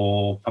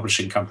or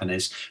publishing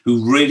companies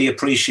who really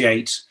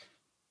appreciate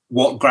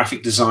what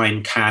graphic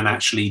design can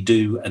actually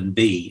do and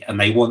be, and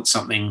they want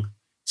something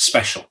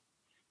special.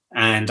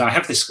 And I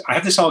have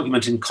this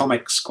argument in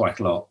comics quite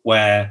a lot,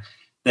 where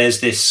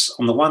there's this,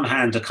 on the one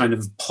hand, a kind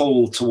of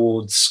pull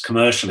towards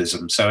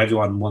commercialism, so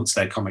everyone wants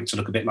their comic to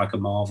look a bit like a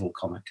Marvel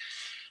comic,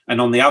 and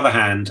on the other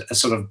hand, a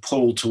sort of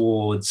pull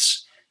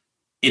towards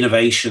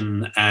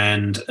innovation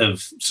and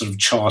of sort of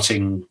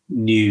charting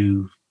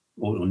new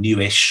or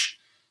newish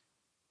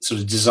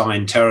sort of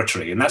design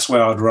territory, and that's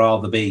where I'd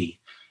rather be.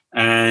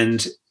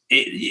 And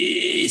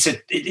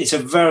it's a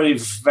very,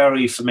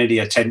 very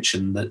familiar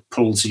tension that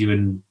pulls you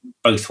in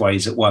both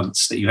ways at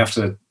once that you have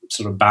to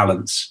sort of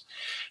balance.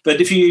 But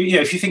if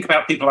you think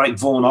about people like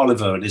Vaughan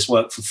Oliver and his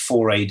work for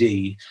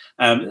 4AD,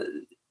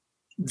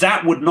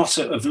 that would not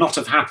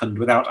have happened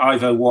without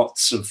Ivo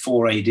Watts of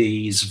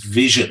 4AD's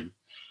vision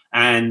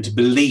and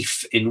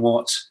belief in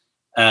what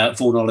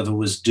Vaughan Oliver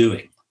was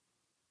doing.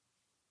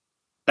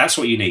 That's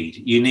what you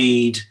need. You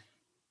need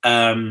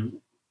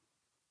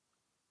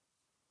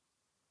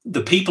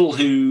the people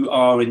who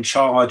are in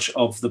charge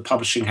of the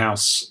publishing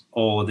house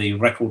or the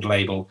record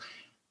label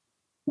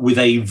with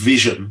a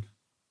vision,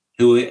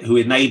 who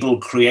enable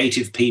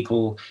creative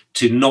people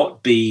to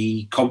not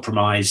be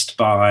compromised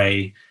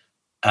by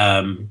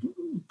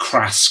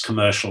crass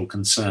commercial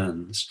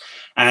concerns.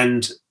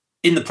 And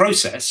in the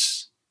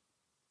process,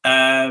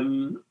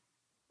 Blue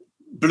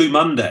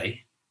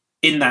Monday,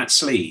 in that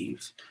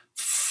sleeve,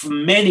 for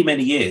many,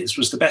 many years,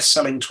 was the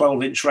best-selling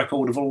 12-inch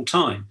record of all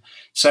time.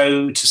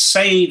 So to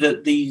say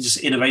that these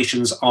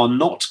innovations are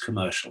not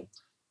commercial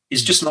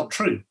is just not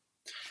true.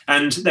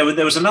 And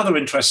there was another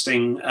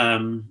interesting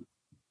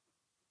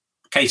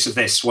case of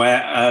this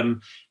where, I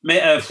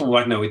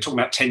don't know, we're talking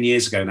about 10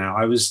 years ago now,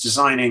 I was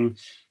designing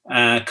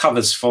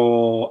covers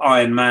for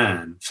Iron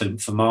Man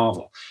for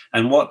Marvel.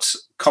 And what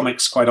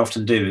comics quite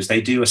often do is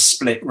they do a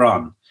split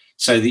run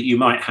so that you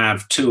might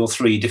have 2 or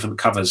 3 different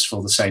covers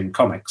for the same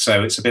comic.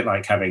 So it's a bit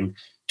like having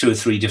 2 or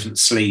 3 different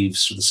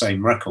sleeves for the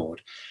same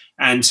record.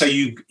 And so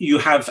you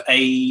have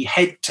a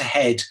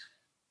head-to-head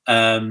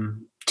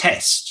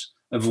test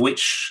of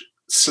which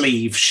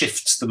sleeve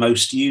shifts the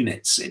most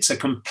units. It's a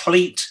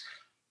complete,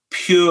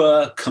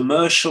 pure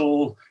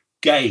commercial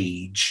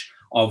gauge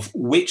of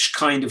which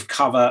kind of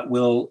cover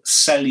will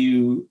sell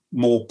you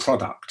more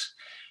product.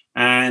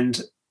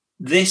 And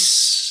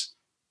this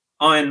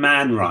Iron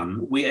Man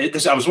run,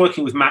 I was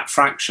working with Matt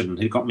Fraction,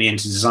 who got me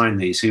into design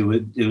these, who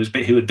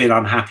had been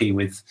unhappy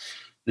with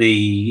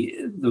the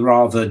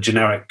rather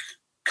generic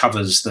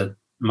covers that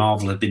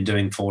Marvel had been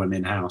doing for him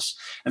in-house.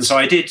 And so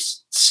I did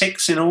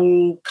 6 in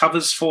all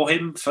covers for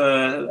him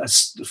for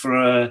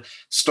a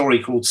story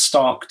called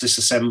Stark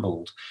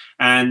Disassembled.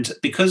 And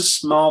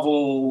because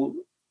Marvel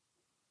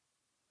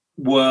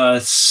were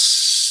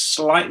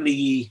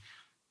slightly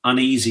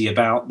uneasy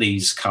about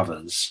these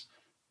covers,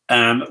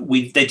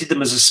 they did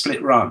them as a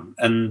split run.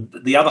 And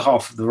the other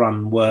half of the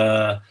run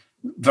were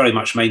very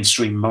much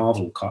mainstream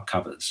Marvel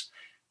covers.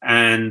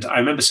 And I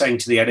remember saying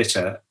to the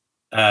editor,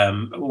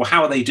 well,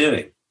 how are they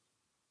doing?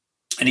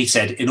 And he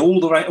said, in all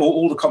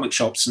the comic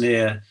shops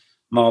near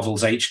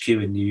Marvel's HQ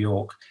in New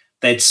York,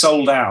 they'd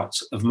sold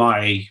out of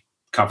my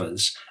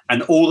covers,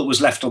 and all that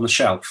was left on the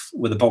shelf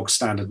were the bog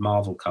standard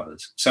Marvel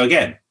covers. So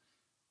again,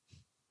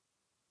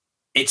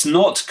 it's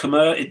not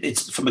commercial.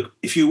 It's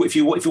if you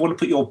want to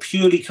put your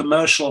purely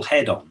commercial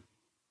head on,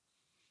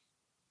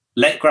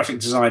 let graphic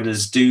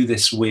designers do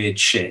this weird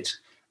shit,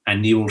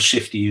 and you will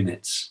shift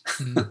units.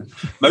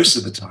 Most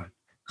of the time,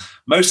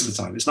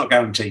 it's not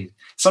guaranteed.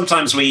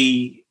 Sometimes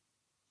we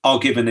are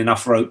given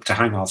enough rope to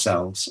hang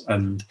ourselves,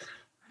 and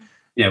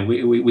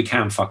we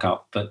can fuck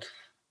up. But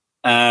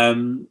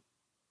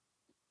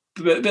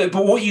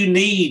what you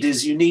need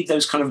is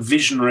those kind of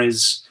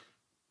visionaries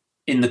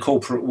in the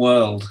corporate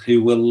world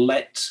who will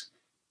let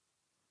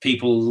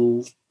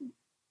people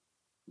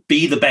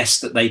be the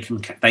best that they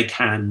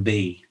can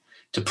be,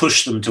 to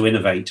push them to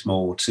innovate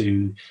more,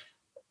 to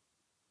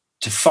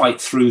fight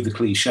through the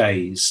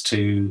cliches,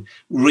 to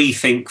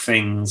rethink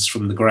things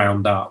from the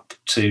ground up,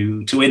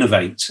 to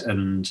innovate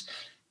and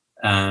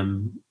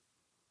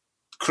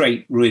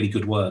create really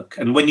good work.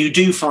 And when you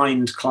do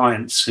find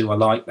clients who are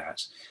like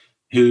that,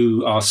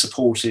 who are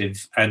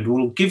supportive and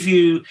will give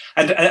you,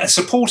 and a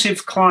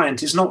supportive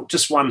client is not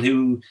just one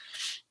who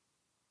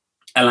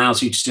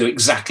allows you to do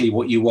exactly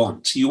what you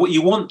want. You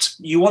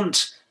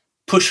want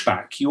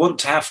pushback. You want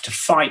to have to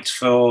fight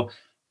for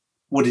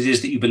what it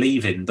is that you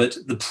believe in. But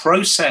the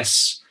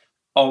process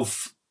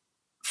of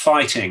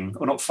fighting,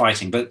 or not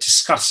fighting, but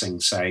discussing,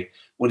 say,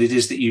 what it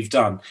is that you've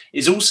done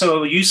is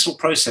also a useful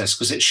process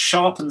because it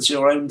sharpens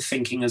your own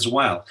thinking as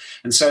well.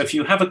 And so if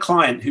you have a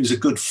client who's a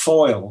good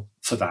foil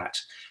for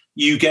that,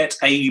 you get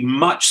a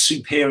much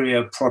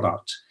superior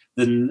product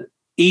than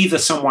either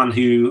someone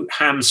who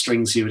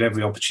hamstrings you at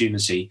every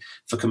opportunity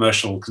for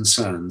commercial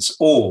concerns,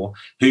 or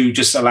who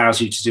just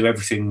allows you to do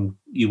everything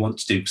you want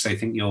to do because they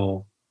think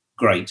you're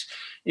great.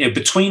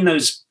 Between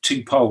those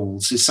two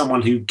poles is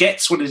someone who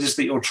gets what it is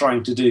that you're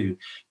trying to do,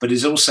 but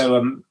is also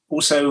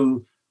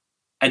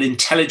an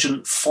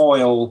intelligent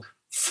foil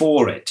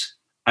for it,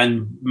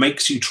 and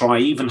makes you try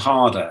even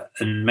harder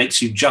and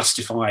makes you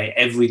justify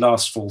every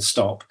last full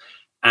stop,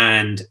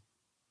 and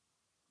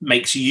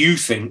makes you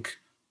think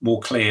more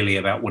clearly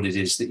about what it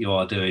is that you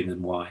are doing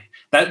and why.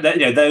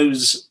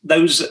 Those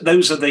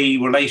are the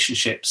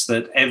relationships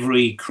that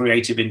every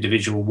creative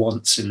individual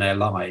wants in their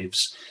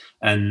lives.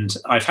 And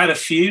I've had a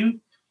few,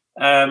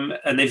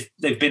 and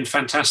they've been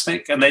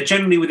fantastic. And they're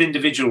generally with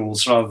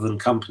individuals rather than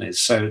companies.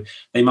 So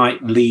they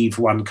might leave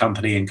one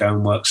company and go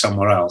and work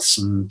somewhere else,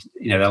 and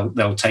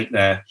they'll take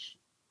their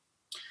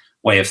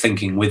way of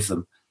thinking with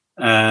them.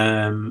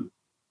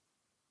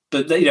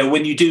 But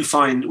when you do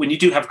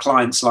have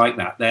clients like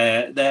that,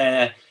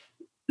 they're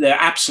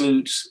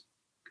absolute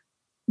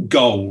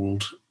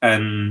gold.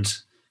 And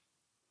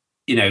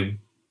the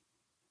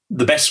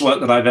best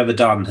work that I've ever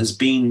done has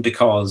been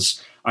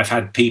because I've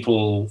had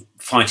people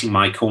fighting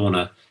my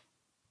corner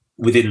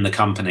within the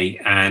company,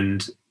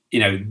 and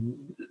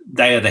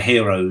they are the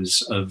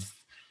heroes of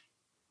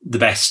the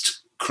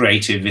best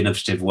creative,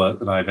 innovative work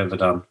that I've ever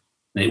done.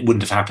 And it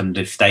wouldn't have happened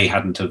if they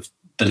hadn't have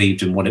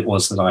believed in what it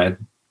was that I had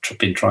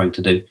been trying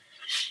to do.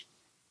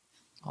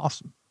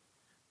 Awesome.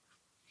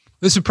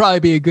 This would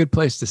probably be a good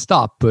place to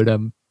stop, but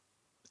do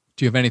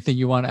you have anything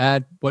you want to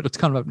add? What's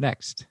coming up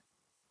next?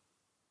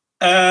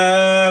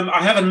 I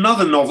have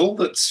another novel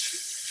that's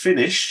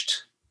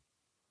finished.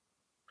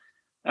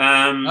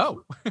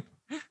 It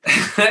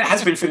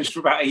has been finished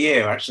for about a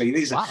year, actually.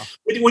 Wow.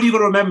 What you've got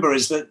to remember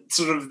is that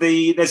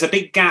there's a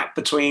big gap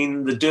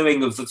between the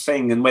doing of the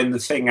thing and when the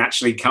thing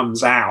actually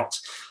comes out,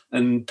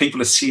 and people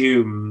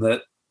assume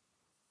that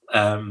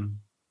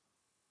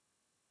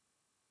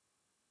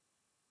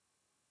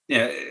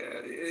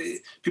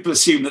people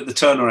assume that the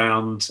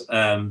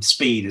turnaround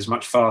speed is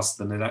much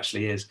faster than it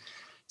actually is.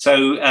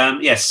 So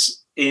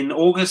yes, in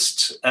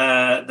August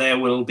there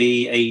will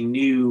be a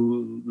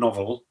new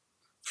novel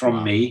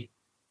from me.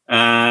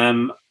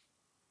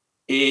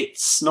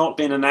 It's not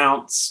been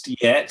announced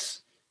yet.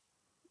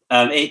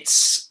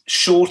 It's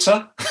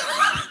shorter.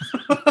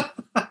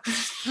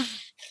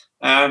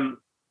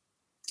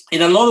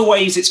 In a lot of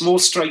ways, it's more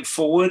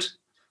straightforward.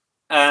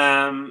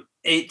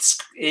 It's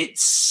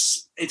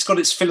got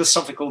its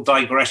philosophical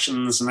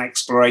digressions and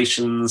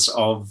explorations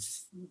of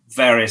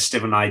various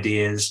different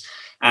ideas.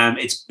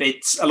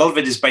 It's a lot of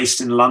it is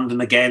based in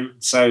London again,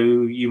 so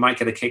you might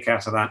get a kick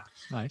out of that.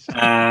 Nice.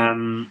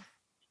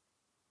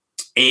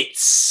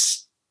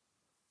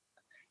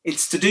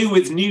 It's to do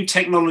with new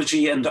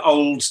technology and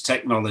old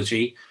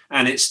technology,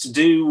 and it's to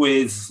do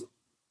with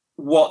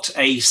what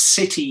a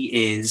city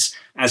is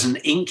as an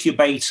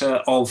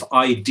incubator of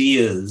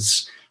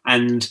ideas,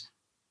 and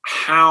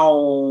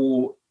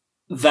how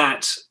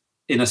that,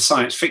 in a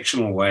science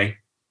fictional way,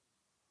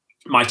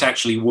 might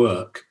actually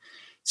work.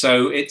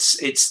 So it's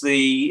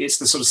the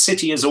sort of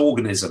city as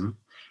organism,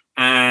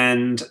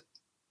 and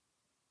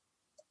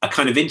a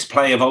kind of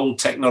interplay of old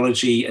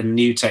technology and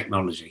new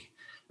technology,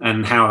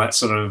 and how that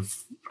sort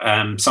of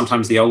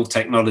sometimes the old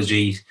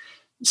technology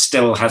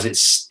still has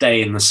its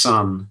day in the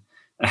sun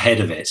ahead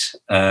of it,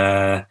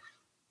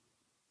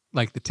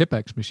 like the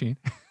Tipex machine.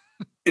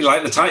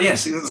 Like the time,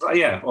 yes,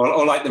 yeah,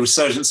 or like the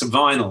resurgence of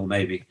vinyl,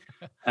 maybe.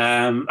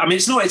 I mean,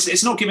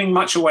 it's not giving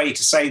much away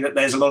to say that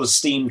there's a lot of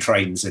steam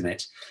trains in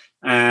it,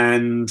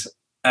 and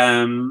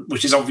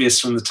which is obvious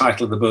from the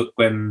title of the book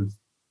when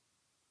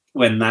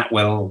that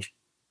will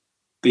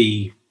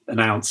be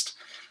announced.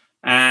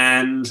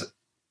 And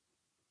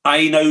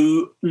I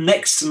know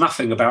next to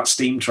nothing about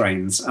steam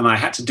trains, and I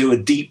had to do a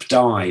deep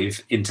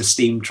dive into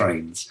steam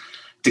trains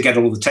to get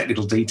all the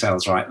technical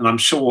details right. And I'm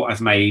sure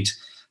I've made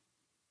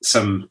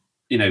some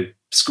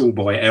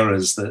schoolboy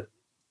errors that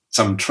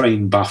some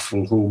train buff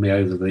will haul me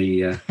over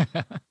the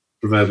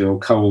proverbial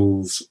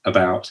coals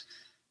about.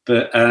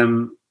 But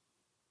I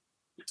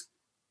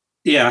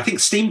think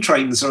steam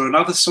trains are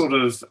another sort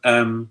of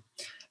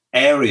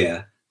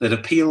area that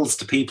appeals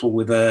to people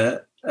with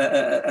a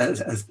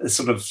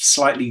sort of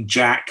slightly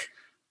Jack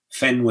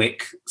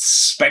Fenwick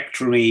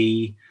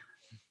spectrum-y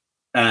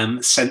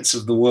sense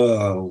of the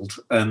world,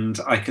 and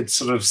I could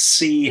sort of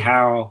see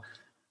how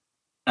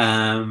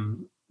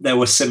there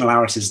were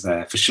similarities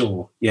there for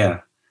sure.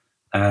 Yeah.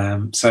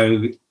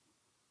 So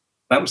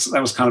that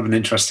was kind of an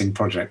interesting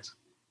project.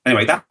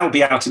 Anyway, that will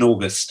be out in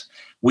August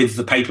with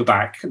the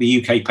paperback,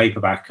 the UK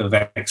paperback of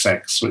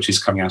XX, which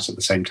is coming out at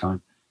the same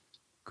time.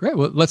 Great.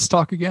 Well, let's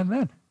talk again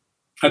then.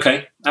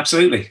 Okay,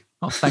 absolutely.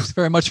 Well, thanks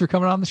very much for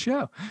coming on the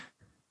show.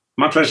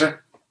 My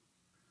pleasure.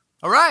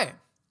 All right.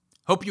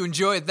 Hope you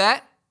enjoyed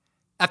that.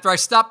 After I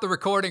stopped the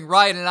recording,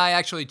 Ryan and I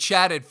actually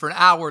chatted for an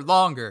hour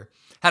longer.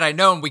 Had I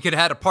known, we could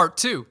have had a part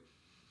 2.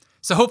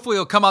 So hopefully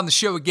he'll come on the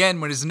show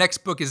again when his next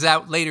book is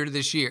out later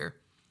this year.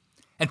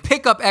 And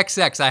pick up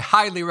XX. I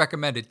highly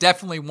recommend it.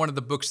 Definitely one of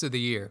the books of the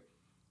year.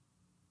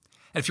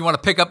 And if you want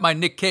to pick up my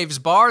Nick Caves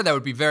bar, that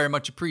would be very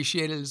much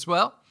appreciated as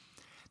well.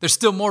 There's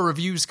still more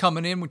reviews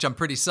coming in, which I'm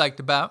pretty psyched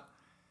about.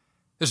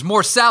 There's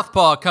more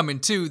Southpaw coming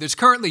too. There's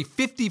currently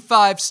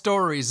 55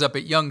 stories up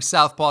at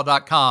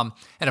youngsouthpaw.com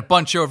and a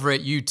bunch over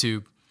at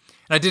YouTube.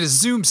 And I did a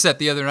Zoom set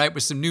the other night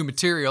with some new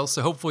material,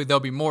 so hopefully there'll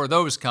be more of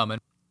those coming.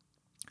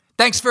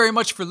 Thanks very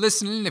much for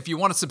listening. If you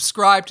want to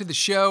subscribe to the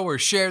show or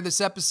share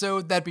this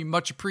episode, that'd be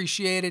much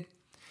appreciated.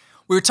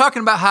 We were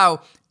talking about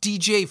how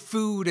DJ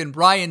Food and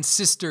Ryan's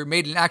sister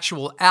made an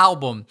actual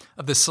album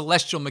of the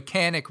Celestial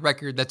Mechanic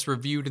record that's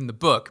reviewed in the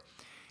book.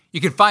 You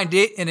can find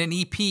it in an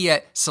EP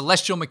at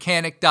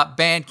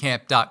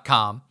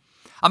celestialmechanic.bandcamp.com.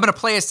 I'm going to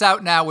play us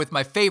out now with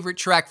my favorite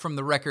track from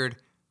the record,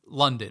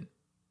 London.